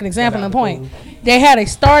trying to make an example of a point. They had a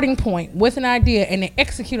starting point with an idea, and they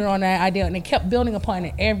executed on that idea, and they kept building upon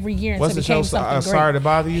it every year until What's it the became show? something great. Sorry to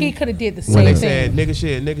bother you. He could have did the When they same said thing. nigga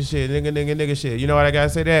shit, nigga shit. You know what I gotta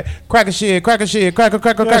say that? Cracker shit, cracker, she a cracker shit.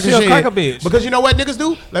 cracker bitch. Because you know what niggas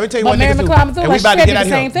do? Let me tell you But what Mary niggas do. McLeod Bethune, And we like, about to she get did out the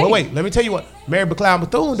here. same But thing. wait, let me tell you what. Mary McLeod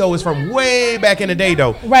Bethune though is from way back in the day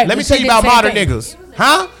though. Right, Let me but tell she you did about the same modern thing. niggas,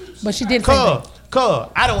 huh? But she did the same thing. Cuz,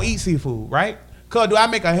 I don't eat seafood, right? Cuz, do I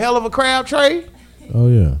make a hell of a crab tray? Oh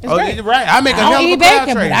yeah. Oh, great. right. I make a I hell don't of eat a crab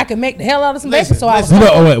bacon, tray. but I can make the hell out of some Listen, bacon. So I was You know,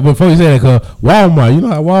 oh, wait, before you say that, cause Walmart, you know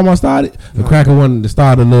how Walmart started? The cracker wanted to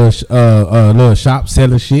start a little shop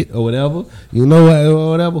selling shit or whatever. You know what,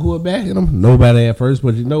 whatever, who was backing him? Nobody at first,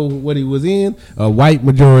 but you know what he was in? A white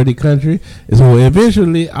majority country. And so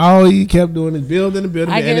eventually, all he kept doing is building and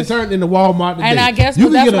building, I and it guess- turned into Walmart today. And I guess you but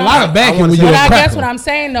can that's get a what lot I'm- of backing when But you're a I cracker. guess what I'm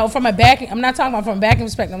saying though, from a backing, I'm not talking about from a backing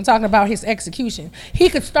perspective. I'm talking about his execution. He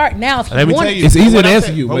could start now if he Let me wanted. tell you, It's easy what to I'm answer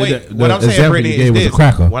saying- you, but but wait, the what I'm saying, example Brittany, you gave is was a this.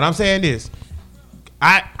 cracker. What I'm saying is,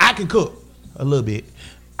 I can cook a little bit.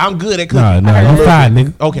 I'm good at cooking. Nah, I'm fine,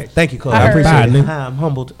 nigga. Okay, thank you, cuz. I I heard appreciate that. it. I'm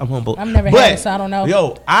humbled. I've never had it, so I don't know.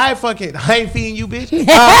 Yo, I ain't feeding you, bitch.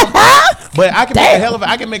 But I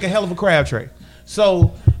can make a hell of a crab tray.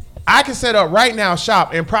 So I can set up right now,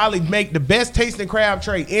 shop, and probably make the best tasting crab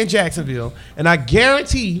tray in Jacksonville. And I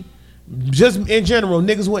guarantee, just in general,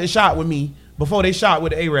 niggas wouldn't shop with me before they shot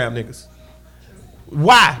with the Arab niggas.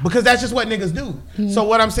 Why? Because that's just what niggas do. So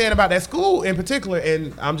what I'm saying about that school in particular,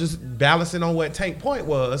 and I'm just balancing on what Tank point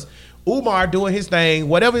was, Umar doing his thing,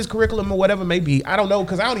 whatever his curriculum or whatever it may be. I don't know,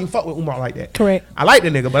 because I don't even fuck with Umar like that. Correct. I like the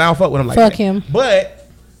nigga, but I don't fuck with him like Fuck that. him.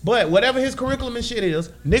 But whatever his curriculum and shit is,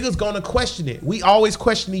 niggas gonna question it. We always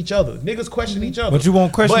question each other. Niggas question each other. But you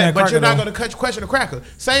won't question that But cracker, you're not though. gonna question the cracker.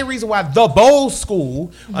 Same reason why the Bowl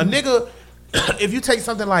School, a nigga, if you take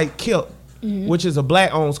something like KIP, which is a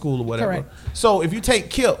black-owned school or whatever. Correct. So if you take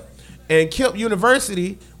KIP, and KIP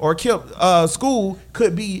University or KIP school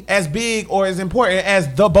could be as big or as important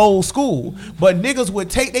as the Bowl School. But niggas would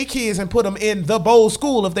take their kids and put them in the Bowl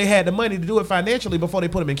School if they had the money to do it financially before they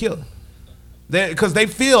put them in KIP. Because they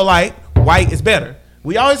feel like white is better.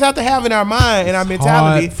 We always have to have in our mind and our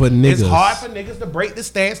mentality, hard for it's niggas. hard for niggas to break the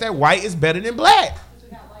stance that white is better than black.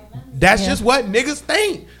 That's just what niggas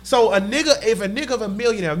think. So if a nigga of a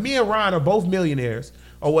millionaire, me and Ron are both millionaires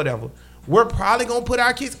or whatever, we're probably gonna put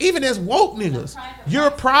our kids, even as woke niggas,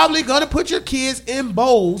 you're probably gonna put your kids in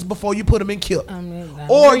bowls before you put them in KIP.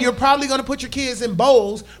 Or you're probably gonna put your kids in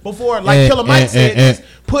bowls before, like Killer Mike said, just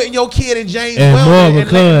putting your kid in James and Weldon more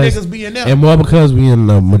and letting because niggas be in there. and more because we in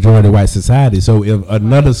a majority white society. So if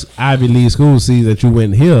another Ivy League school sees that you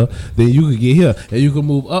went here, then you could get here and you can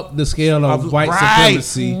move up the scale of white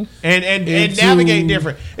supremacy and into- navigate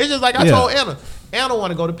different. It's just like I Yeah. told Anna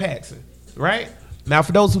want to go to Paxson, right? Now,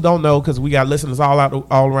 for those who don't know, because we got listeners all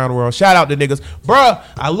around the world, shout out to niggas.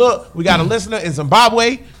 Bruh, we got a listener in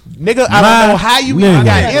Zimbabwe. Nigga, I don't know how you even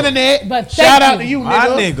got internet. But shout thank out to you. you, My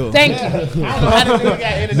nigga. nigga. Thank you. I don't know how the nigga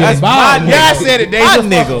got internet. That's my nigga. Yeah, I said it, Dave. My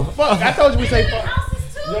nigga. Fuck, I told you we say fuck.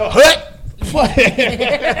 Yo, hut.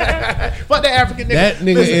 Fuck the African nigga. That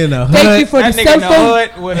nigga Listen, in a Thank hut. you for the That nigga cell in the phone.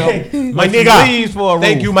 hood with a my with nigga. leaves for a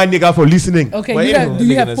Thank roof. you, my nigga, for listening. Okay, But you anyway, do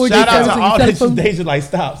you have 4G shout out service to on all your that cell phone? they just like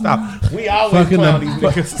stop. We always Fucking clown up. these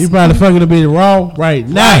niggas. He probably fucking a bit raw right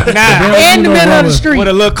now. now. In the middle of the street. With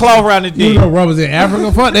a little claw around the You dick. know rubbers in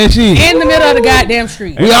Africa. Fuck that shit. In the middle of the goddamn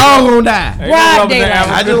street. We all gonna die. Broad daylight.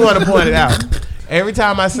 I just want to point it out. Every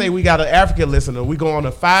time I say we got an African listener, we go on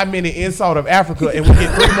a 5-minute insult of Africa and we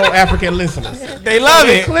get 3 more African listeners. They love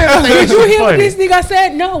it. Did you hear what this nigga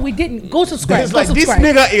said? No, we didn't. Go subscribe. It's Go like, this subscribe.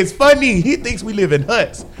 nigga is funny. He thinks we live in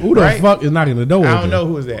huts. Who the right? fuck is knocking the door? I open? don't know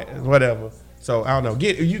who is that. Whatever. So I don't know.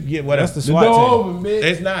 You get whatever. That's the The SWAT door team. open, bitch.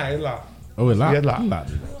 It's not. It's locked. Oh, it's locked. Yeah, it's locked.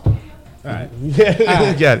 Locked. All right.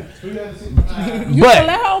 Yeah, got it. You But- can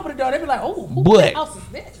let her open the door. They be like, oh, who But- house is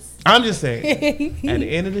this? I'm just saying. At the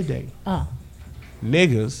end of the day,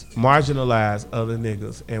 niggas marginalize other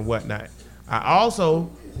niggas and whatnot. I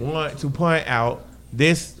also want to point out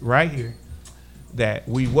this right here, that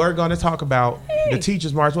we were going to talk about the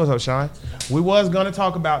Teachers March. What's up, Sean? We was going to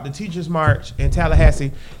talk about the Teachers March in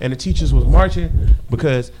Tallahassee, and the teachers was marching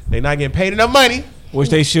because they not getting paid enough money. Which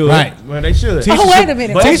they should. Right. Well, they should. Oh, wait a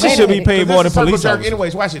minute. But Wait Teachers a should be minute. paid more than police officers.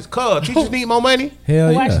 Anyways, watch this. Cuz, teachers need more money.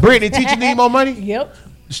 Hell yeah. Brittany, teachers need more money. Yep.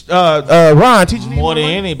 Ron, teacher need More than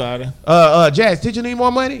money? anybody. Jazz, teacher need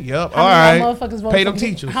more money? Yep. How All many right. of y'all motherfuckers voted Pay them for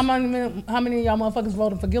teachers. How many of y'all motherfuckers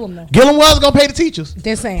voted for Gillum though? Gillum was gonna pay the teachers.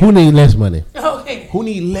 They're saying. Who need less money? Okay. Who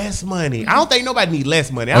need less money? I don't think nobody need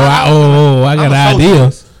less money. I got I'm an a idea.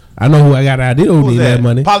 socialist. I know who I got an idea who Who's need that? less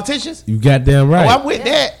money. Politicians? You goddamn Oh, right. I'm with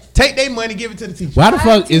that. Take their money, give it to the teachers. Why the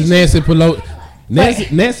fuck is Nancy Pelosi?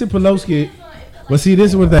 Nancy Pelosi. Well, see,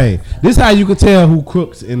 this is one thing. This is how you can tell who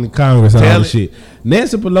crooks in the Congress and all Tell this it. shit.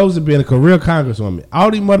 Nancy Pelosi being a career congresswoman.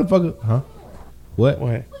 All these motherfuckers, huh? What?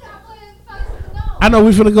 What? I know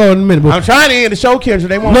we finna go in a minute, but I'm trying to end the show, Kendra.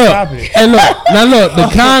 They won't look, stop it. and look,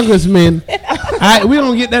 the congressmen. We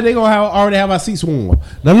don't get that. They gonna already have our seats warm.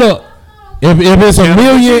 Now look, if it's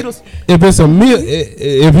a million,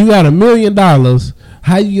 if you got $1 million,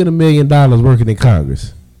 how you get $1 million working in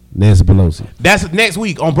Congress? Nancy Pelosi. That's next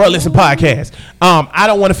week on Bro Listen Podcast. I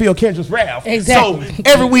don't want to feel Kendra's wrath. Exactly. So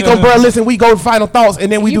every week on Bro Listen, we go to final thoughts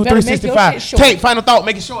and then we You do better make your 365. shit short. Take final thought,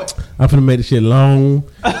 make it short. I'm finna make this shit long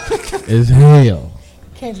as hell.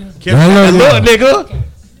 Kendra. Kendra, no. look, nigga.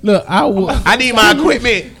 Look, I need my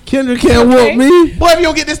equipment. Kendra can't whoop me. Boy, if you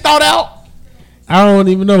don't get this thought out, I don't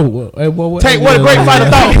even know. What take what a great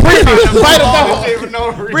final thought. Brittany, final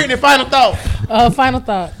thought. Brittany, final thought. Final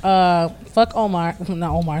thought. Fuck Omar.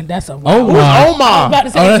 Not Omar. That's a Who's Omar. I was Omar? about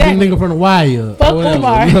to say Oh, that's exactly. the nigga from the Wire. Fuck or whatever.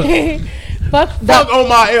 Omar. Fuck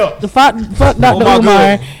Omar L. Fuck Dr. Omar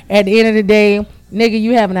Umar. good. At the end of the day, nigga,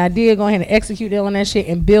 you have an idea, go ahead and execute on that shit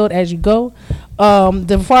and build as you go.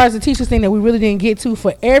 As far as the teachers thing that we really didn't get to,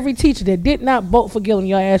 for every teacher that did not vote for Gillum,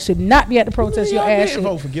 your ass should not be at the protest. Your ass should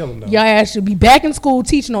vote for Gillum, though. Your ass should be back in school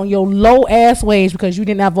teaching on your low ass wage because you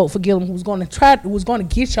did not vote for Gillum, who's going to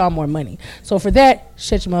get y'all more money. So for that,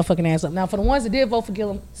 shut your motherfucking ass up. Now for the ones that did vote for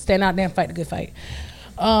Gillum, stand out there and fight the good fight.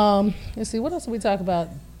 Let's see, what else did we talk about?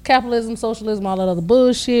 Capitalism, socialism, all that other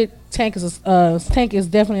bullshit. Tank is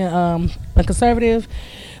definitely a conservative,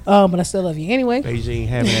 but I still love you anyway. Beijing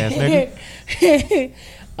having ass nigga.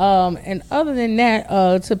 And other than that,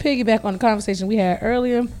 to piggyback on the conversation we had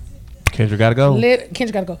earlier, Kendra gotta go.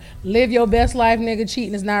 Kendra gotta go. Live your best life, nigga.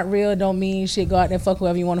 Cheating is not real. Don't mean shit. Go out there, fuck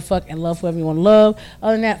whoever you want to fuck, and love whoever you want to love.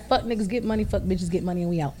 Other than that, fuck niggas get money, fuck bitches get money, and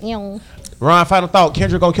we out. Ew. Ron, final thought.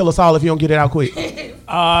 Kendra gonna kill us all if you don't get it out quick.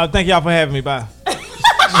 Thank y'all for having me. Bye.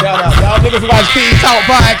 Shout out. Y'all niggas watch Teen Talk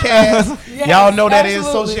Podcast. Yes, y'all know that is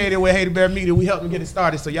absolutely. associated with Hater Bear Media. We helped them get it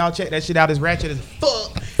started. So y'all check that shit out. It's ratchet as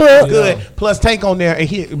fuck. Fuck. Good. Plus Tank on there. And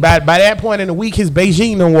he by that point in the week, his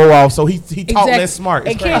Beijing done wore off. So he talk less smart.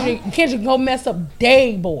 And It's crazy. Kendra go mess up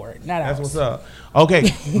day board. Not That's ours. what's up.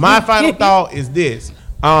 Okay, my final thought is this.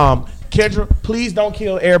 Kendra, please don't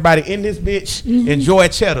kill everybody in this bitch. Enjoy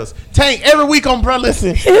cheddars. Tank, every week on Bro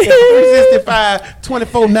Listen, 365,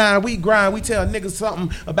 24/9, we grind. We tell niggas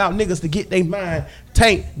something about niggas to get their mind.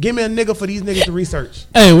 Tank, give me a nigga for these niggas to research.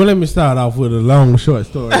 Hey, well, let me start off with a long, short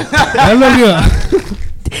story. Now, look here.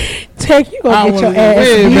 Tank, you I gonna get your wanna- ass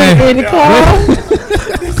wait, beat man. in the car.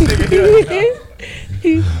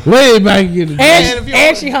 Way back in the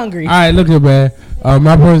and she hungry. All right, look here, man.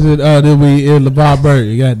 My person, that we in LeVar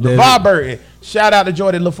Burton. Got that. Bob Burton. Shout out to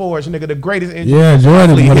Jordan LaForge, nigga, the greatest in Yeah,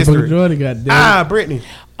 Jordan. athlete Motherfucker history. Jordan got that. Brittany.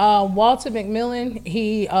 Walter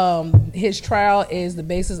McMillan, his trial is the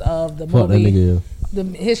basis of the Fuck that movie.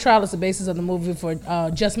 nigga. His trial is the basis of the movie for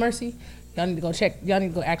Just Mercy. Y'all need to go check. Y'all need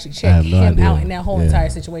to go actually I check have no him idea. out in that whole Yeah. entire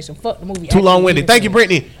situation. Fuck the movie. Too actually long-winded. did Thank you, it.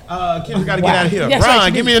 Brittany. Kendra got to get out of here. That's right, Ron,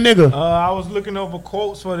 she give did. me a nigga. I was looking over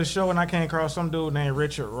quotes for the show and I came across some dude named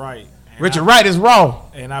Richard Wright. And Richard Wright is raw.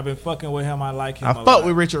 And I've been fucking with him. I like him. I a fuck lot.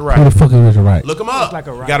 with Richard Who Wright. the fuck is Richard Wright? Look him up. like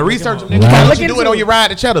a You Wright. gotta Look research him him, nigga. up. Gotta Right. let you Look do it into on your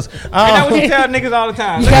ride to Cheddars. That's what you tell niggas all the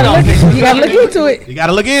time. You gotta look into it. You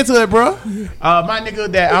gotta look into it, bro. My nigga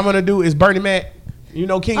that I'm gonna do is Bernie Mac. You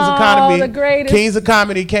know Kings of Oh, Comedy. the greatest. Kings of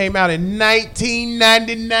Comedy came out in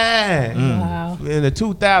 1999. Wow. In the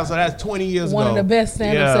 2000s, so that's 20 years One ago. of the best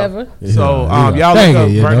stand-ups ever. So Yeah. y'all Dang look up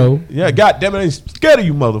it, you Bernie. know. Yeah, goddamn it, I ain't scared of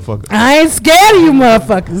you, motherfucker. I ain't scared of you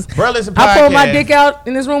motherfuckers. Bro, listen, I pull my podcast. dick out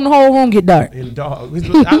in this room, the whole room get dark. And dog,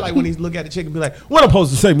 I like when he's look at the chick and be like, "What I'm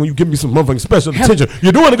supposed to say when you give me some motherfucking special attention?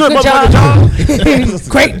 You're doing a good Good motherfucking job." job.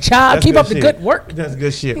 Great job. That's Keep up the shit. good work. That's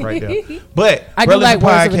good shit right there. But I Bro do like Listen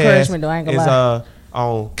words of Podcast encouragement, though, I ain't gonna is lie.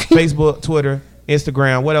 on Facebook, Twitter,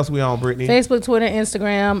 Instagram. What else we on, Brittany? Facebook, Twitter,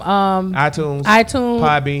 Instagram, iTunes,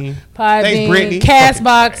 iTunes, Thanks, Brittany. Castbox,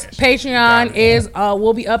 Got Patreon it. is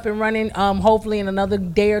will be up and running hopefully in another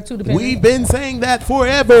day or two. Depending. We've been saying that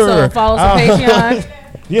forever. So follow us on Patreon.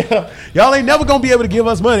 Yeah, y'all ain't never gonna be able to give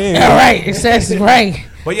us money. All right, that's right.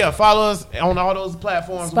 But yeah, follow us on all those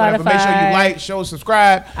platforms. Whatever. Make sure Spotify. you like, show,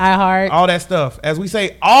 subscribe, iHeart. all that stuff. As we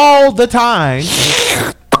say all the time,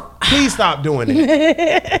 please stop doing it.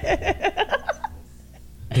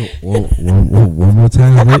 One more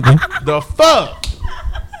time, Whitney. The fuck?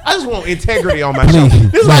 I just want integrity on my Please. show.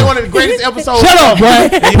 This is like one of the greatest episodes. Shut up, boy.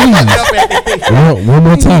 Please. One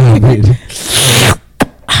more time, Whitney.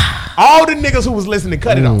 All the niggas who was listening,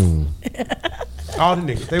 cut it off. All the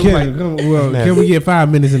niggas. They was like, Can we get 5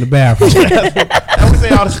 minutes in the bathroom? that we say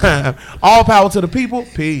all the time. All power to the people.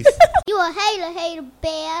 Peace. You a hater,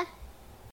 bear.